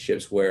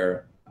relationships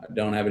where I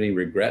don't have any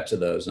regrets of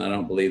those, and I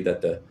don't believe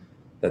that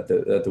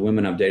the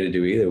women I've dated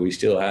do either. We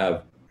still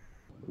have,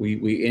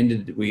 we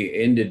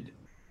ended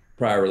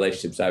prior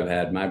relationships I've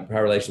had. My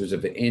prior relationships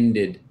have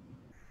ended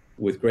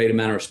with great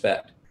amount of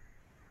respect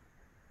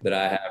that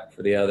I have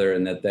for the other,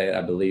 and that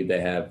I believe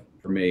they have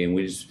for me. And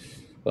we just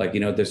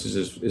this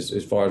is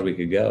as far as we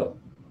could go.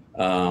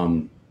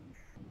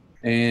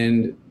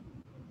 And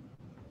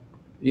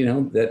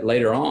that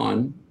later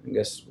on, I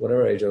guess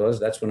whatever age I was,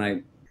 that's when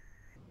I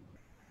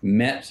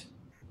met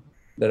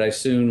that I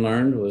soon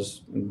learned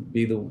was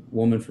be the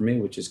woman for me,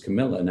 which is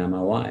Camilla, now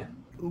my wife.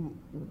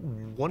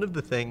 One of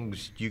the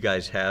things you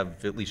guys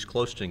have at least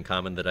close to in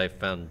common that I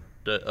found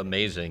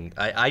amazing,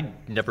 I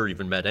never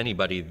even met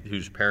anybody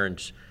whose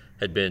parents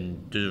had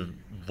been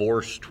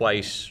divorced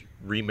twice,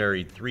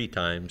 remarried 3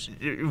 times.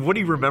 What do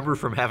you remember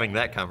from having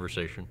that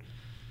conversation?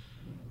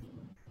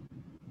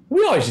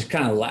 We always just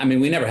kind of,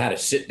 we never had a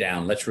sit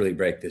down, let's really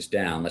break this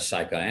down, let's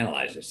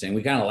psychoanalyze this thing.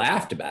 We kind of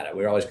laughed about it.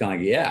 We were always kind of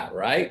like, yeah,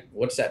 right?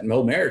 What's that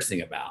whole marriage thing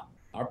about?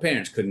 Our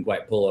parents couldn't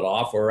quite pull it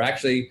off, or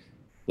actually,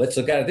 let's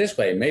look at it this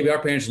way. Maybe our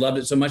parents loved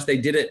it so much they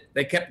did it,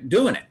 they kept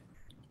doing it.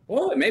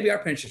 Well, maybe our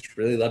parents just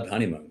really loved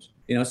honeymoons.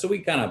 So we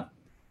kind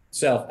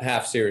of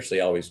half seriously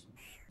always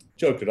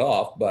joked it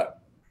off, but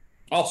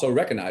also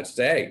recognized,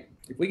 say, hey,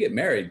 if we get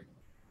married,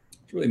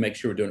 let's really make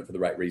sure we're doing it for the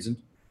right reasons.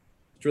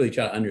 Let's really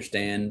try to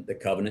understand the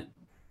covenant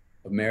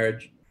of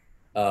marriage.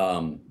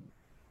 And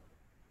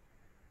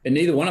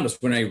neither one of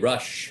us were in a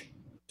rush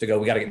to go,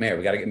 we got to get married,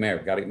 we got to get married,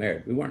 we got to get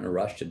married. We weren't in a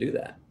rush to do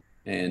that.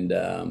 And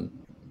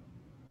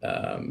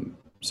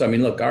so,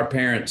 look, our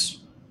parents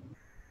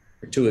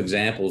are 2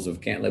 examples of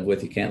can't live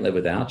with you, can't live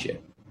without you.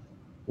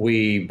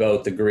 We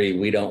both agree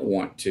we don't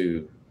want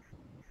to,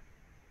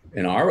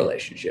 in our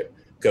relationship,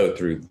 go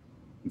through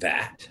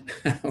that.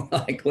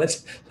 Like,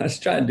 let's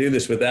try and do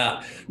this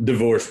without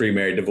divorce,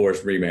 remarry,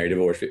 divorce, remarry,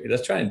 divorce.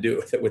 Let's try and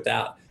do it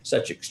without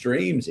such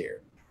extremes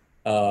here.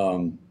 Yeah,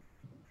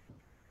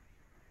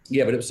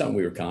 but it was something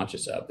we were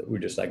conscious of, that we were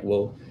just like,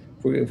 well,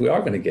 if we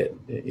are going to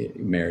get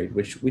married,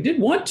 which we did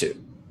want to,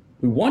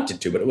 we wanted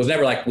to, but it was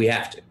never like we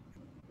have to.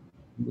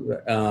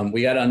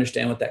 We got to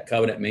understand what that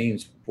covenant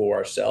means for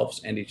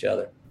ourselves and each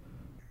other.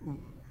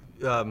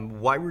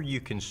 Why were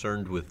you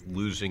concerned with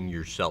losing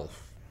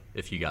yourself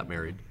if you got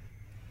married?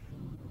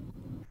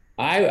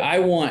 I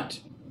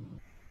want,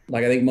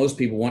 like I think most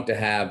people want to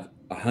have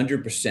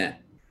 100%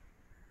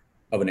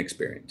 of an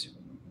experience.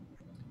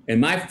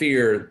 And my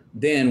fear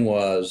then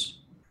was,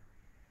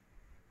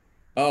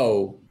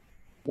 oh,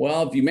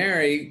 well, if you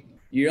marry,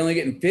 you're only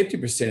getting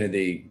 50% of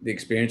the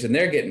experience and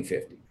they're getting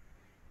 50.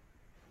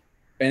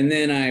 And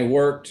then I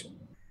worked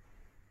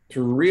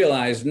to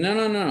realize,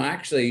 no,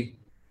 actually,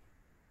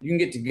 you can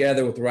get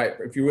together with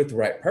if you're with the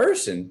right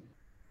person,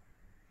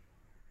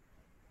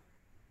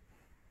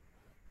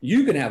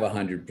 you can have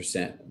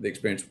 100% of the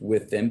experience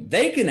with them.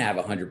 They can have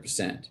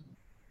 100%.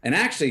 And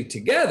actually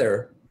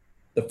together,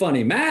 the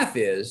funny math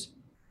is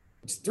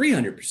it's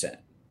 300%,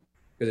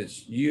 because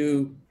it's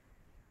you,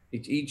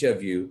 it's each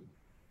of you,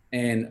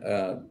 and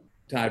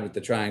tied with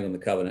the triangle and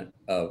the covenant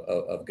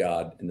of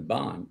God in the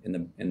bond, in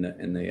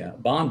the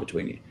bond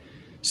between you.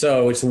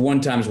 So it's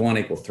 1 times 1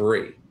 equals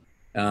 3.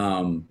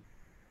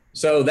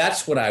 So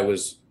that's what I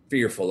was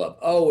fearful of.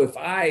 Oh, if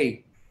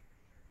I,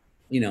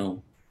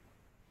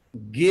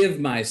 give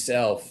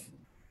myself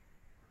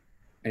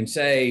and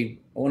say,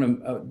 I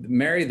want to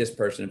marry this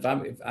person,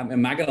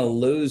 am I going to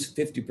lose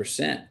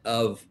 50%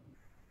 of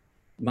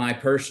my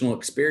personal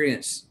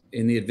experience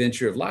in the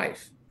adventure of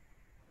life?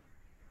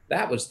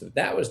 That was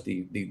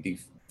the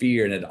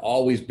fear, and it had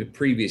always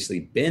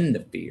previously been the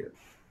fear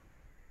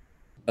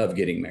of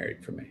getting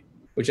married for me,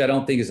 which I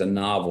don't think is a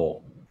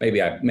novel. Maybe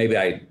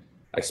I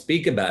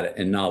speak about it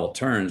in novel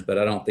terms, but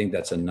I don't think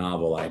that's a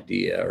novel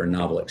idea or a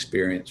novel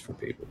experience for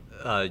people.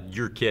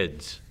 Your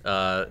kids,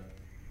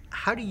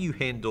 how do you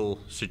handle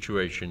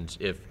situations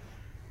if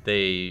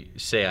they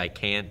say, I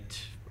can't,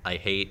 I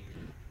hate,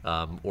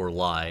 or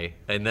lie?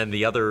 And then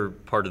the other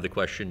part of the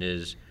question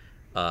is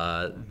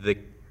the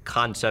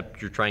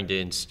concept you're trying to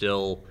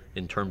instill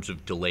in terms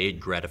of delayed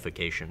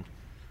gratification.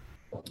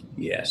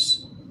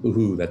 Yes.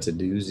 Ooh, that's a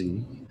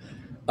doozy.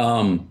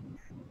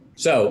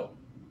 So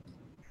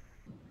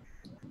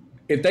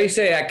if they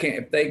say I can't,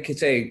 if they could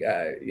say,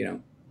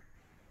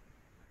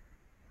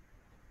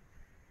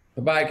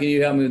 Papa, can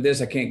you help me with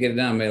this? I can't get it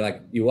done. I'm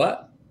like, you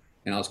what?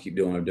 And I'll just keep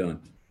doing what I'm doing.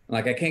 I'm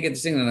like, I can't get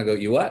this thing. And I go,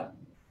 you what?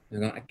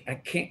 And I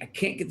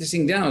can't get this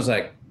thing down. I was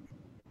like,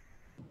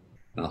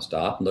 I'll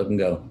stop and look and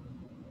go,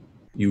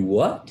 you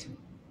what?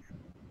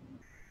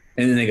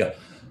 And then they go,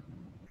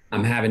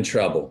 I'm having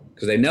trouble,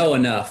 because they know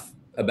enough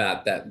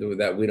about that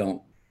we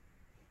don't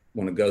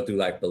want to go through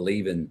life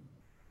believing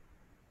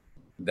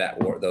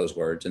those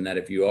words, and that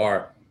if you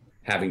are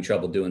having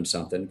trouble doing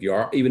something, if you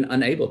are even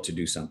unable to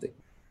do something,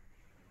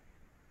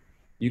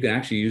 you can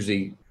actually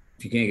usually,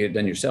 if you can't get it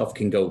done yourself,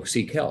 can go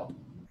seek help,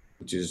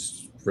 which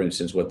is, for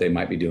instance, what they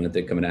might be doing if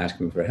they come and ask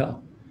me for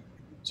help.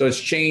 So it's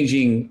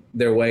changing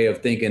their way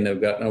of thinking. They've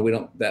got, no, we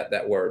don't,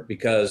 that word,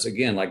 because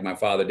again, like my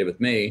father did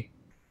with me,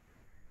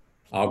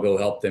 I'll go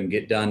help them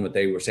get done what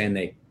they were saying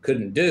they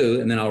couldn't do.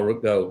 And then I'll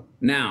go,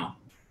 now,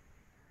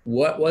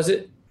 what was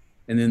it?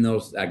 And then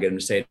I get them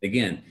to say it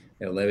again.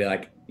 They'll be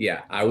like,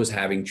 yeah, I was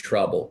having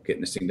trouble getting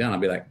this thing done. I'll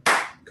be like,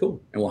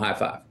 cool. And we'll high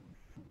five.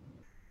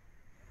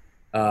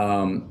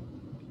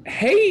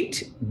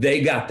 Hate,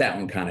 they got that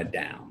one kind of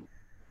down.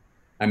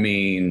 I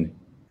mean,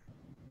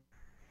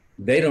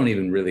 they don't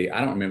even really, I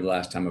don't remember the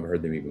last time I've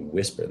heard them even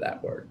whisper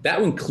that word. That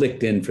one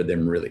clicked in for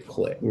them really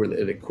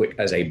quick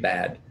as a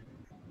bad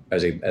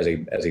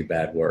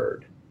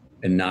word,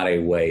 and not a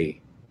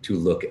way to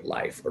look at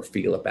life or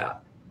feel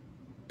about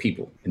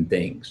people and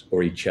things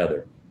or each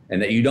other, and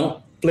that you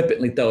don't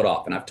flippantly throw it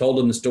off. And I've told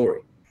them the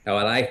story, how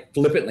I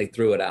flippantly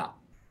threw it out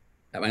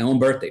at my own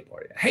birthday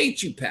party. I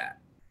hate you, Pat.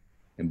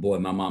 And boy,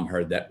 my mom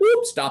heard that.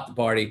 Whoop, stopped the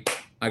party.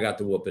 I got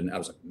the whooping. I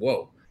was like,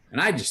 whoa. And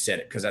I just said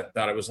it because I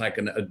thought it was like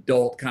an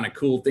adult kind of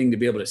cool thing to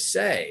be able to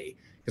say,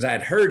 because I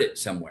had heard it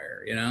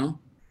somewhere, you know?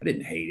 I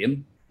didn't hate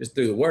him, just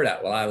threw the word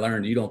out. Well, I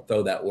learned you don't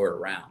throw that word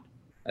around.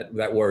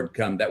 That word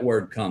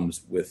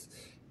comes with,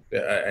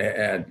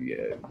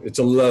 it's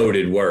a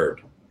loaded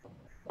word,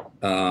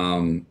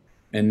 and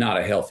not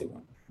a healthy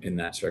one in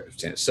that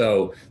circumstance.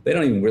 So they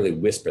don't even really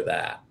whisper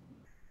that.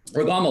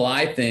 Or the I'm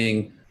alive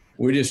thing,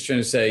 we're just trying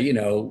to say,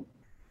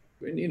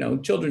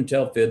 children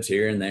tell fibs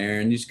here and there,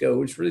 and you just go,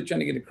 we're just really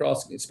trying to get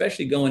across,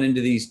 especially going into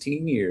these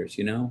teen years,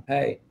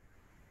 hey,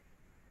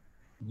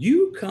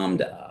 you come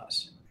to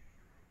us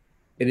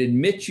and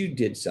admit you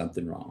did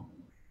something wrong.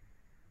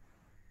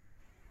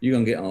 You're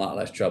going to get in a lot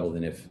less trouble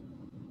than if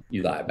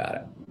you lie about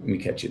it. Let me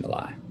catch you in the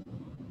lie.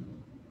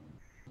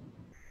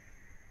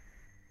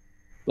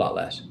 A lot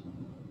less.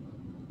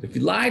 If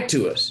you lied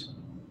to us,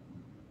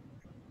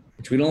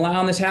 which we don't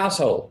allow in this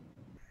household,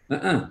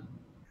 we're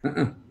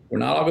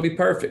not all going to be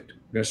perfect.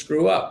 We're going to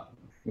screw up.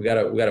 We got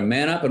to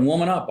man up and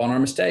woman up on our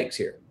mistakes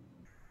here.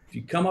 If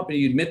you come up and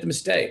you admit the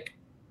mistake,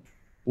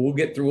 we'll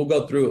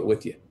go through it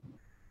with you.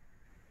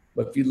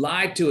 But if you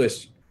lie to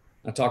us,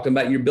 I talked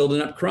about you're building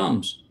up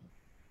crumbs.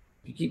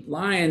 If you keep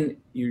lying,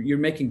 you're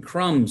making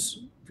crumbs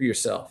for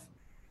yourself,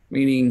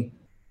 meaning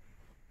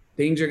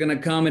things are going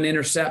to come and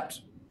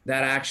intercept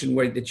that action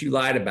that you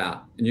lied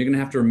about, and you're going to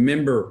have to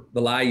remember the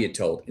lie you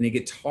told. And it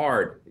gets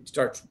hard.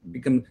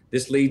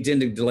 This leads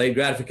into delayed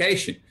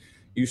gratification.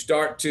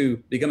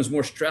 Becomes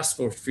more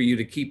stressful for you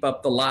to keep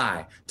up the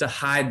lie, to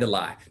hide the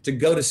lie, to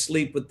go to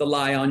sleep with the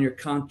lie on your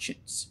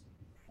conscience.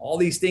 All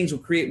these things will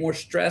create more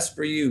stress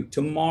for you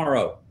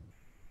tomorrow,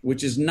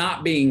 which is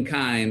not being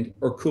kind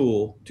or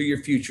cool to your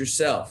future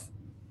self.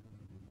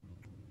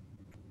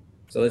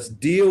 So let's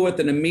deal with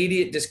an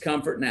immediate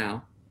discomfort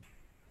now.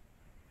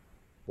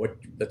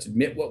 Let's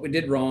admit what we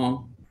did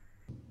wrong,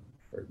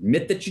 or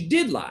admit that you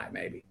did lie,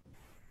 maybe.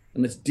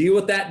 And let's deal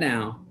with that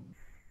now.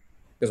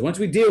 Because once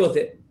we deal with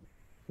it,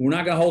 we're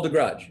not going to hold a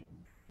grudge.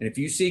 And if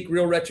you seek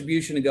real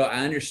retribution and go,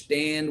 I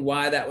understand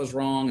why that was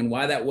wrong and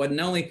why that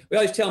wasn't only, we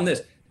always tell them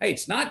this, hey,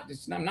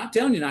 I'm not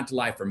telling you not to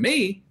lie for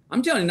me.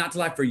 I'm telling you not to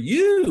lie for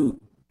you,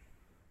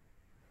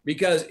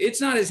 because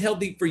it's not as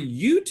healthy for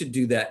you to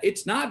do that.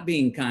 It's not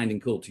being kind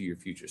and cool to your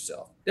future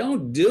self.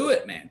 Don't do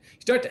it, man.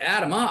 You start to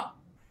add them up.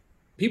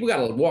 People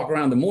got to walk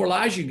around. The more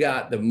lies you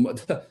got,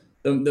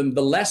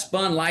 the less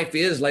fun life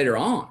is later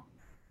on.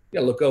 You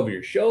got to look over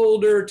your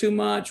shoulder too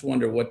much,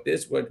 wonder what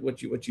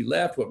you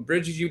left, what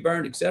bridges you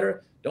burned, etc.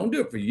 Don't do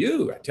it for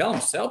you. I tell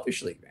them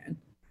selfishly, man.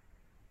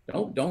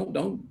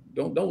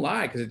 Don't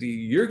lie, because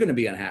you're going to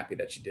be unhappy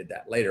that you did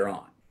that later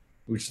on,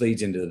 which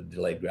leads into the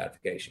delayed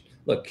gratification.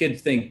 Look,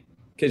 kids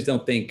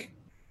don't think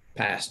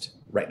past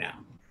right now.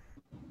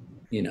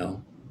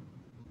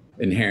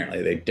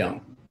 Inherently they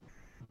don't.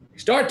 They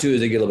start to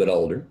as they get a little bit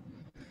older.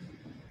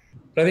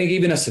 But I think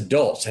even as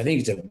adults, I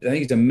think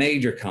it's a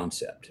major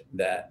concept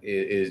that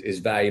is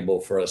valuable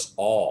for us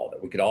all,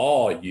 that we could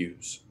all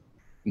use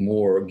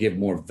more, give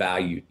more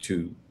value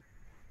to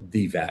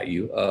the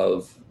value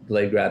of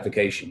delayed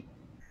gratification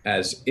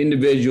as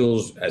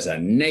individuals, as a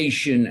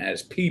nation,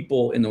 as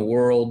people in the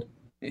world,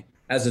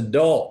 as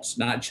adults,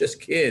 not just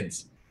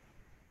kids.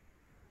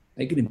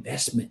 Make an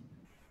investment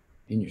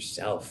in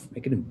yourself.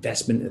 Make an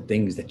investment in the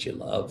things that you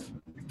love,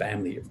 your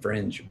family, your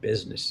friends, your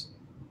business.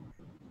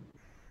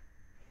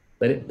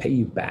 Let it pay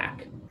you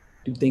back.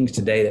 Do things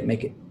today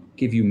that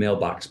give you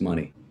mailbox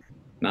money,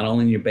 not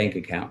only in your bank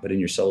account, but in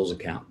your soul's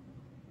account.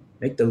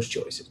 Make those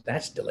choices.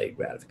 That's delayed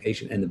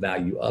gratification and the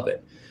value of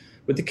it.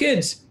 With the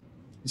kids,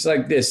 it's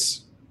like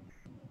this.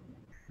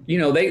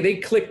 they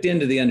clicked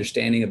into the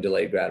understanding of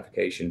delayed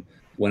gratification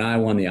when I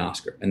won the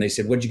Oscar. And they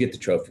said, what'd you get the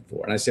trophy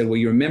for? And I said, well,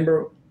 you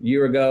remember a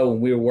year ago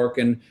when we were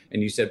working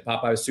and you said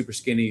Popeye was super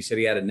skinny. You said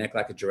he had a neck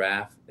like a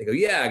giraffe. They go,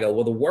 yeah. I go,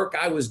 well, the work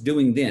I was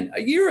doing then,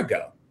 a year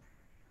ago,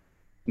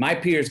 my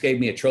peers gave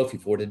me a trophy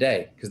for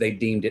today because they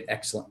deemed it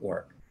excellent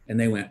work. And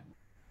they went,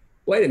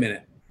 wait a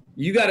minute,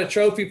 you got a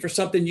trophy for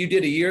something you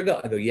did a year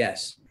ago? I go,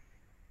 yes,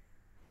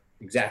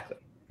 exactly.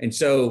 And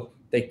so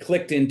they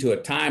clicked into a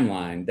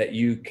timeline that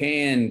you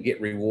can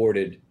get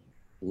rewarded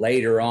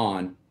later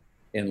on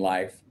in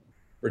life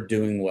for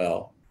doing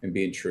well and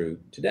being true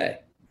today.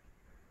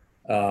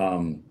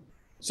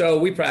 So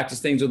we practice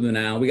things with them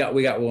now. We got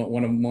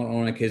one of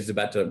my kids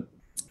about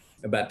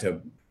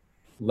to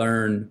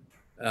learn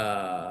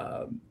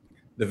the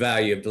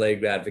value of delayed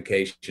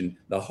gratification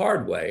the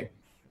hard way,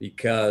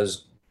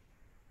 because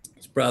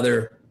his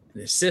brother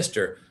and his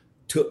sister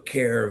took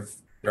care of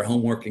their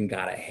homework and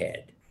got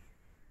ahead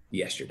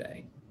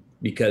yesterday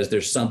because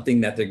there's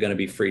something that they're going to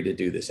be free to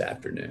do this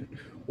afternoon.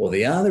 Well,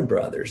 the other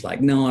brother's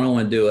like, no, I don't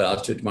want to do it.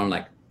 I'll do it tomorrow. I'm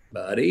like,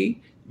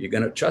 buddy, you're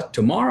going to trust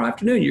tomorrow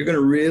afternoon. You're going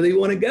to really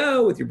want to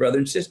go with your brother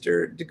and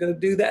sister to go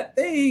do that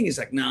thing. He's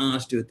like, no,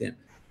 let's do it then.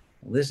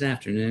 Well, this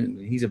afternoon,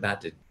 he's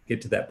about to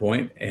get to that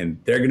point and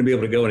they're going to be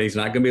able to go and he's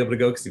not going to be able to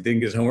go because he didn't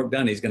get his homework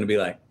done. He's going to be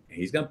like,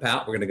 he's going to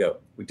pout. We're going to go.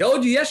 We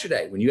told you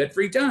yesterday when you had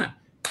free time,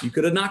 you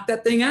could have knocked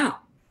that thing out.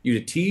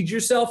 You'd have teed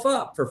yourself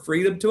up for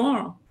freedom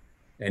tomorrow.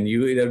 And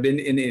you would have been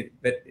in it,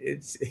 but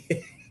it's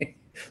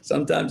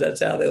sometimes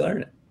that's how they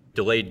learn it.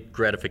 Delayed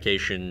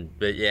gratification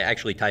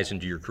actually ties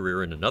into your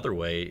career in another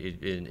way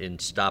in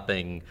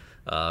stopping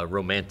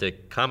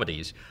romantic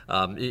comedies.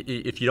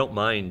 If you don't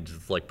mind,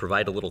 like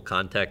provide a little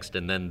context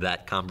and then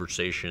that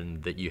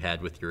conversation that you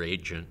had with your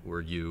agent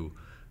where you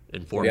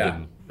informed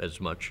him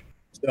as much.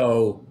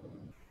 So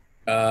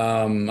I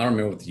don't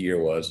remember what the year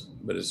was,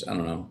 but it's, I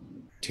don't know,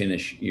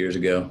 10-ish years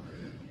ago.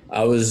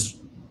 I was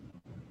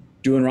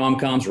doing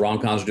rom-coms.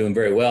 Rom-coms were doing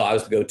very well. I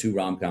was the go-to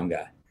rom-com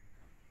guy.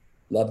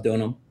 Loved doing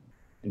them.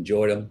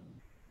 Enjoyed them.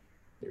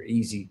 They were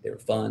easy. They were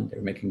fun. They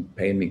were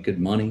paying me good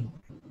money.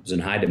 I was in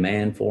high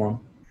demand for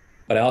them.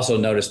 But I also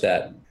noticed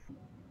that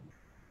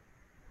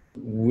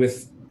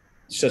with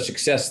so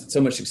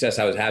much success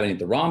I was having at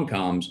the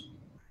rom-coms,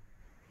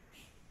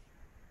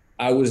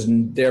 I was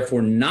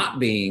therefore not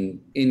being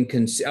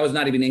I was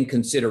not even in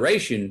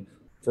consideration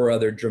for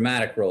other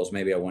dramatic roles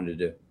maybe I wanted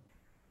to do.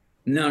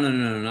 No,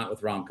 not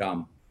with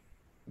rom-com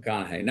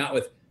McConaughey, not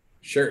with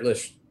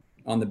shirtless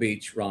on the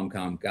beach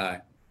rom-com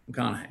guy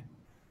McConaughey.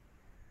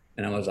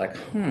 And I was like,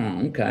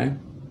 okay.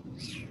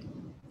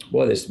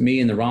 Boy, this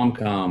me in the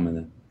rom-com and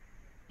the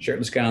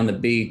shirtless guy on the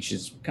beach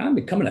is kind of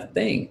becoming a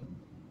thing.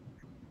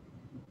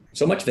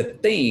 So much of a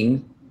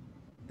thing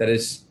that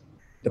is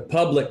the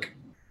public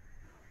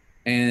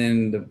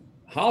and the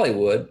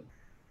Hollywood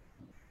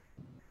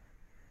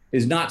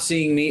is not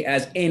seeing me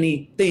as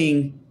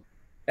anything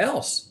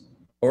else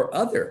or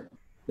other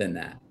than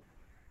that.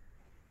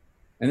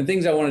 And the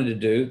things I wanted to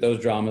do, those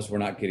dramas were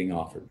not getting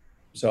offered.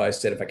 So I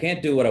said, if I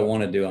can't do what I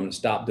want to do, I'm going to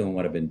stop doing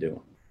what I've been doing.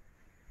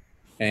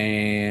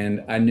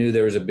 And I knew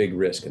there was a big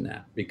risk in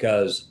that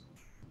because,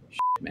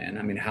 man,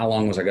 I mean, how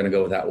long was I going to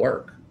go without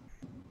work?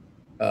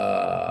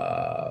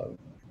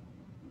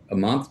 A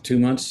month, 2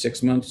 months,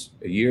 6 months,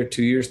 a year,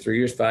 2 years, 3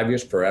 years, 5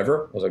 years,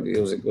 forever? Was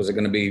it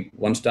going to be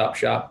one-stop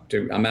shop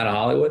to I'm out of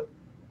Hollywood,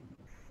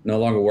 no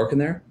longer working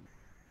there?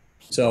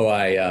 So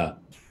I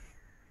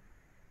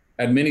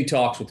had many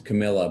talks with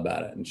Camilla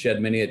about it and shed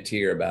many a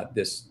tear about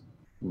this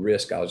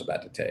risk I was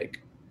about to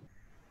take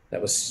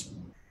that was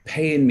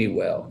paying me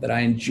well, that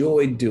I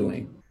enjoyed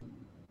doing,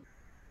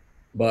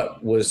 but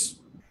whose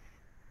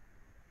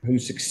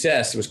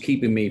success was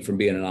keeping me from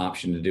being an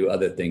option to do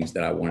other things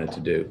that I wanted to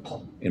do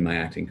in my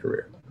acting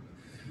career.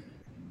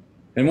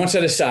 And once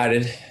I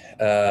decided,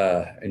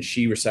 and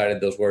she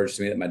recited those words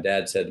to me that my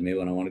dad said to me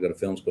when I wanted to go to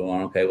film school,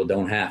 okay, well,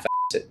 don't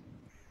half-ass it.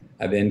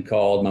 I then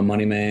called my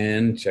money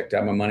man, checked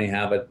out my money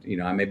habit.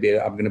 I'm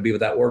going to be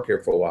without work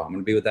here for a while. I'm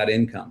going to be without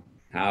income.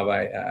 How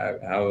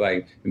have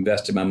I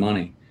invested my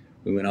money?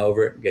 We went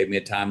over it, gave me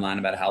a timeline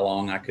about how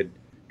long I could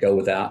go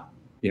without,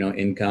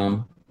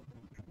 income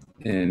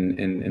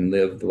and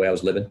live the way I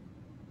was living.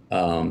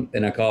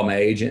 And I called my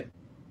agent,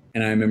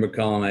 and I remember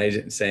calling my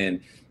agent and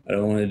saying, I'm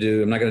not going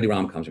to do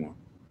rom-coms anymore.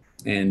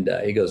 And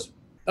he goes,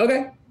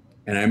 okay.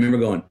 And I remember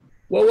going,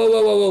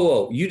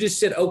 whoa. You just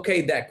said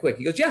okay that quick.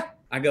 He goes, yeah.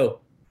 I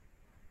go,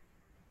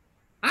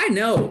 I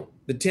know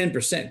the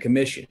 10%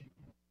 commission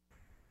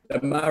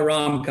that my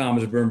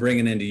rom-coms have been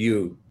bringing into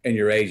you and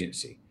your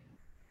agency.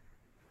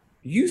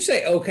 You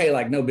say okay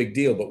like no big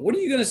deal, but what are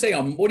you going to say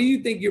what do you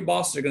think your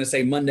bosses are going to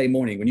say Monday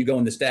morning when you go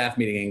in the staff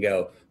meeting and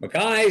go,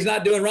 McConaughey's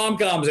not doing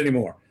rom-coms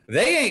anymore?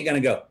 They ain't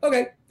going to go,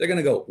 okay. They're going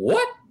to go,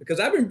 what? Because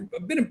I've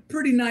been a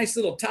pretty nice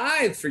little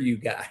tithe for you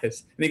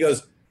guys. And he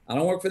goes, I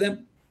don't work for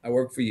them. I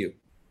work for you.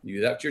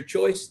 That's your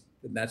choice.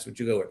 Then that's what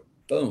you go with.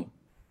 Boom.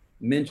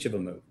 Minch of a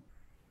move.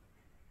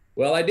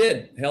 Well, I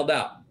did. Held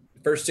out.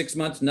 The first 6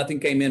 months, nothing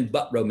came in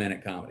but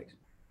romantic comedies.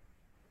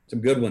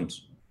 Some good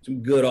ones.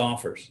 Some good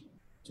offers.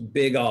 Some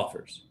big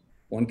offers.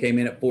 One came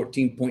in at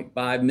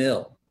 14.5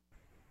 mil.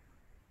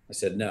 I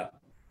said no.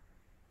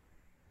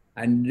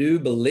 I do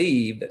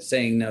believe that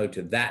saying no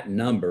to that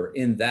number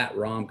in that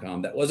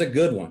rom-com, that was a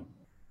good one,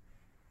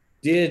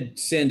 did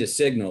send a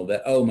signal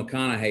that, oh,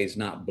 McConaughey's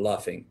not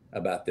bluffing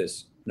about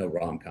this no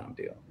rom-com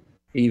deal,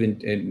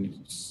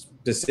 even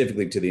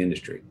specifically to the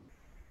industry.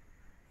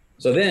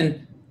 So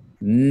then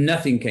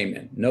nothing came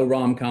in, no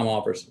rom-com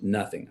offers,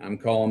 nothing. I'm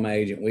calling my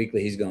agent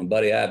weekly. He's going,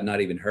 buddy, I have not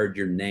even heard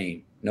your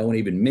name. No one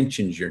even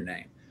mentions your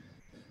name.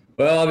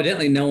 Well,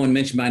 evidently no one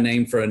mentioned my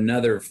name for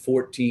another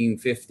 14,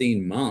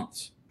 15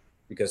 months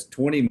because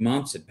 20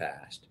 months had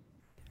passed.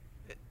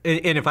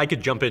 And if I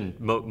could jump in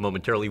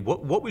momentarily,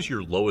 what was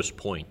your lowest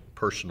point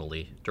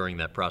personally during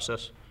that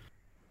process?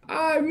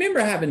 I remember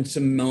having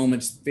some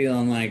moments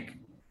feeling like,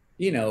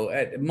 you know,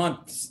 at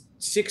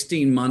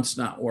 16 months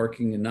not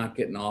working and not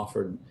getting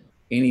offered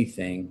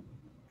anything,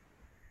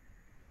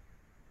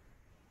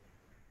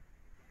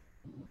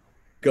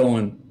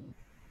 going,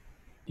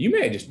 you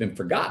may have just been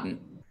forgotten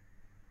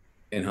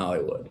in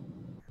Hollywood.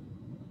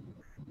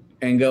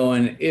 And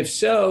going, if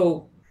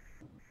so,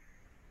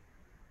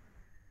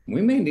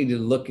 we may need to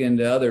look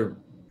into other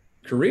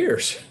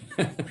careers.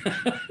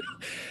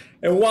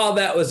 And while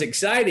that was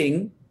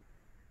exciting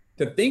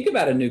to think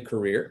about a new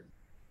career,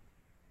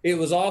 it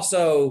was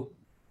also,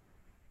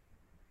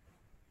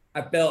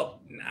 I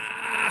felt,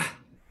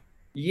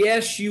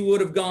 yes, you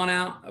would have gone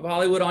out of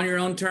Hollywood on your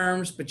own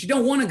terms, but you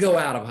don't want to go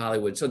out of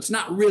Hollywood. So it's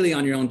not really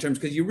on your own terms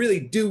because you really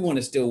do want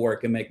to still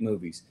work and make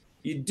movies.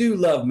 You do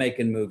love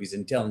making movies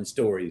and telling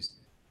stories.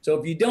 So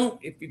if you don't,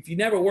 if you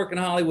never work in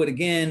Hollywood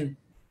again,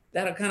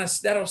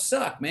 that'll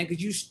suck, man,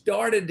 because you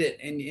started it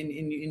and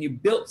you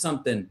built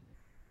something.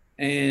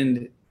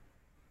 And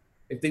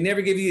if they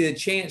never give you the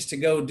chance to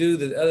go do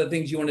the other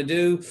things you want to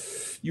do,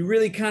 you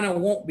really kind of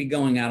won't be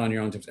going out on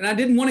your own terms. And I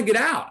didn't want to get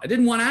out. I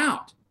didn't want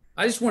out.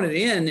 I just wanted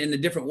in a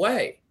different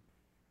way.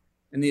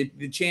 And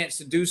the chance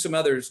to do some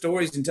other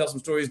stories and tell some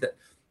stories that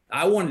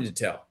I wanted to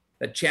tell,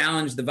 that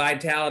challenged the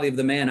vitality of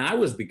the man I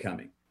was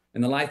becoming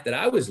and the life that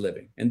I was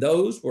living. And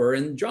those were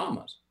in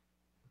dramas.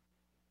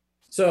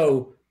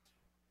 So,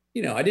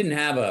 you know, I didn't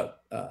have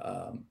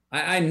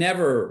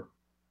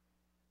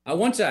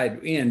once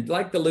I'd in,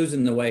 like the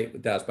losing the weight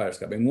with Dallas Buyers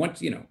Club, and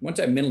once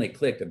I mentally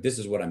clicked of this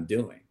is what I'm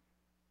doing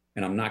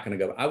and I'm not going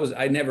to go,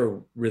 I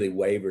never really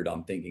wavered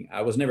on thinking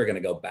I was never going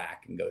to go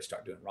back and go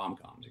start doing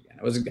rom-coms again.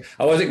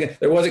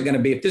 There wasn't going to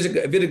be, if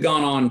it had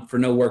gone on for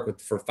no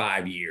work for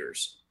 5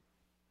 years,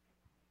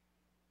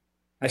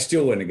 I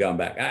still wouldn't have gone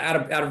back.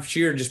 Out of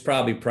sheer just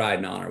probably pride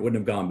and honor, wouldn't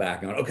have gone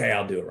back and gone, okay,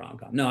 I'll do a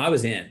rom-com. No, I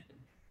was in,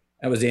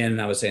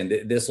 and I was saying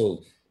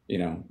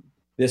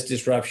this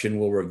disruption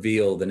will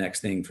reveal the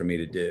next thing for me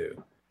to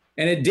do.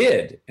 And it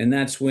did. And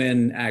that's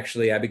when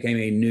actually I became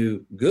a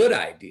new good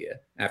idea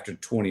after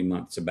 20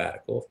 months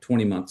sabbatical,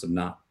 20 months of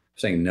not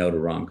saying no to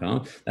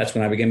rom-com. That's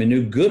when I became a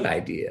new good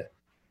idea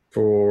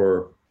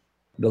for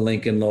the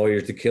Lincoln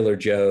Lawyers, the Killer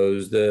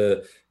Joes,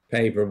 the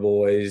Paper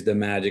Boys, the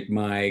Magic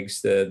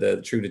Mikes,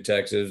 the True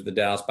Detectives, the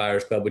Dallas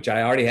Buyers Club, which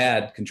I already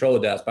had control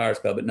of Dallas Buyers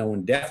Club, but no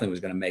one definitely was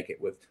going to make it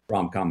with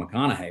rom-com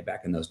McConaughey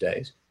back in those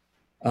days.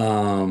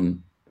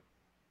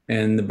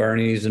 And the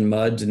Bernies and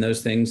Muds and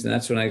those things. And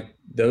that's when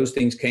those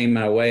things came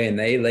my way and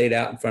they laid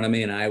out in front of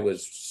me and I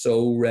was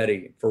so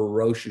ready,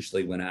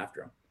 ferociously went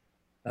after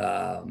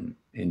them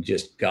and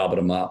just gobbled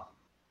them up.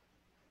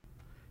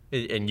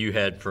 And you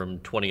had from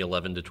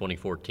 2011 to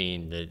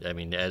 2014, I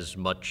mean, as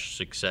much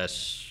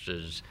success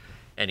as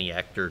any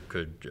actor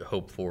could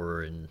hope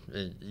for in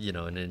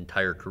an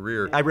entire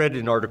career. I read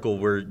an article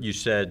where you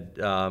said,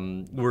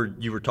 where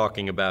you were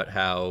talking about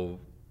how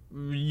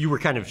you were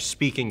kind of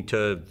speaking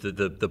to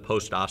the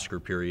post-Oscar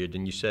period,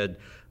 and you said,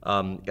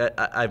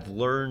 I've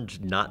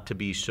learned not to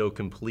be so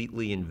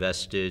completely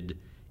invested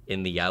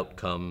in the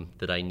outcome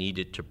that I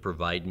needed to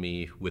provide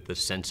me with a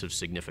sense of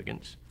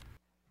significance.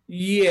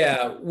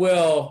 Yeah,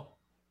 well,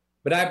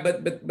 but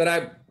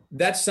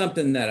that's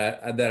something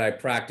that I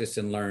practiced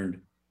and learned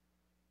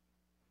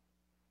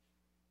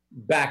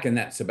back in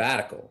that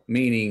sabbatical,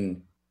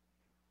 meaning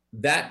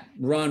that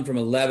run from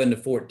 11 to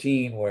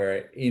 14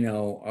 where,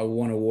 I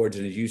won awards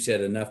and, as you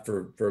said, enough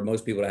for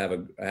most people to have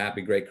a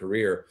happy, great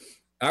career.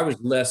 I was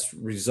less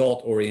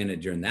result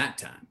oriented during that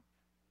time.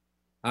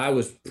 I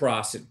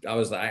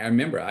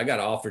remember I got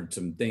offered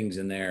some things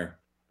in there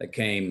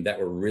that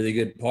were really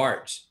good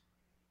parts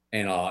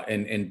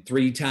and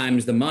 3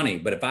 times the money.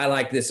 But if I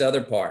like this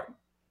other part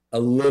a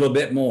little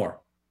bit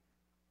more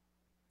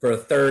for a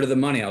third of the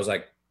money, I was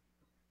like,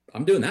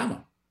 I'm doing that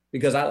one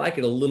because I like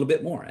it a little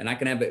bit more and I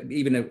can have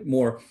even a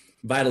more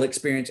vital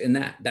experience in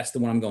that. That's the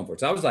one I'm going for.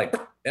 So I was like,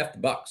 F the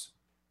bucks.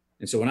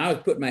 And so when I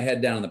was putting my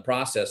head down in the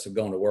process of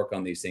going to work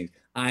on these things,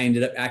 I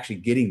ended up actually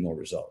getting more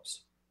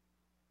results.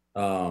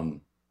 The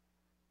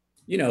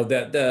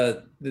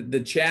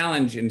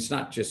challenge, and it's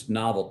not just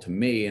novel to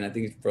me, and I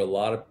think it's for a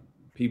lot of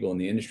people in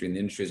the industry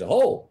as a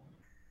whole,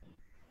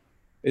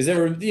 is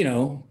there were,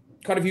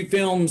 quite a few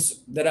films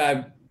that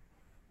I've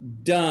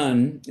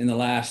done in the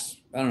last,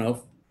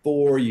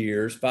 4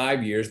 years,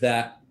 5 years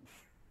that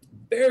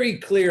very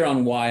clear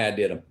on why I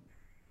did them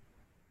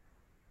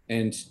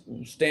and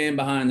stand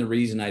behind the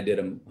reason I did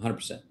them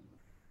 100%.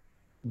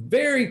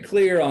 Very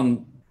clear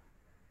on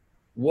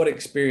what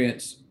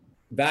experience,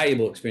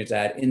 valuable experience I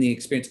had in the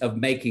experience of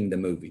making the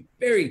movie.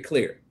 Very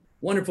clear.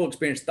 Wonderful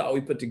experience. Thought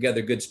we put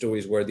together good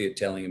stories worthy of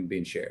telling and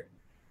being shared.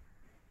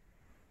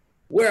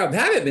 Where I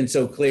haven't been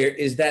so clear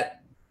is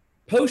that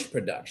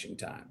post-production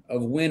time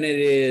of when it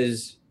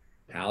is,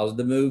 how's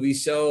the movie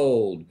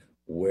sold,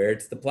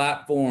 where's the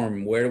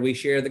platform, where do we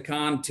share the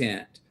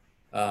content,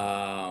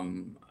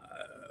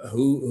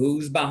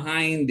 who's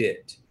behind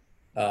it,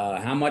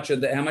 how much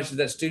is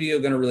that studio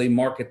going to really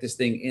market this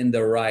thing in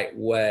the right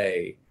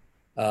way?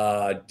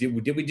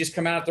 Did we just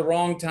come out at the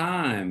wrong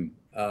time?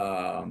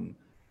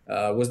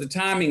 Was the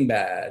timing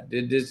bad?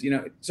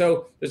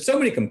 So there's so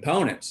many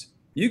components.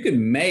 You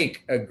can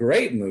make a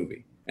great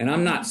movie, and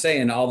I'm not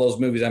saying all those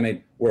movies I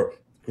made were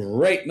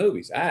great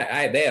movies.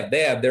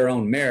 They have their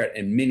own merit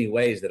in many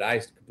ways that I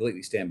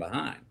completely stand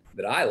behind,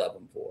 that I love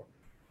them for.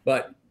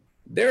 But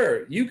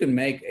you can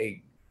make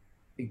a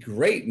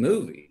great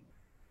movie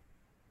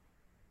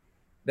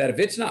that if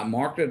it's not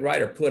marketed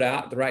right or put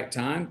out at the right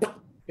time,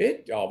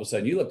 it all of a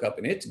sudden you look up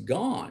and it's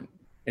gone.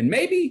 And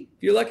maybe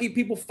if you're lucky,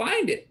 people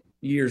find it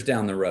years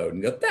down the road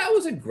and go, that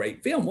was a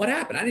great film. What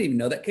happened? I didn't even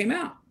know that came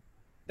out.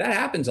 That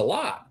happens a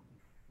lot.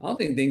 I don't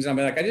think things, I'm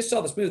like, I just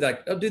saw this movie,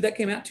 like, oh, dude, that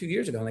came out 2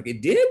 years ago. I'm like,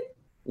 it did?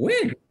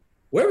 When?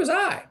 Where was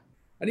I? I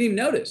didn't even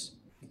notice.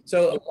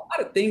 So a lot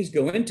of things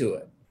go into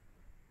it.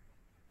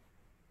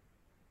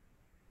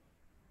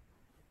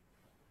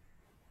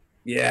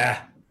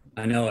 Yeah,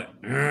 I know it.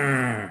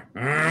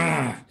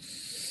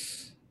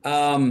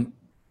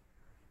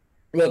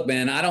 Look,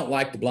 man, I don't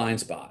like the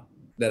blind spot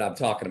that I'm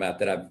talking about,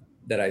 that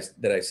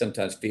I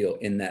sometimes feel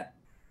in that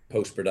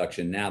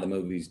post-production. Now the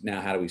movies,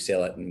 now how do we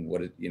sell it, and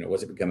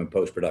what's it becoming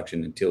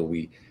post-production until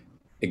we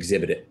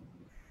exhibit it?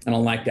 I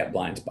don't like that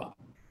blind spot.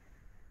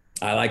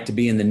 I like to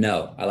be in the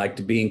know. I like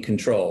to be in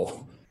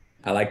control.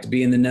 I like to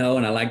be in the know,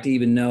 and I like to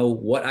even know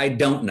what I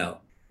don't know.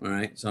 All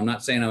right. So I'm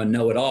not saying I'm a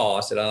know-it-all. I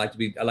said I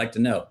like to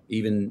know,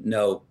 even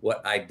know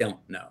what I don't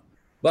know.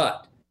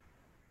 But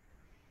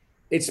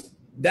it's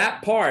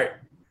that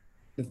part,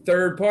 the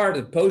third part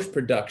of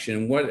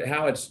post-production,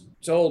 how it's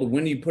sold,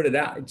 when you put it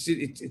out,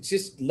 it's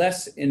just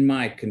less in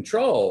my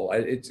control.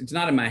 It's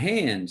not in my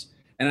hands.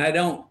 And I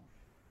don't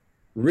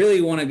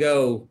really want to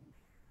go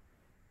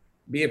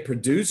be a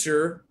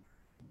producer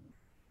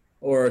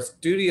or a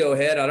studio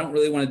head. I don't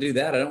really want to do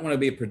that. I don't want to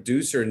be a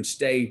producer and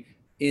stay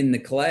in the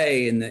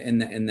clay in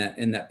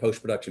that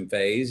post-production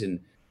phase.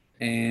 And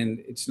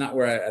it's not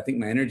where I think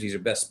my energies are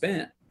best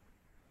spent.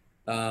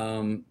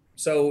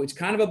 So it's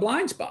kind of a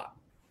blind spot,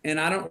 and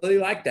I don't really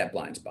like that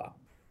blind spot.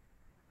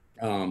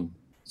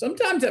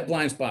 Sometimes that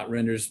blind spot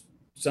renders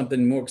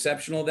something more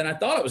exceptional than I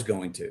thought it was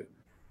going to,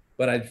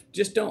 but I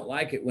just don't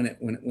like it when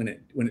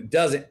it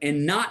doesn't,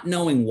 and not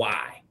knowing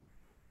why.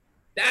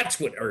 That's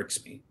what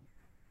irks me.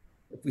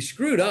 If we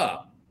screwed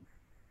up,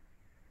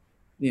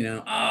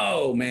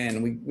 oh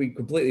man, we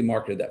completely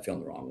marketed that film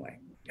the wrong way.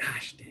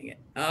 Gosh dang it.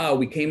 Oh,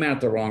 we came out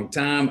at the wrong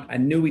time. I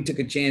knew we took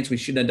a chance we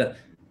shouldn't have done.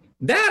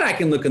 That I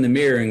can look in the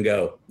mirror and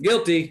go,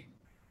 guilty.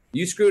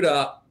 You screwed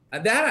up.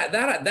 I'd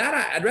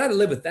rather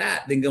live with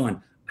that than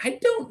going, I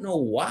don't know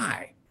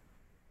why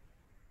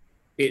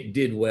it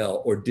did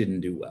well or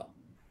didn't do well.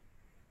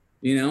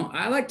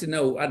 I'd like to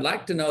know a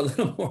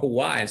little more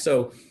why.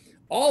 So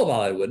all of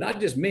Hollywood, not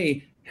just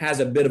me, has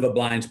a bit of a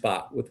blind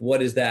spot with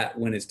what is that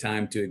when it's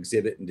time to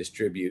exhibit and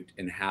distribute,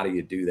 and how do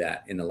you do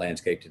that in the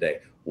landscape today?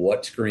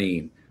 What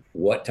screen,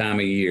 what time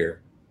of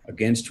year,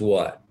 against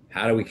what?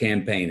 How do we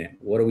campaign it?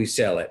 What do we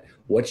sell it?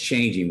 What's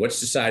changing? How's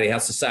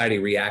society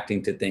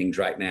reacting to things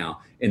right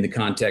now in the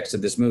context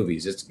of this movie?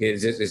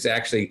 It's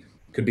actually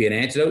could be an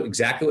antidote,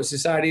 exactly what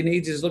society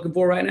needs is looking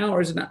for right now, or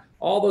is it not?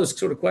 All those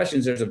sort of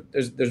questions,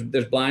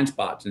 there's blind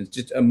spots, and it's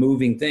just a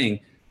moving thing,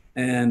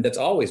 and that's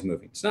always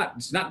moving. It's not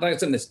like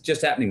something that's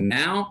just happening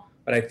now,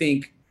 but I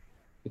think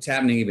it's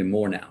happening even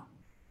more now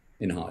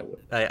in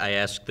Hollywood. I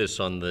asked this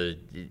on the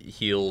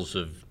heels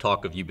of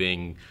talk of you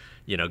being,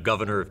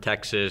 governor of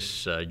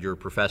Texas. You're a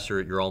professor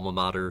at your alma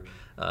mater,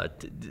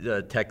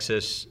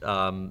 Texas.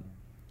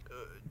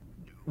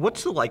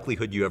 What's the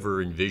likelihood you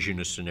ever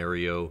envision a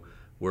scenario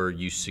where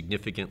you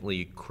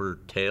significantly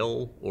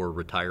curtail or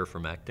retire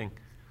from acting?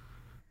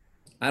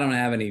 I don't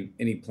have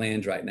any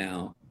plans right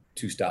now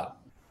to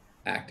stop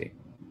acting.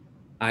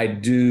 I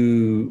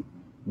do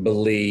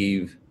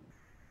believe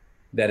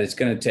that it's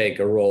going to take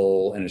a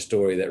role in a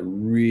story that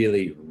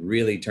really,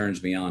 really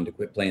turns me on to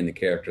quit playing the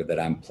character that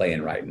I'm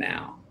playing right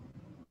now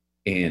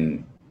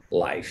in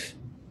life,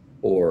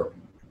 or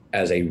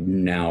as a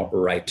now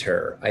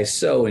writer. I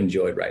so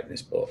enjoyed writing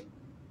this book.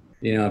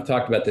 I've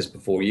talked about this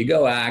before. You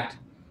go act,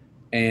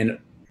 and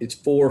it's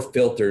 4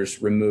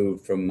 filters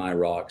removed from my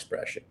raw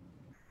expression.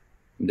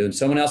 I'm doing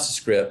someone else's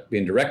script,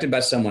 being directed by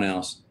someone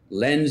else,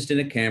 lensed in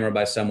a camera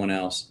by someone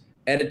else,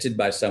 edited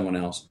by someone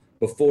else,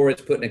 before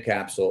it's put in a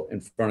capsule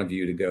in front of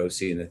you to go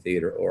see in the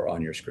theater or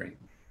on your screen.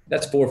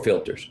 That's 4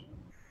 filters.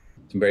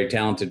 Some very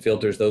talented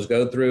filters those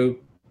go through.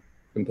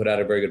 can put out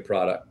a very good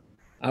product.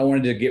 I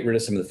wanted to get rid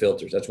of some of the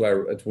filters. That's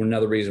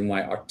another reason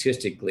why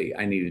artistically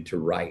I needed to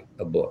write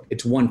a book.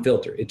 It's one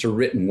filter. It's a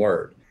written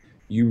word.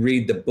 You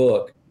read the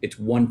book, it's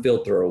one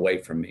filter away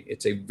from me.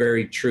 It's a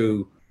very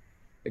true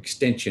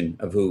extension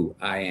of who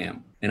I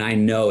am. And I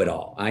know it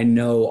all. I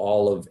know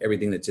all of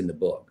everything that's in the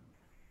book.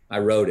 I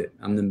wrote it.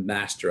 I'm the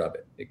master of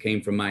it. It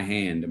came from my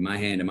hand and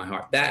my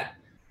heart. That,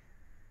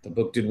 the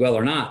book did well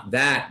or not,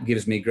 that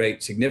gives me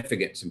great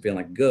significance and feeling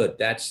like, good,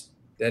 that's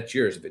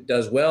yours. If it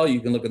does well,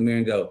 you can look in the mirror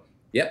and go,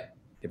 yep.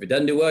 If it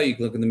doesn't do well, you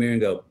can look in the mirror and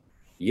go,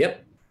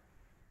 yep,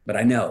 but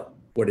I know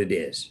what it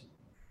is.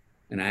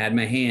 And I had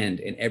my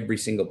hand in every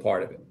single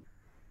part of it.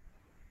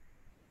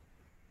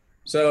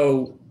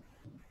 So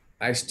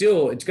it's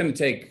going to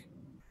take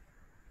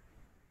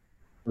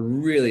a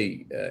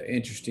really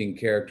interesting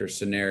character,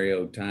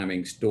 scenario,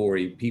 timing,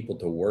 story, people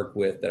to work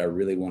with that I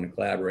really want to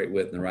collaborate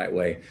with in the right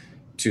way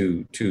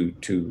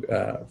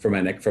for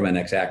my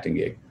next acting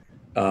gig.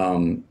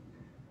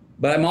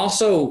 But I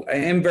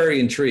am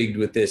very intrigued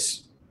with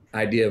this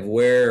idea of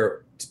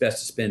where it's best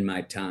to spend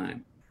my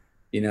time,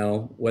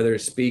 whether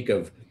it's speak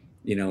of,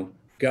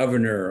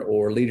 governor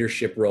or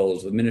leadership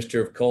roles, the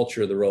minister of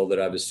culture, the role that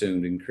I've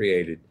assumed and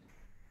created.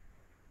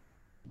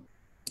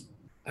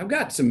 I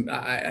want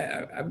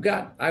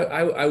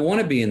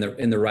to be in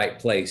the right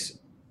place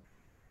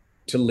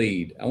to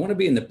lead. I want to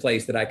be in the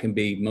place that I can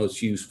be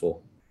most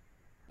useful.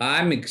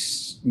 I'm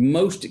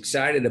most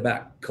excited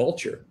about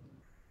culture,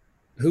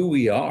 who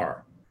we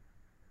are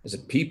as a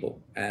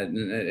people, as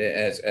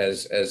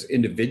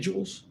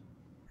individuals,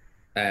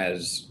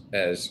 as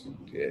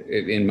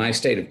in my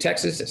state of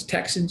Texas, as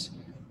Texans,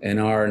 and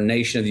our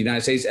nation of the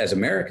United States as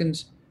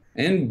Americans,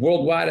 and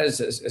worldwide as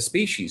a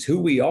species, who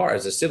we are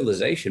as a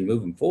civilization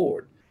moving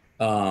forward.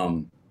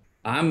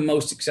 I'm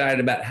most excited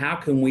about how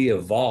can we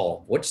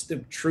evolve? What's the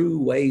true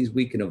ways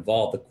we can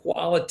evolve, the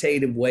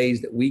qualitative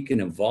ways that we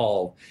can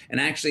evolve and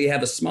actually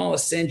have a small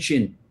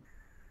ascension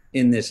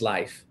in this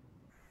life.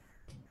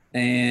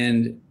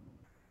 And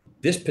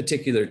this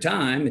particular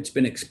time, it's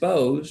been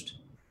exposed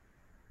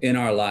in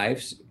our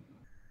lives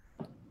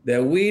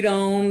that we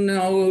don't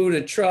know who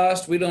to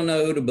trust. We don't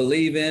know who to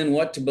believe in,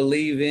 what to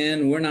believe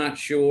in. We're not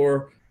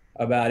sure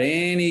about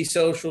any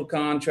social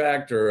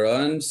contract or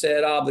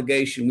unsaid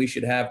obligation we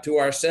should have to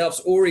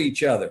ourselves or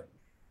each other.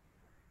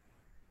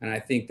 And I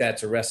think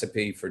that's a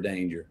recipe for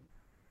danger.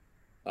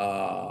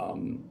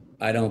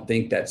 I don't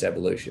think that's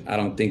evolution. I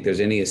don't think there's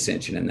any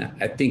ascension in that.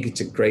 I think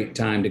it's a great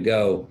time to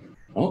go,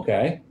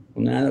 okay,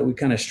 well, now that we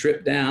kind of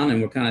stripped down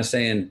and we're kind of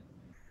saying,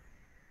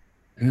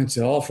 it's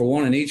all for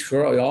one and each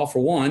for all for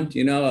one,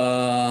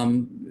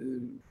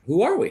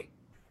 who are we?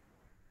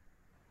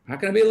 How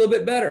can I be a little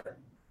bit better?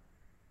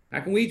 How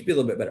can we each be a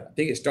little bit better? I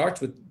think it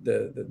starts with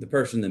the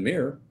person in the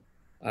mirror.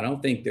 I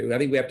think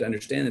we have to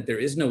understand that there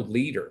is no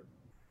leader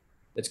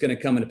that's going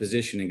to come in a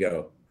position and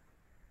go,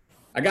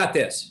 I got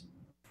this.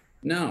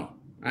 No,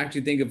 I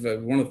actually think of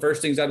one of the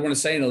first things I'd want to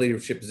say in a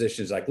leadership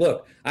position is like,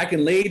 look, I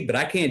can lead, but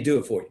I can't do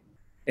it for you.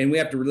 And we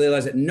have to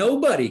realize that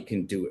nobody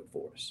can do it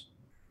for us.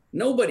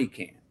 Nobody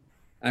can.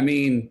 I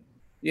mean,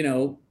 if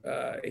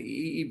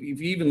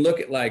you even look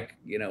at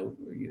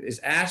it's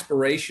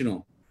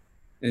aspirational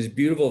and it's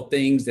beautiful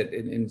things that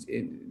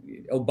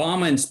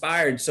Obama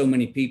inspired so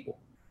many people.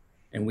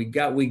 And we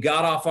got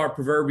off our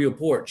proverbial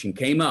porch and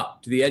came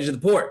up to the edge of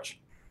the porch.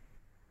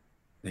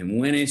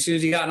 And as soon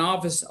as he got in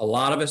office, a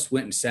lot of us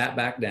went and sat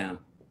back down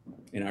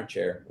in our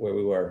chair where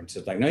we were. And so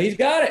it's like, no, he's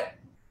got it.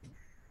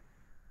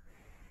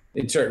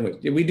 In certain ways.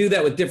 We do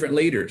that with different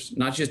leaders,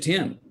 not just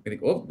him. We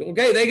think, well,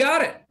 okay, they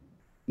got it.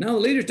 No,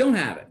 leaders don't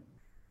have it.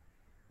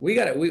 We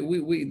got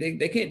it.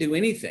 They can't do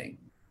anything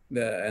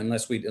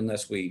unless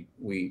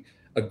we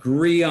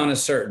agree on a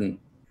certain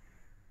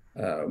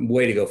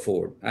way to go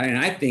forward.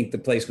 I think the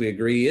place we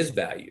agree is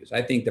values.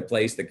 I think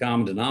the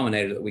common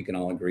denominator that we can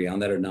all agree on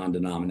that are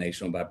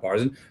non-denominational,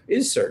 bipartisan,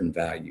 is certain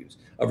values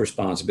of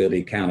responsibility,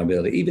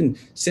 accountability, even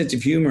sense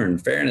of humor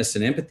and fairness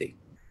and empathy.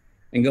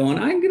 And going,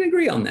 I'm going to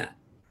agree on that.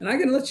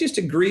 And let's just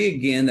agree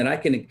again that I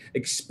can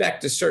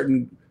expect a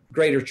certain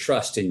greater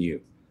trust in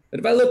you. But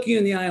if I look you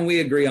in the eye and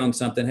we agree on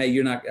something, hey,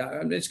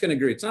 I'm just going to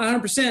agree. It's not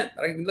 100%,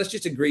 but let's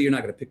just agree you're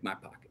not going to pick my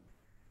pocket.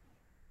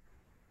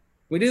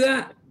 We do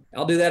that?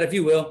 I'll do that if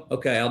you will.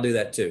 Okay, I'll do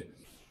that too.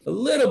 A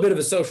little bit of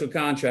a social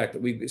contracts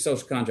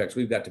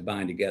we've got to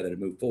bind together to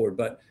move forward.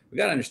 But we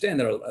got to understand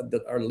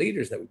that our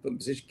leaders that we put in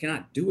position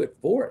cannot do it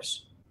for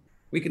us.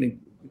 They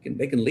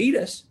can lead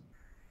us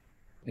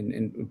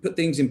and put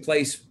things in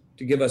place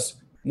to give us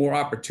more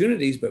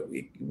opportunities, but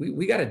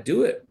we got to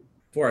do it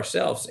for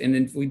ourselves. And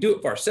if we do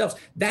it for ourselves,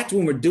 that's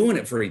when we're doing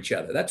it for each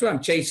other. That's why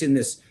I'm chasing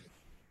this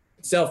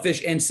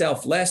selfish and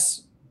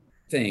selfless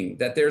thing,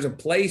 that there's a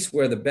place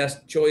where the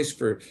best choice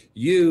for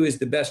you is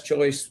the best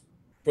choice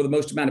for the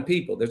most amount of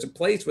people. There's a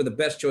place where the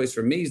best choice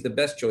for me is the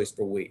best choice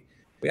for we.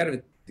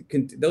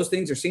 Those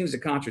things are seen as a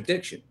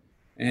contradiction.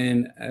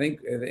 And I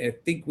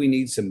think we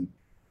need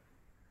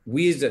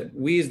we as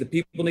the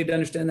people need to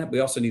understand that. We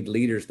also need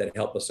leaders that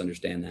help us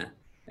understand that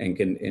and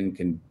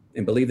can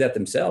believe that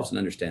themselves and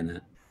understand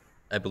that.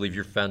 I believe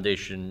your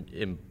foundation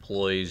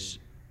employs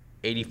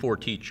 84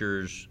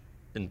 teachers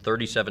in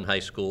 37 high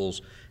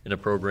schools in a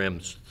program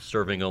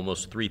serving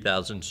almost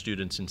 3,000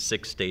 students in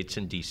 6 states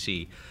and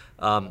D.C.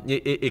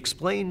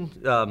 Explain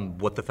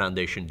what the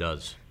foundation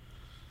does.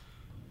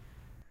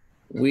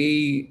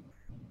 We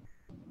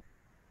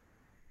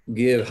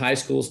give high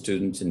school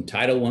students in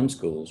Title I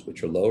schools,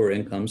 which are lower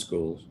income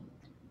schools,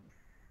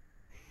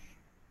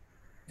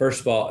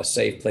 first of all, a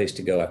safe place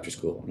to go after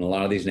school. And a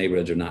lot of these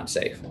neighborhoods are not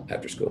safe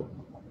after school,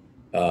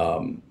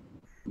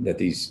 that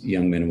these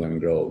young men and women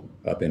grow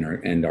up in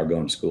and are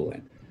going to school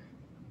in.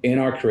 In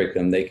our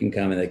curriculum, they can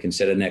come and they can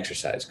set an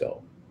exercise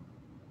goal.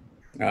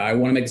 I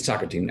want to make the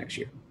soccer team next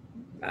year,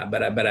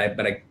 but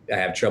I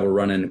have trouble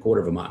running a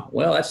quarter of a mile.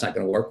 Well, that's not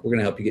going to work. We're going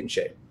to help you get in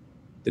shape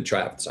to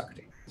try out for the soccer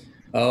team.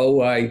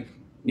 Oh, I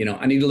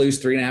need to lose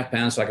 3.5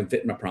 pounds so I can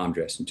fit in my prom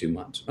dress in 2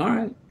 months. All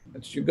right,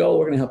 that's your goal.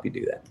 We're going to help you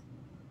do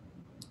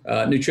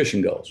that.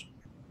 Nutrition goals.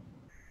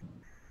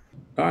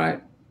 All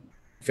right,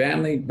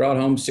 family brought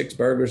home 6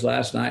 burgers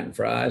last night and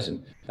fries,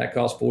 and that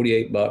cost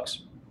 $48.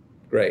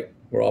 Great,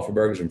 we're all for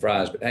burgers and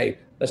fries, but hey,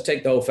 let's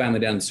take the whole family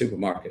down to the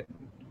supermarket.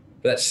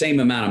 For that same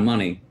amount of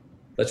money,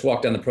 let's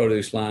walk down the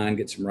produce line,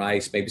 get some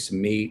rice, maybe some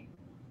meat,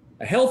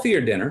 a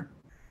healthier dinner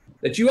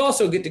that you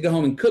also get to go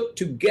home and cook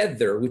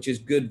together, which is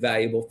good,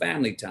 valuable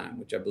family time,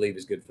 which I believe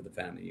is good for the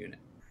family unit,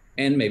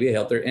 and maybe a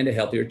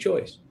healthier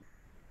choice.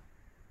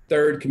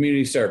 Third,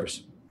 community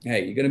service.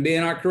 Hey, you're going to be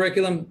in our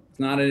curriculum. It's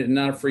not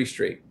a free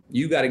street.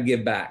 You got to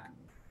give back.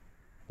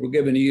 We're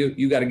giving to you.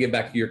 You got to give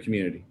back to your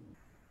community.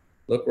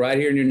 Look right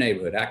here in your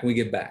neighborhood. How can we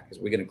give back?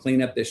 We're going to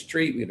clean up this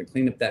street. We're going to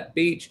clean up that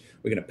beach.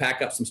 We're going to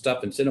pack up some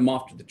stuff and send them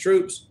off to the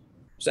troops.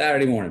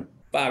 Saturday morning,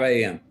 5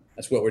 a.m.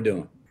 That's what we're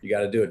doing. You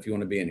got to do it if you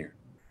want to be in here.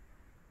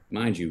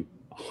 Mind you,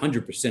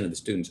 100% of the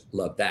students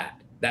love that.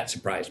 That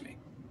surprised me,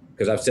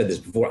 because I've said this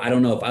before. I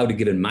don't know if I would have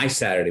given my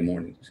Saturday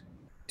mornings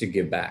to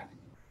give back,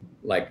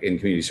 like in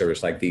community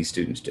service, like these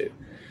students do.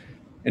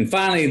 And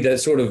finally, the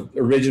sort of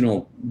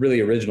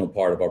really original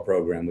part of our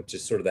program, which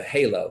is sort of the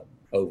halo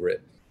over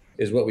it,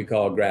 is what we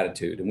call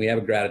gratitude. And we have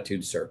a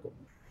gratitude circle,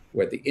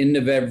 where at the end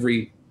of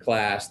every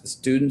class, the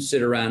students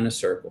sit around in a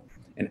circle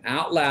and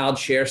out loud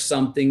share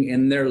something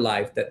in their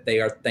life that they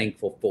are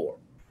thankful for.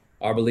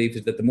 Our belief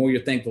is that the more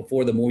you're thankful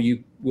for, the more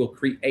you will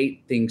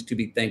create things to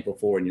be thankful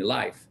for in your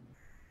life.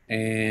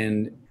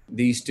 And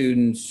these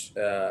students,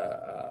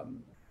 the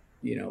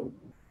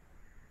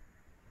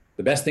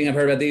best thing I've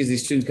heard about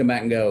these students come back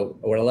and go,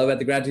 what I love about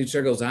the gratitude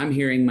circle is I'm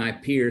hearing my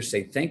peers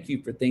say thank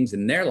you for things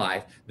in their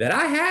life that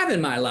I have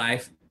in my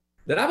life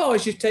that I've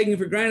always just taken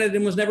for granted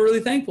and was never really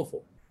thankful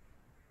for.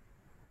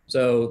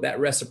 So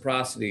that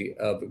reciprocity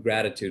of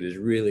gratitude is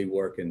really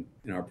working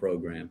in our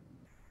program.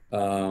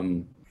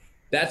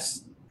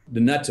 That's the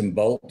nuts and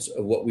bolts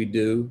of what we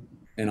do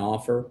and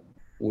offer.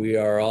 We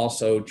are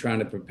also trying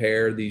to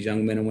prepare these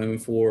young men and women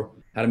for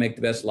how to make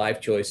the best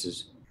life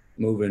choices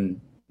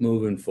moving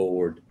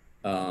forward,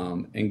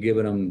 and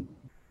giving them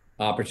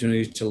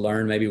opportunities to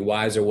learn maybe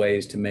wiser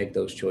ways to make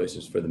those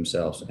choices for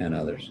themselves and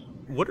others.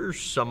 What are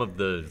some of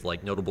the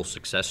notable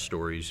success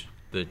stories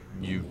that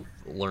you've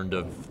learned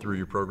of through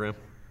your program?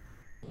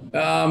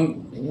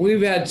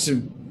 We've had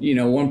some,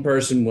 one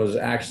person was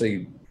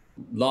actually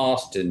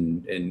lost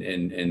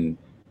and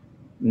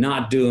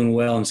not doing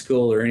well in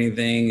school or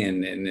anything,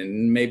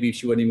 and maybe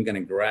she wasn't even going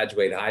to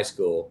graduate high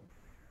school.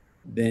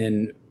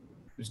 Then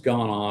was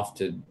gone off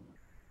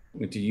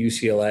went to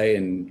UCLA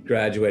and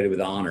graduated with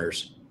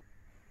honors,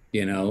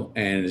 and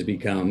has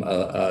become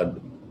a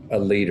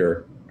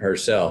leader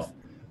herself.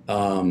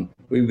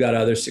 We've got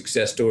other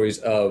success stories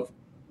of,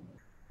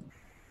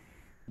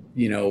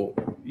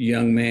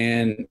 young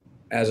man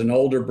has an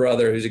older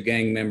brother who's a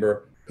gang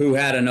member, who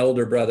had an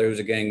older brother who's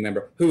a gang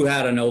member, who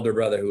had an older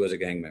brother who was a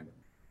gang member.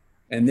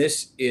 And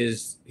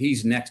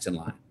he's next in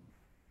line.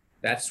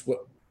 That's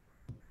what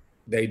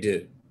they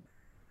do.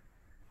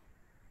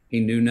 He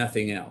knew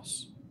nothing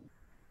else.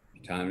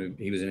 Time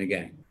he was in a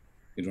gang.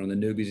 He was one of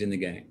the newbies in the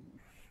gang.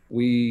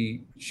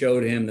 We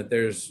showed him that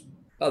there's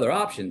other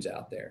options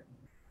out there.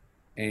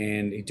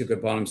 And he took it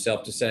upon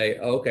himself to say,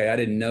 okay, I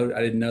didn't know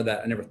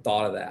that. I never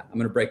thought of that. I'm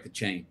going to break the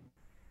chain.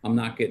 I'm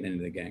not getting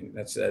into the gang.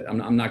 That's it.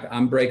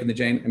 I'm breaking the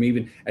chain.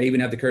 I even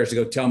have the courage to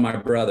go tell my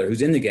brother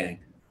who's in the gang,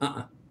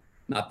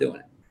 not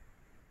doing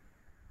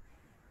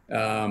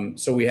it.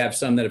 So we have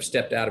some that have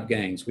stepped out of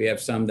gangs. We have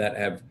some that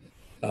have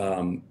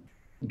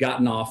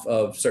gotten off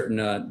of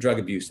certain drug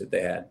abuse that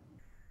they had,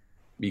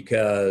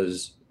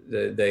 because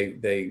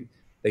they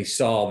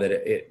saw that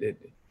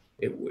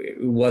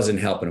it wasn't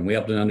helping them. We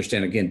helped them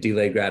understand, again,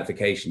 delayed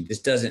gratification.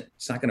 It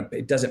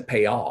doesn't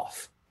pay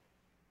off.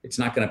 It's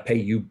not going to pay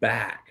you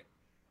back.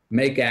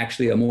 Make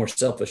actually a more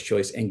selfish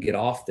choice and get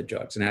off the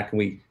drugs. And how can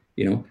we,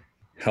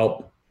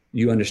 help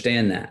you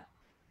understand that?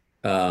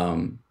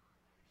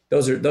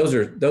 Those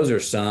are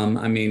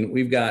some.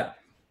 We've got,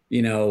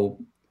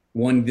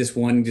 one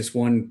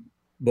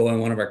boy in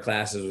one of our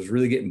classes was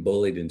really getting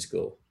bullied in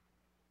school.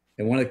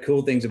 And one of the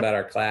cool things about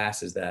our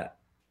class is that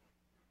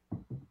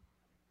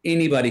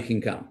anybody can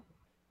come.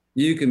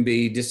 You can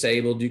be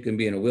disabled. You can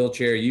be in a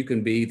wheelchair. You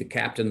can be the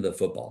captain of the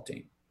football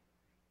team.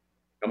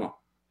 Come on.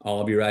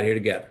 All of you right here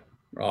together.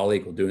 We're all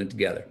equal, doing it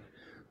together.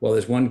 Well,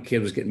 this one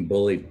kid was getting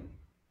bullied.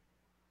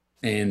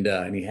 And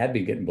he had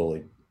been getting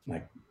bullied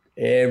like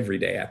every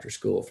day after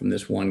school from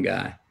this one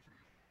guy.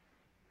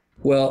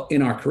 Well,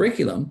 in our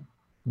curriculum,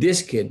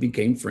 this kid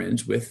became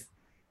friends with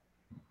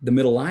the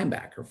middle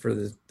linebacker for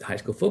the high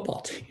school football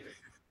team.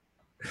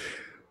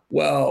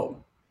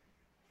 Well,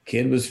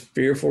 kid was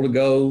fearful to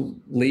go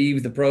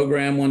leave the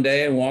program one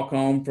day and walk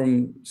home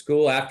from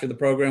school after the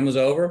program was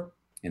over.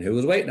 And who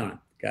was waiting on him?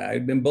 The guy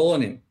who'd been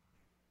bullying him.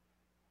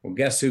 Well,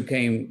 guess who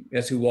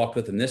walked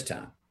with him this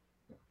time?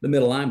 The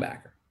middle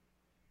linebacker.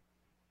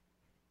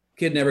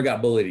 Kid never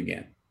got bullied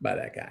again by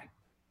that guy.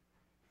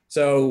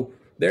 So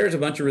there's a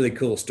bunch of really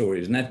cool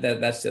stories, and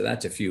that's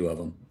a few of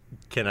them.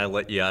 Can I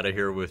let you out of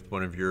here with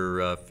one of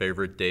your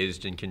favorite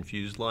Dazed and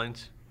Confused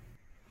lines?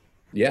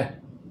 Yeah.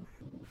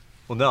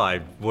 Well,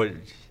 no,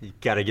 you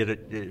got to get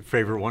a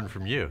favorite one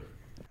from you.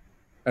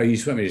 Oh, you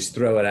just want me to just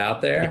throw it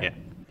out there? Yeah.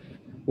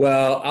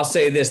 Well, I'll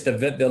say this,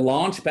 the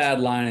launch pad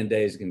line in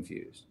Dazed and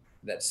Confused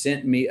that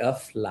sent me a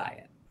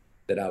flying,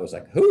 that I was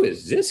like, who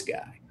is this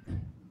guy?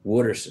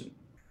 Wooderson,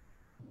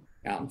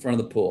 out in front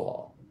of the pool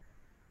hall.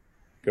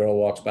 Girl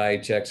walks by, he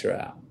checks her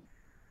out.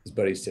 His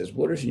buddy says,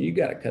 Wooderson, you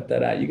got to cut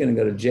that out. You're going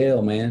to go to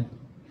jail, man.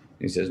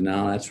 He says,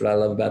 no, that's what I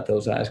love about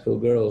those high school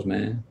girls,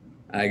 man.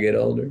 I get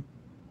older,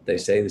 they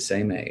stay the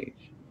same age.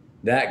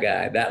 That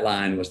guy, that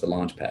line was the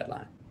launch pad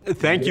line.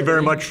 Thank you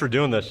very much for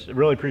doing this. I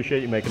really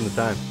appreciate you making the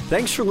time.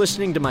 Thanks for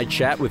listening to my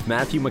chat with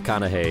Matthew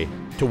McConaughey.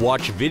 To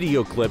watch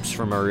video clips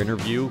from our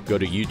interview, go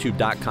to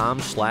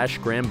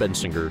youtube.com/Graham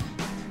Bensinger.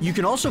 You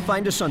can also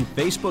find us on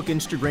Facebook,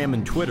 Instagram,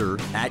 and Twitter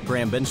at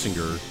Graham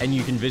Bensinger, and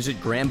you can visit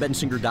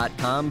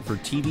grahambensinger.com for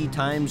TV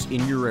times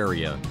in your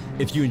area.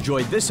 If you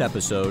enjoyed this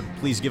episode,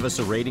 please give us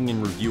a rating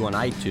and review on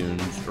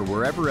iTunes or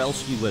wherever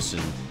else you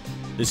listen.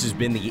 This has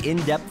been the In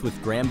Depth with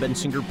Graham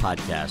Bensinger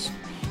podcast.